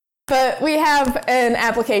them. But we have an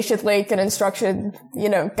application link and instruction,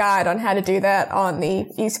 guide on how to do that on the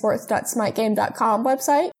esports.smitegame.com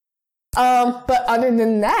website. But other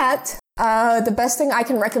than that, the best thing I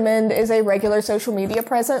can recommend is a regular social media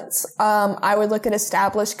presence. I would look at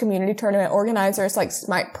established community tournament organizers like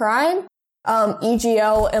Smite Prime,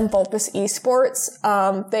 EGL, and Vulpus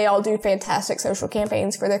Esports. They all do fantastic social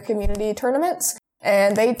campaigns for their community tournaments,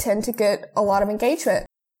 and they tend to get a lot of engagement.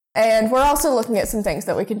 And we're also looking at some things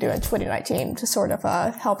that we can do in 2019 to sort of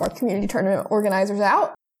help our community tournament organizers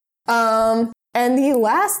out. And the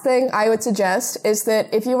last thing I would suggest is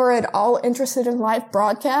that if you are at all interested in live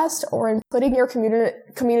broadcast or in putting your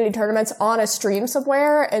community tournaments on a stream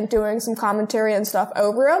somewhere and doing some commentary and stuff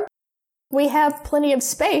over them, we have plenty of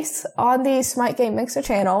space on the Smite Game Mixer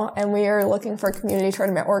channel, and we are looking for community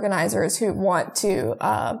tournament organizers who want to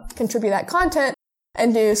contribute that content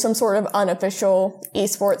and do some sort of unofficial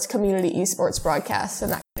community esports broadcasts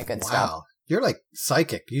and that kind of good stuff. Wow. You're like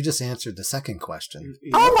psychic. You just answered the second question.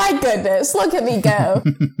 Oh my goodness, look at me go.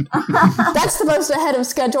 That's the most ahead of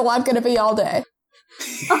schedule I'm going to be all day.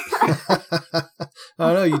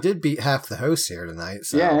 Oh no, you did beat half the hosts here tonight.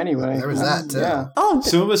 So yeah, anyway. There was that too. Yeah. Oh,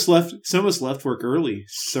 some of us left work early,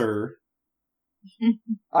 sir.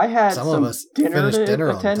 I had some dinner to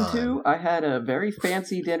on attend time. to. I had a very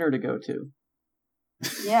fancy dinner to go to.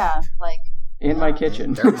 Yeah, like in my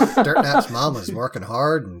kitchen. Dirtnap's mom was working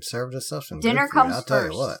hard and served us up some dinner good food. comes I'll tell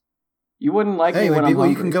first. you what. You wouldn't like me Anyway, when I'm people,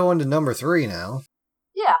 you hungry. can go into number 3 now.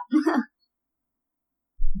 Yeah.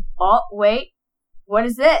 Oh, wait. What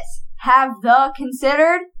is this? Have the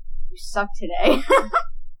considered? You suck today.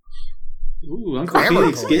 Ooh, Uncle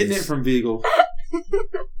Felix getting it from Beagle.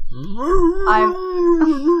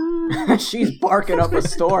 She's barking up a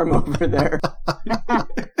storm over there.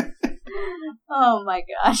 Oh my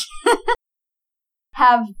gosh.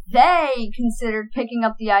 Have they considered picking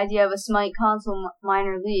up the idea of a Smite console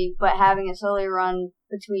minor league, but having it solely run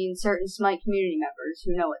between certain Smite community members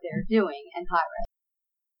who know what they're doing and high-res?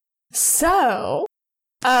 So,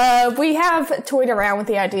 we have toyed around with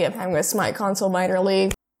the idea of having a Smite console minor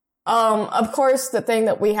league. Of course, the thing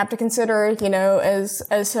that we have to consider, you know, as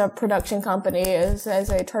a production company, as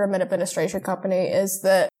a tournament administration company, is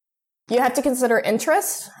that you have to consider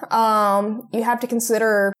interest. You have to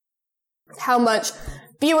consider how much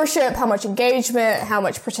viewership, how much engagement, how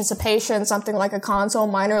much participation something like a console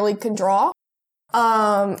minor league can draw.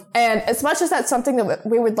 And as much as that's something that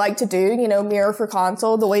we would like to do, you know, mirror for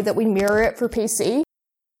console the way that we mirror it for PC,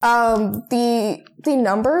 the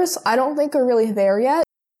numbers I don't think are really there yet.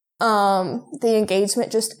 The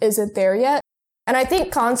engagement just isn't there yet. And I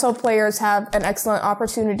think console players have an excellent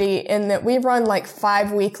opportunity in that we run like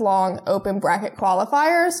 5-week-long open bracket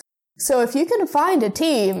qualifiers. So if you can find a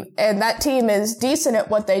team and that team is decent at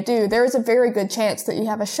what they do, there is a very good chance that you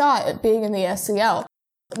have a shot at being in the SCL,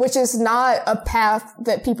 which is not a path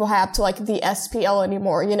that people have to like the SPL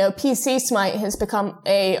anymore. You know, PC Smite has become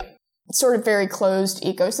a sort of very closed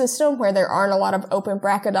ecosystem where there aren't a lot of open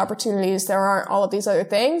bracket opportunities. There aren't all of these other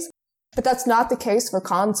things. But that's not the case for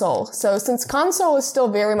console. So since console is still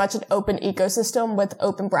very much an open ecosystem with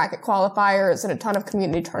open bracket qualifiers and a ton of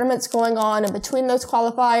community tournaments going on in between those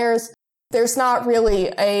qualifiers, there's not really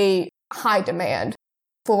a high demand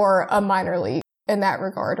for a minor league in that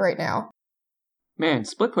regard right now. Man,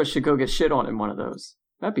 Split Push should go get shit on in one of those.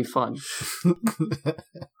 That'd be fun.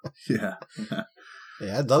 Yeah.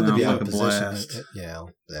 Yeah, I'd love to be in a Sounds like a position, blast. you know,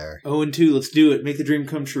 there. 0-2, let's do it. Make the dream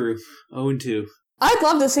come true. 0-2. I'd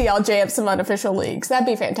love to see y'all jam some unofficial leagues. That'd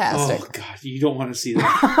be fantastic. Oh god, you don't want to see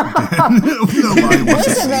that. Nobody wants to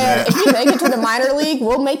Listen, see man, that. if you make it to the minor league,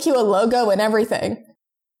 we'll make you a logo and everything.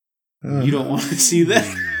 You don't want to see that.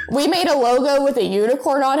 We made a logo with a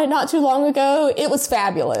unicorn on it not too long ago. It was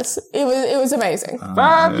fabulous. It was amazing.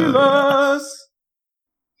 Fabulous!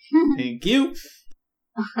 Thank you.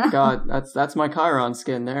 God, that's my Chiron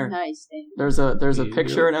skin there. Nice thing. There's a There you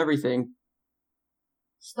picture go. and everything.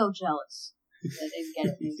 Still jealous that I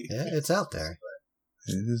didn't get it. Yeah, it's out there.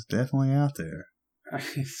 It is definitely out there.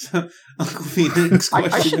 Alright, so Uncle Phoenix,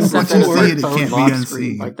 question I should number set that as 4. a See it, it phone can't be lock unseen.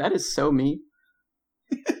 screen. Like, that is so mean.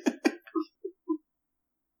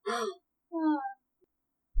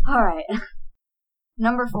 Alright.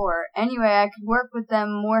 Number 4. Anyway, I could work with them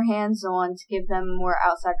more hands-on to give them more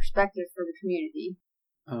outside perspective for the community.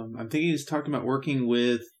 I'm thinking he's talking about working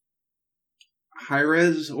with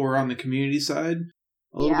high-res or on the community side.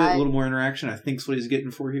 A little more interaction, I think is what he's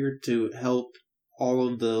getting for here, to help all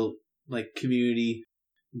of the like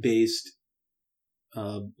community-based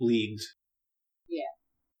leagues.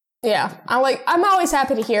 Yeah, I'm always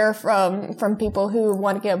happy to hear from people who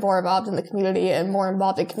want to get more involved in the community and more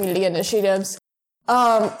involved in community initiatives.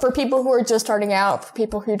 For people who are just starting out, for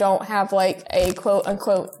people who don't have like a quote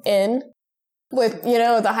unquote in with, you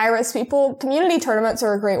know, the high-risk people, community tournaments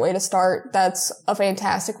are a great way to start. That's a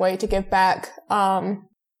fantastic way to give back, to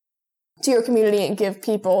your community and give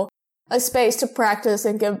people a space to practice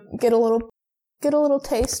and get a little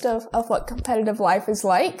taste of what competitive life is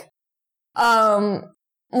like.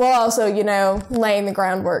 While also, you know, laying the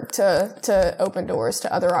groundwork to open doors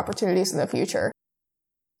to other opportunities in the future.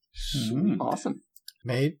 Awesome.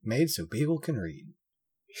 Made so people can read.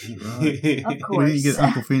 Right. Of We course. didn't get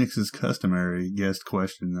Uncle Phoenix's customary guest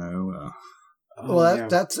question, though. Well,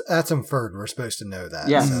 that's inferred. We're supposed to know that.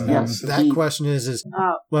 Yes, So yes. That question is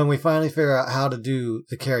Oh. when we finally figure out how to do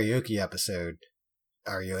the karaoke episode,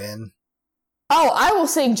 are you in? Oh, I will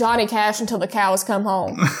sing Johnny Cash until the cows come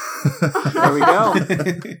home. There we go.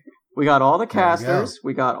 We got all the There we go. casters.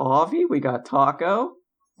 We got Avi. We got Taco.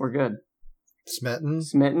 We're good. Smitten?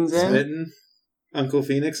 Smitten's in. Smitten, Uncle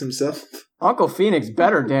Phoenix himself. Uncle Phoenix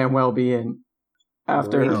better damn well be in.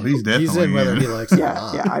 After. Oh, he's definitely He's in whether in. he likes it or Yeah,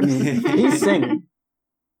 not. yeah. I mean, he's singing.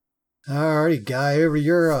 Alrighty, Guy, over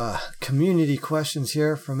your community questions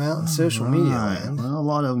here from out in social media Right. land. Well, a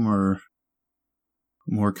lot of them are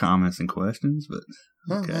more comments than questions, but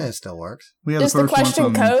Well, okay. yeah, it still works. We have Just the first one question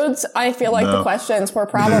from- codes? I feel like the No. questions were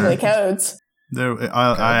probably codes. There,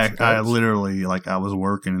 I Codes. literally, like, I was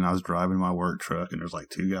working and I was driving my work truck, and there's like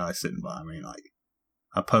two guys sitting by me. Like,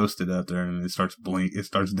 I posted up there, and it starts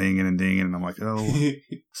dinging and dinging, and I'm like, oh. I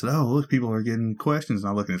said, oh, look, people are getting questions, and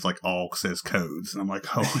I look, and it's like all says codes, and I'm like,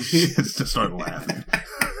 holy shit! Just start laughing.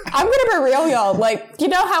 I'm gonna be real, y'all. Like, you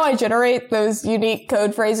know how I generate those unique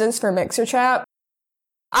code phrases for Mixer Chat?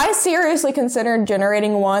 I seriously considered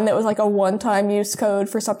generating one that was like a one-time use code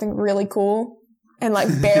for something really cool. And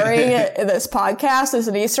like burying it in this podcast as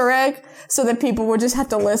an Easter egg so that people would just have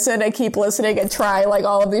to listen and keep listening and try like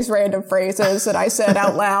all of these random phrases that I said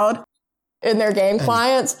out loud in their game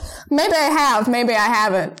clients. Maybe I have, maybe I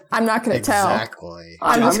haven't. I'm not going to tell. Exactly.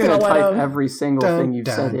 I'm just going gonna to let type him- every single thing you've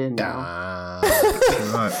Dun, said dun, in now.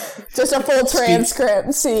 dun. Right. Just a full transcript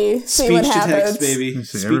and see what Speech to happens. text, baby. You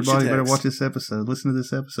see, Speech everybody to better text. watch this episode. Listen to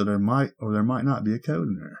this episode. There might not be a code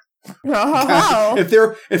in there. Oh,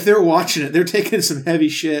 If they're watching it, they're taking some heavy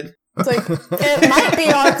shit. it's like, it might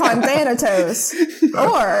be Archon Thanatos,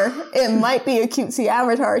 or it might be a cutesy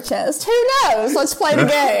avatar chest. Who knows? Let's play the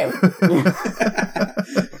game.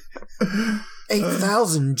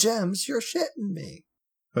 8,000 gems, you're shitting me.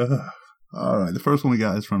 All right, the first one we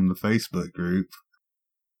got is from the Facebook group,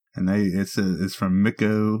 and it's from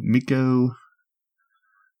Miko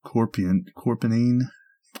Corpinine.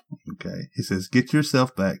 Okay, he says, "Get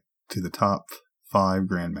yourself back to the top 5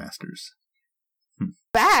 grandmasters."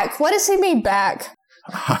 Back? What does he mean back?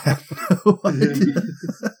 I have no idea.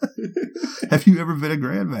 Have you ever been a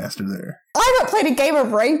grandmaster there? I haven't played a game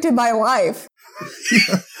of Ranked in my life.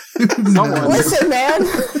 Someone- Listen, man.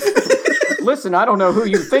 Listen, I don't know who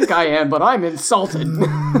you think I am, but I'm insulted.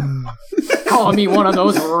 Calling me one of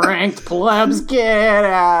those ranked plebs? Get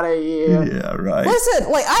out of here. Yeah, right.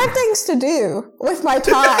 Listen, like, I have things to do with my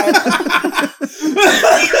time.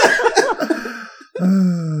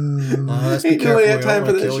 Let's be Ain't nobody careful. had time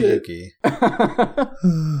for we that don't shit. Yuki.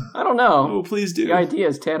 I don't know. Oh, please do. The idea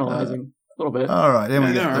is tantalizing. A little bit. All right, then we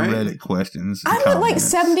I got know, the right? Reddit questions. and I'm at like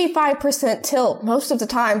comments. 75% tilt most of the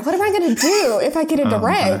time. What am I going to do if I get into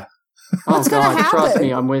rank? Oh, gonna God, trust happen?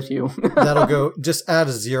 me, I'm with you. That'll go, just add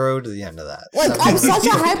a 0 to the end of that. Like, I'm such a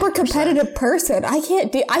 75%. hyper competitive person. I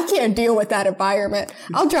can't deal with that environment.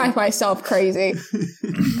 I'll drive myself crazy.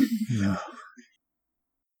 Yeah.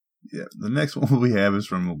 Yeah. The next one we have is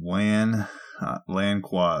from Lan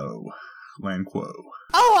Quo.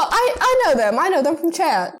 Oh, I know them. I know them from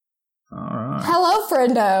chat. All right. Hello,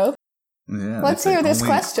 friendo. Yeah. Let's they say hear this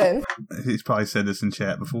only- question. He's probably said this in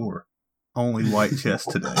chat before. Only white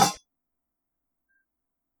chest today.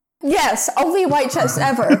 Yes, only white chest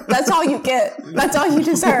ever. That's all you get. That's all you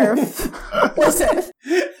deserve. Listen.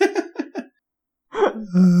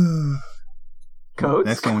 Coach?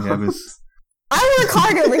 Next one we have is I work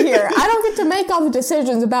hard over here. I don't get to make all the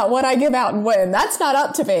decisions about what I give out and when. That's not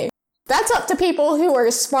up to me. That's up to people who are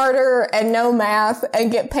smarter and know math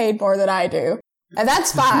and get paid more than I do. And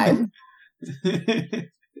that's fine. the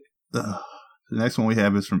next one we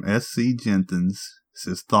have is from SC Jenkins. It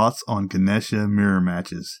says, thoughts on Ganesha mirror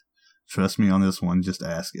matches. Trust me on this one, just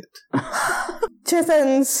ask it.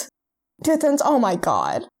 Jithens, oh my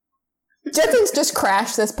god. Jithens just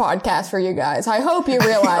crashed this podcast for you guys. I hope you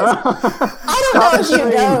realize. I don't know if you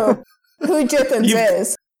know who Jithens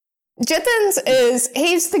is. Jithens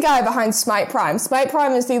he's the guy behind Smite Prime. Smite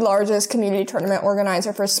Prime is the largest community tournament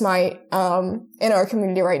organizer for Smite in our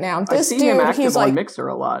community right now. I've seen him active on Mixer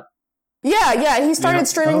a lot. Yeah, he started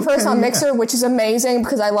streaming first on yeah. Mixer, which is amazing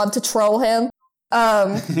because I love to troll him.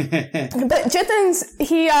 But Jithens,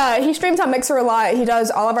 he streams on Mixer a lot. He does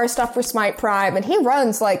all of our stuff for Smite Prime, and he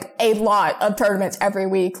runs like a lot of tournaments every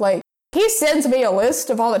week. Like, he sends me a list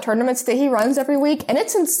of all the tournaments that he runs every week, and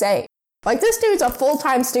it's insane. Like, this dude's a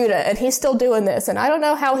full-time student, and he's still doing this, and I don't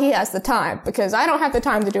know how he has the time, because I don't have the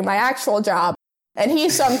time to do my actual job, and he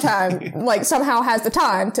somehow has the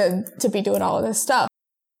time to be doing all of this stuff.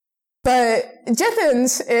 But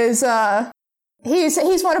Jithens is,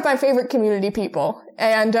 he's one of my favorite community people.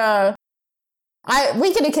 And,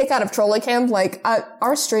 we get a kick out of trolling him. Like,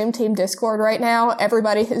 our stream team Discord right now,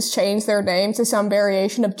 everybody has changed their name to some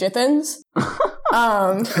variation of Jithens.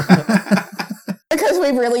 Because we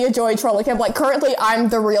really enjoy trolling him. Like, currently I'm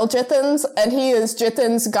the real Jithens, and he is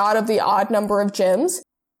Jithens, god of the odd number of gems.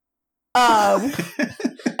 And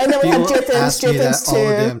then we have Jithens 2. All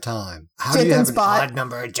the damn time. How do you have an odd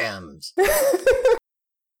number of gems?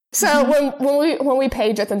 So when we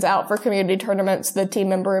pay Jithens out for community tournaments, the team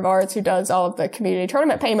member of ours who does all of the community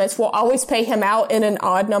tournament payments will always pay him out in an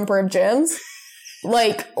odd number of gems.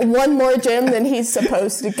 Like, one more gem than he's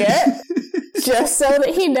supposed to get, just so that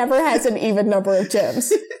he never has an even number of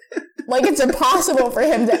gems. Like, it's impossible for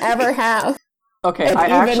him to ever have. Okay, I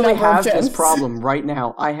actually have this problem right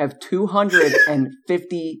now. I have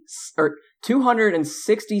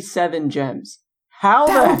 267 gems. How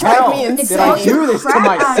the hell did I do this to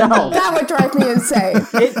myself? That would drive me insane.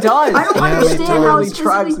 It does. I don't understand how it's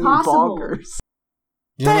physically possible. Bonkers.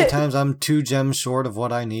 You know how many times I'm 2 gems short of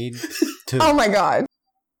what I need? 2. Oh my god.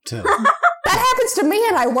 2. That happens to me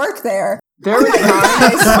and I work there. There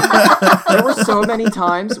were so many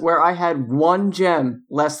times where I had 1 gem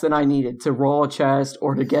less than I needed to roll a chest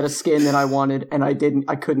or to get a skin that I wanted, and I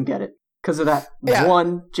couldn't get it because of that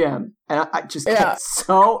 1 gem. And I just get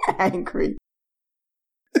so angry.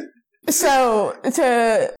 So,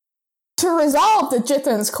 to resolve the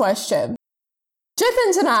Jithens question,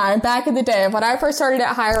 Jithens and I, back in the day, when I first started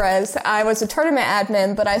at High Res, I was a tournament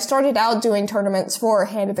admin, but I started out doing tournaments for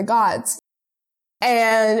Hand of the Gods.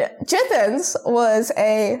 And Jithens was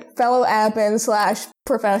a fellow admin /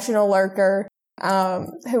 professional lurker,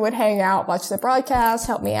 who would hang out, watch the broadcast,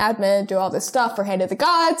 help me admin, do all this stuff for Hand of the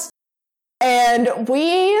Gods. And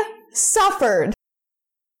we suffered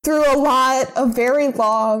through a lot of very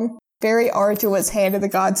long, very arduous Hand of the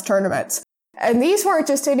Gods tournaments. And these weren't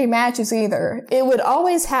just any matches either. It would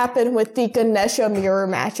always happen with the Ganesha mirror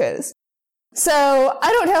matches. So,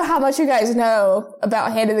 I don't know how much you guys know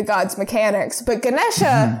about Hand of the Gods mechanics, but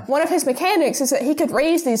Ganesha, one of his mechanics is that he could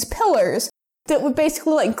raise these pillars that would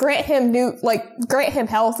basically grant him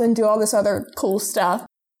health and do all this other cool stuff.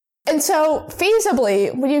 And so,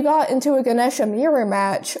 feasibly, when you got into a Ganesha mirror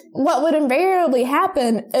match, what would invariably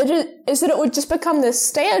happen is that it would just become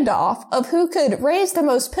this standoff of who could raise the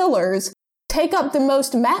most pillars, take up the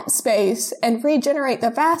most map space, and regenerate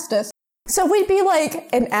the fastest. So we'd be like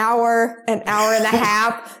an hour and a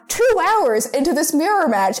half, 2 hours into this mirror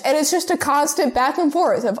match, and it's just a constant back and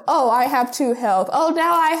forth of, oh, I have 2 health. Oh,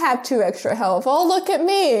 now I have 2 extra health. Oh, look at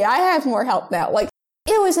me. I have more health now. Like,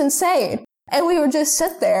 it was insane. And we would just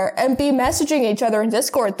sit there and be messaging each other in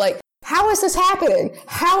Discord, like, how is this happening?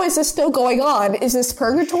 How is this still going on? Is this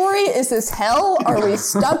purgatory? Is this hell? Are we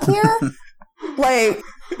stuck here? Like,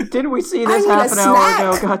 didn't we see this half an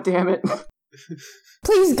hour ago? God damn it.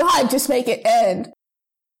 Please, God, just make it end.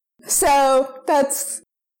 So,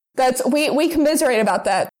 we commiserate about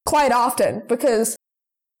that quite often, because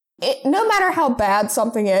no matter how bad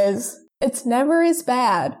something is, it's never as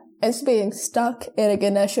bad as being stuck in a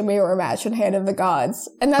Ganesha mirror match in Hand of the Gods.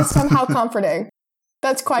 And that's somehow comforting.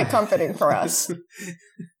 That's quite comforting for us.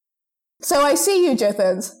 So I see you,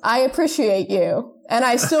 Jithens. I appreciate you. And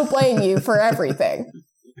I still blame you for everything.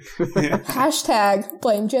 Hashtag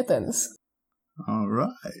blame Jithens. All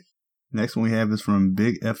right. Next one we have is from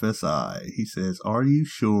Big FSI. He says, are you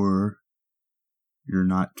sure you're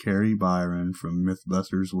not Carrie Byron from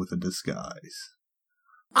Mythbusters with a disguise?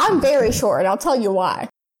 I'm very sure, and I'll tell you why.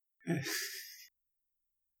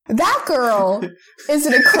 That girl is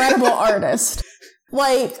an incredible artist.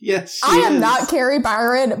 Like, yes, I am not Carrie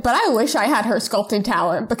Byron, but I wish I had her sculpting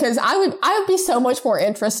talent, because I would be so much more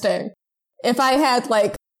interesting if I had,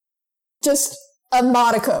 like, just a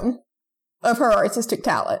modicum of her artistic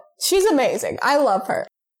talent. She's amazing. I love her.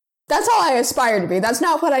 That's all I aspire to be. That's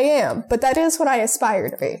not what I am, but that is what I aspire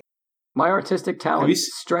to be. My artistic talent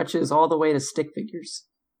stretches all the way to stick figures.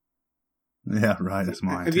 Yeah, right. That's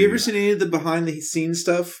mine. Have you ever seen any of the behind-the-scenes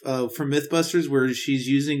stuff from Mythbusters where she's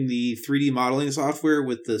using the 3D modeling software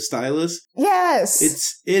with the stylus? Yes.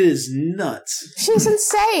 It is nuts. She's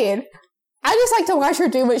insane. I just like to watch her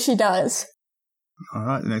do what she does. All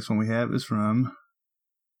right, the next one we have is from...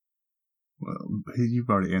 Well, you've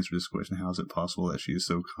already answered this question. How is it possible that she is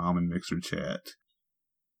so calm in Mixer chat?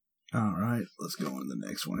 All right, let's go on to the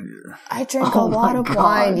next one here. I drink a lot of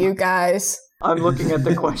wine, you guys. I'm looking at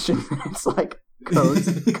the question. It's like codes.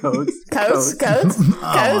 Oh,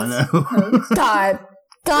 I know.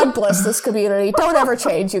 God bless this community. Don't ever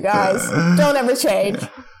change, you guys. Don't ever change.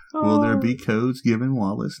 Will there be codes given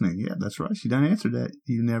while listening? Yeah, that's right. She done answered that.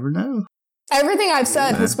 You never know. Everything I've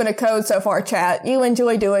said has been a code so far, chat. You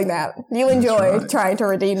enjoy doing that. You enjoy trying to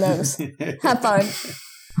redeem those. Have fun.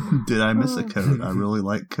 Did I miss a code? I really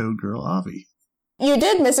like Code Girl Avi. You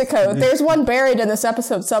did miss a code. There's one buried in this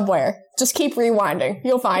episode somewhere. Just keep rewinding.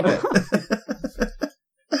 You'll find it.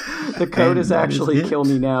 The code is actually kill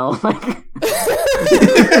me now.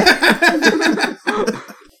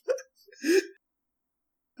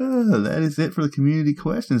 That is it for the community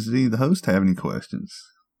questions. Does any of the hosts have any questions?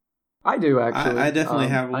 I do, actually. I definitely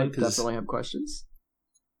have one. I definitely have questions.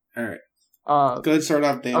 All right. Go ahead, start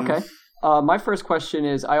off, Daniel. Okay. My first question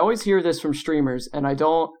is, I always hear this from streamers, and I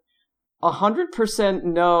don't 100%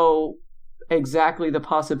 know exactly the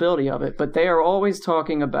possibility of it, but they are always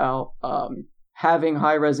talking about having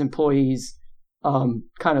high-res employees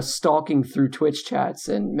kind of stalking through Twitch chats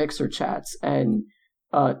and Mixer chats and,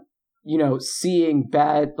 seeing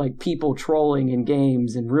bad, like, people trolling in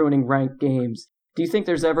games and ruining ranked games. Do you think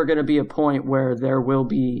there's ever going to be a point where there will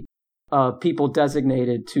be people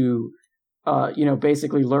designated to,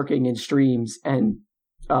 basically lurking in streams and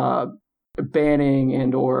banning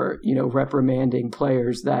and or, reprimanding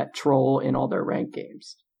players that troll in all their ranked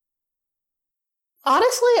games?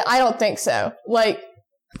 Honestly, I don't think so. Like,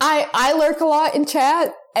 I lurk a lot in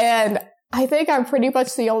chat, and I think I'm pretty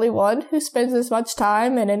much the only one who spends as much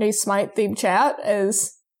time in any Smite-themed chat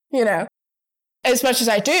as, as much as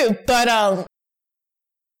I do. But,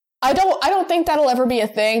 I don't think that'll ever be a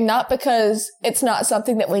thing, not because it's not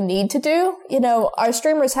something that we need to do. Our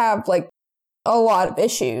streamers have, like, a lot of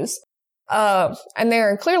issues. And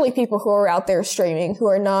there are clearly people who are out there streaming who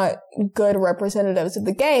are not good representatives of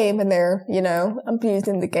the game, and they're,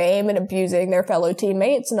 abusing the game and abusing their fellow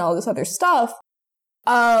teammates and all this other stuff.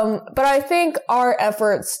 But I think our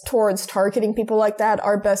efforts towards targeting people like that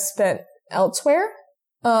are best spent elsewhere.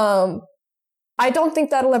 I don't think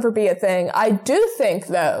that'll ever be a thing. I do think,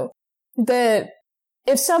 though, that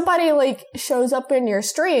if somebody, like, shows up in your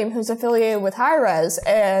stream who's affiliated with Hi-Rez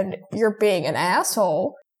and you're being an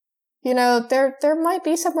asshole, there might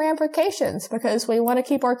be some ramifications because we want to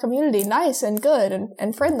keep our community nice and good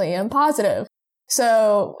and friendly and positive.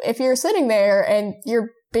 So if you're sitting there and you're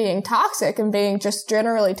being toxic and being just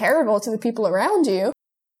generally terrible to the people around you,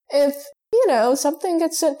 if, something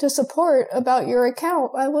gets sent to support about your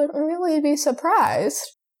account, I wouldn't really be surprised.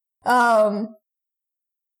 Because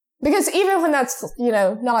even when that's,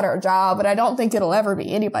 not our job, and I don't think it'll ever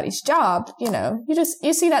be anybody's job,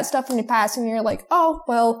 you see that stuff in your past and you're like, oh,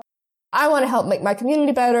 well, I want to help make my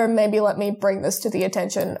community better. Maybe let me bring this to the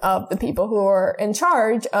attention of the people who are in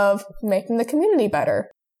charge of making the community better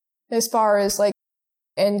as far as, like,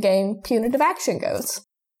 in-game punitive action goes.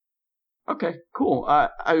 Okay, cool.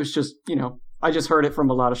 I was just, I just heard it from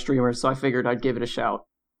a lot of streamers, so I figured I'd give it a shout.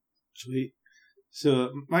 Sweet.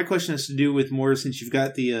 So my question has to do with more, since you've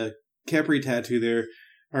got the Khepri tattoo there.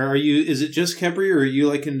 Is it just Khepri, or are you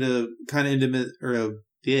like into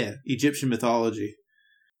Egyptian mythology?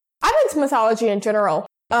 I'm into mythology in general.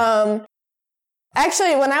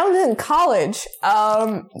 Actually, when I was in college,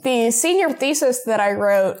 the senior thesis that I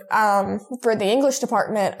wrote, for the English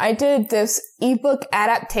department, I did this ebook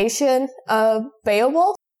adaptation of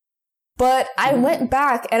Beowulf, but I went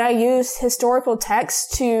back and I used historical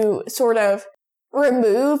text to sort of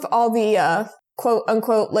remove all the, quote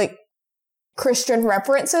unquote, like, Christian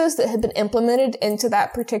references that had been implemented into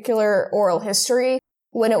that particular oral history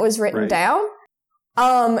when it was written down.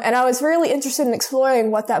 And I was really interested in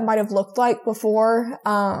exploring what that might have looked like before,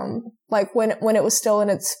 like when it was still in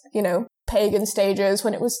its, pagan stages,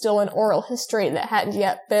 when it was still an oral history that hadn't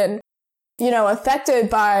yet been, affected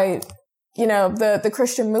by, the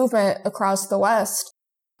Christian movement across the West.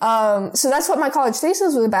 So that's what my college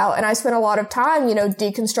thesis was about. And I spent a lot of time,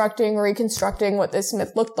 deconstructing, reconstructing what this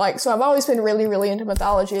myth looked like. So I've always been really, really into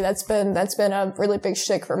mythology. That's been a really big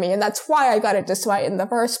shtick for me. And that's why I got into Smite in the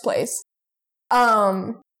first place.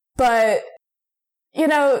 But,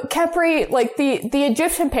 Khepri, like, the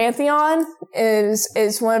Egyptian pantheon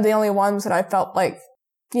is one of the only ones that I felt like,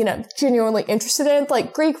 genuinely interested in.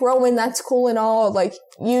 Like, Greek, Roman, that's cool and all, like,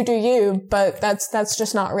 you do you, but that's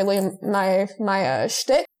just not really my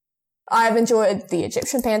shtick. I've enjoyed the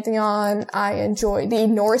Egyptian pantheon. I enjoy the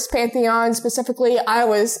Norse pantheon specifically. I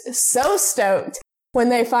was so stoked when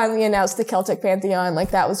they finally announced the Celtic pantheon.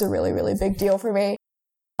 Like, that was a really, really big deal for me.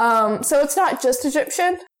 So it's not just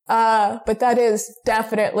Egyptian, but that is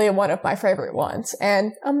definitely one of my favorite ones.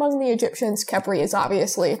 And among the Egyptians, Khepri is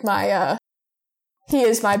obviously he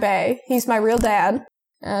is my bae. He's my real dad.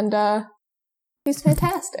 And, he's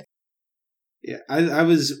fantastic. Yeah, I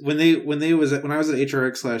was, when I was at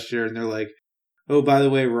HRX last year, and they're like, Oh, by the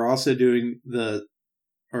way, we're also doing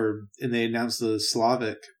and they announced the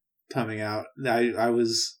Slavic coming out. I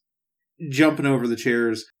was jumping over the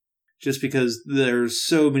chairs just because there's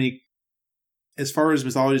so many, as far as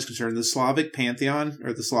mythology is concerned, the Slavic pantheon,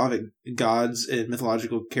 or the Slavic gods and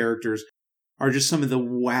mythological characters, are just some of the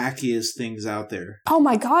wackiest things out there. Oh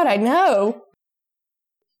my god, I know.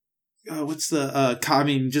 What's the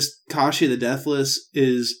just Kashi the Deathless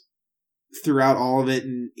is throughout all of it,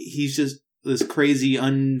 and he's just this crazy,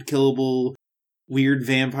 unkillable, weird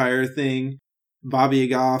vampire thing. Baba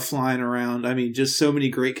Yaga flying around. I mean, just so many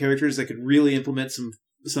great characters that could really implement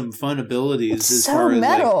some fun abilities as far as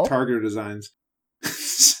like target designs.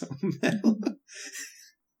 So metal.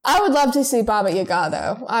 I would love to see Baba Yaga,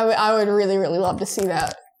 though. I would really, really love to see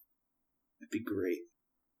that. That'd be great.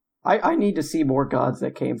 I need to see more gods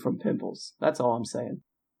that came from pimples. That's all I'm saying.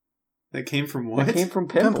 That came from what? That came from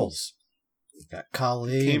pimples. Got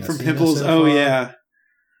Kali. Came from pimples. So oh, yeah.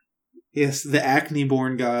 Yes, the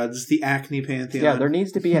acne-born gods, the acne pantheon. Yeah, there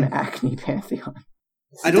needs to be an acne pantheon.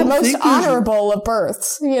 I don't the most think honorable of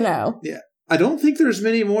births, you know. Yeah, I don't think there's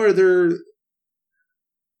many more. I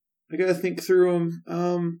gotta think through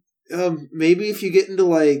them. Maybe if you get into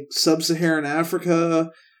like sub-Saharan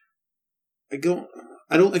Africa, I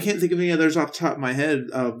can't think of any others off the top of my head.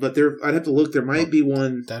 But I'd have to look. There might be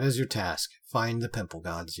one. That is your task. Find the pimple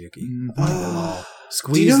gods, Yuki. Find them all.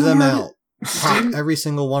 Squeeze them out. Pop every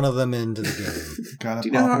single one of them into the game. Do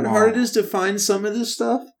you know how hard it is to find some of this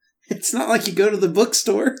stuff? It's not like you go to the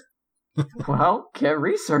bookstore. Well, get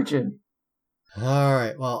researching. All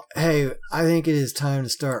right. Well, hey, I think it is time to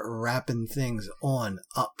start wrapping things on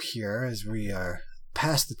up here as we are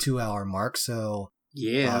past the 2-hour mark. So,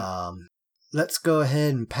 yeah. Let's go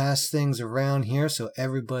ahead and pass things around here so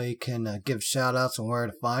everybody can give shout outs on where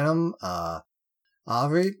to find them.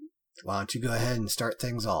 Aubrey, why don't you go ahead and start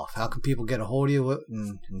things off? How can people get a hold of you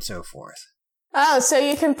and so forth? Oh, so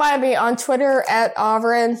you can find me on Twitter at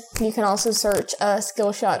Avrin. You can also search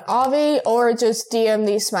Skillshot Avi or just DM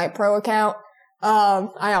the Smite Pro account.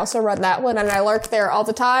 I also run that one and I lurk there all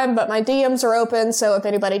the time, but my DMs are open, so if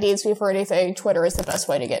anybody needs me for anything, Twitter is the best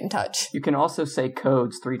way to get in touch. You can also say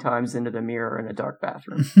codes 3 times into the mirror in a dark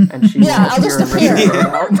bathroom. And she I'll just appear.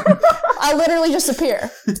 I'll literally just appear.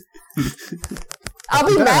 I'll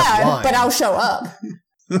be mad, but I'll show up.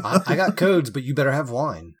 I got codes, but you better have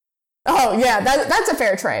wine. Oh yeah, that's a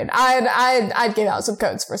fair trade. I'd give out some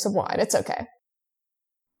codes for some wine. It's okay.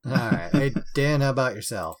 All right. Hey, Dan, how about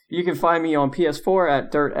yourself? You can find me on PS4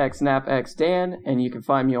 at DirtXNapXDan, and you can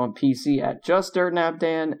find me on PC at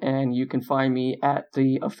JustDirtNapDan, and you can find me at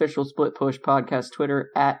the official Split Push Podcast Twitter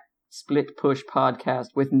at Split Push Podcast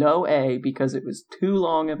with no A because it was too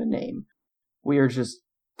long of a name. We are just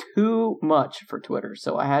too much for Twitter,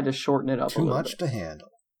 so I had to shorten it up a little bit. Too much to handle.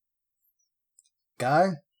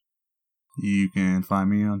 Guy? You can find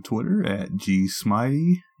me on Twitter at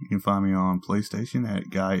GSmitey. You can find me on PlayStation at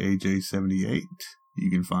GuyAJ78. You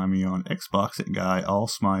can find me on Xbox at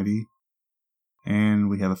GuyAllSmitey. And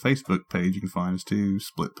we have a Facebook page you can find us too,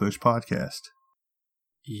 Split Push Podcast.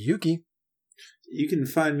 Yuki. You can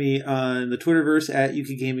find me on the Twitterverse at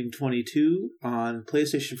YukiGaming22, on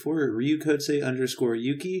PlayStation 4 at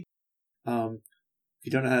RyuKodse_Yuki. If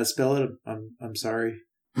you don't know how to spell it, I'm sorry.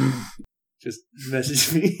 Just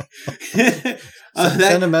message me.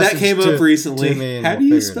 That came up recently. How do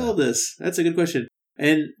you spell this? That's a good question.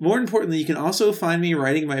 And more importantly, you can also find me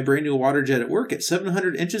riding my brand new water jet at work at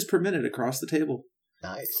 700 inches per minute across the table.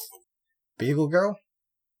 Nice. Beagle Girl?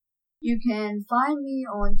 You can find me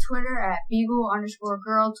on Twitter at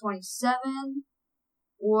Beagle_Girl27,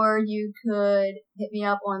 or you could hit me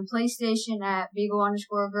up on PlayStation at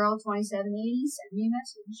Beagle_Girl2780. Send me a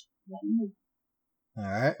message. Let me know. All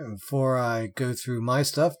right. And before I go through my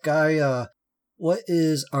stuff, Guy, what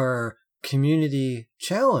is our community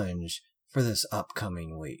challenge for this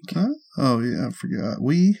upcoming week? Oh, yeah, I forgot.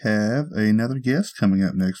 We have another guest coming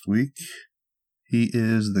up next week. He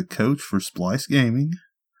is the coach for Splice Gaming,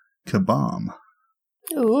 Kabam.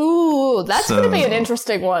 Ooh, that's going to be an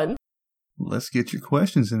interesting one. Let's get your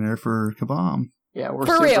questions in there for Kabam. Yeah, we're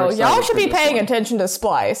for real. Y'all should be paying attention to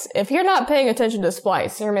Splice. If you're not paying attention to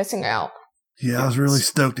Splice, you're missing out. Yeah, I was really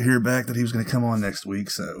stoked to hear back that he was going to come on next week,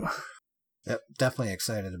 so. Yep, definitely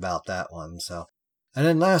excited about that one, so. And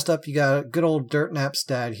then last up, you got a good old Dirt Nap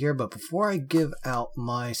stat here, but before I give out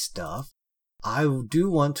my stuff, I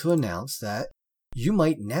do want to announce that you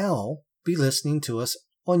might now be listening to us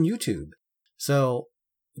on YouTube. So,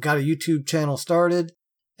 we got a YouTube channel started,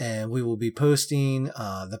 and we will be posting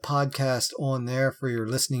the podcast on there for your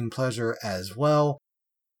listening pleasure as well.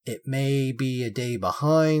 It may be a day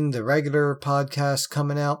behind the regular podcast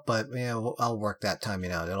coming out, but I'll work that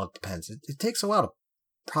timing out. It all depends. It takes a while to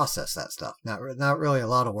process that stuff. Not really a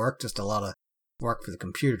lot of work, just a lot of work for the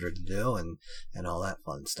computer to do and all that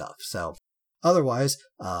fun stuff. So otherwise,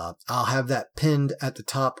 I'll have that pinned at the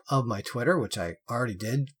top of my Twitter, which I already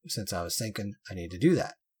did since I was thinking I need to do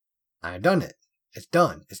that. I've done it. It's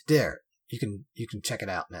done. It's there. You can check it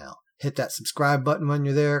out now. Hit that subscribe button when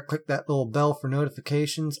you're there. Click that little bell for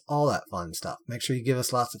notifications. All that fun stuff. Make sure you give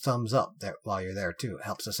us lots of thumbs up there while you're there too. It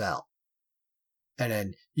helps us out. And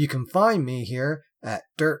then you can find me here at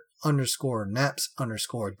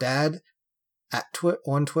dirt_naps_dad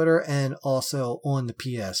on Twitter and also on the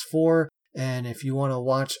PS4. And if you want to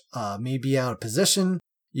watch me be out of position,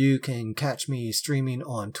 you can catch me streaming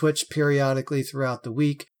on Twitch periodically throughout the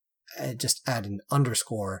week. And just add an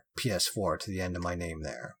 _PS4 to the end of my name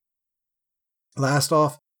there. Last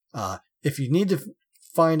off, if you need to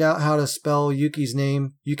find out how to spell Yuki's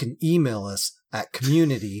name, you can email us at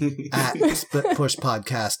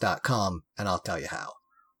community@splitpushpodcast.com and I'll tell you how.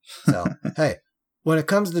 So, hey, when it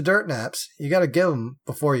comes to dirt naps, you got to give them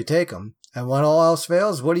before you take them. And when all else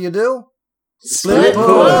fails, what do? Split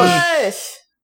push!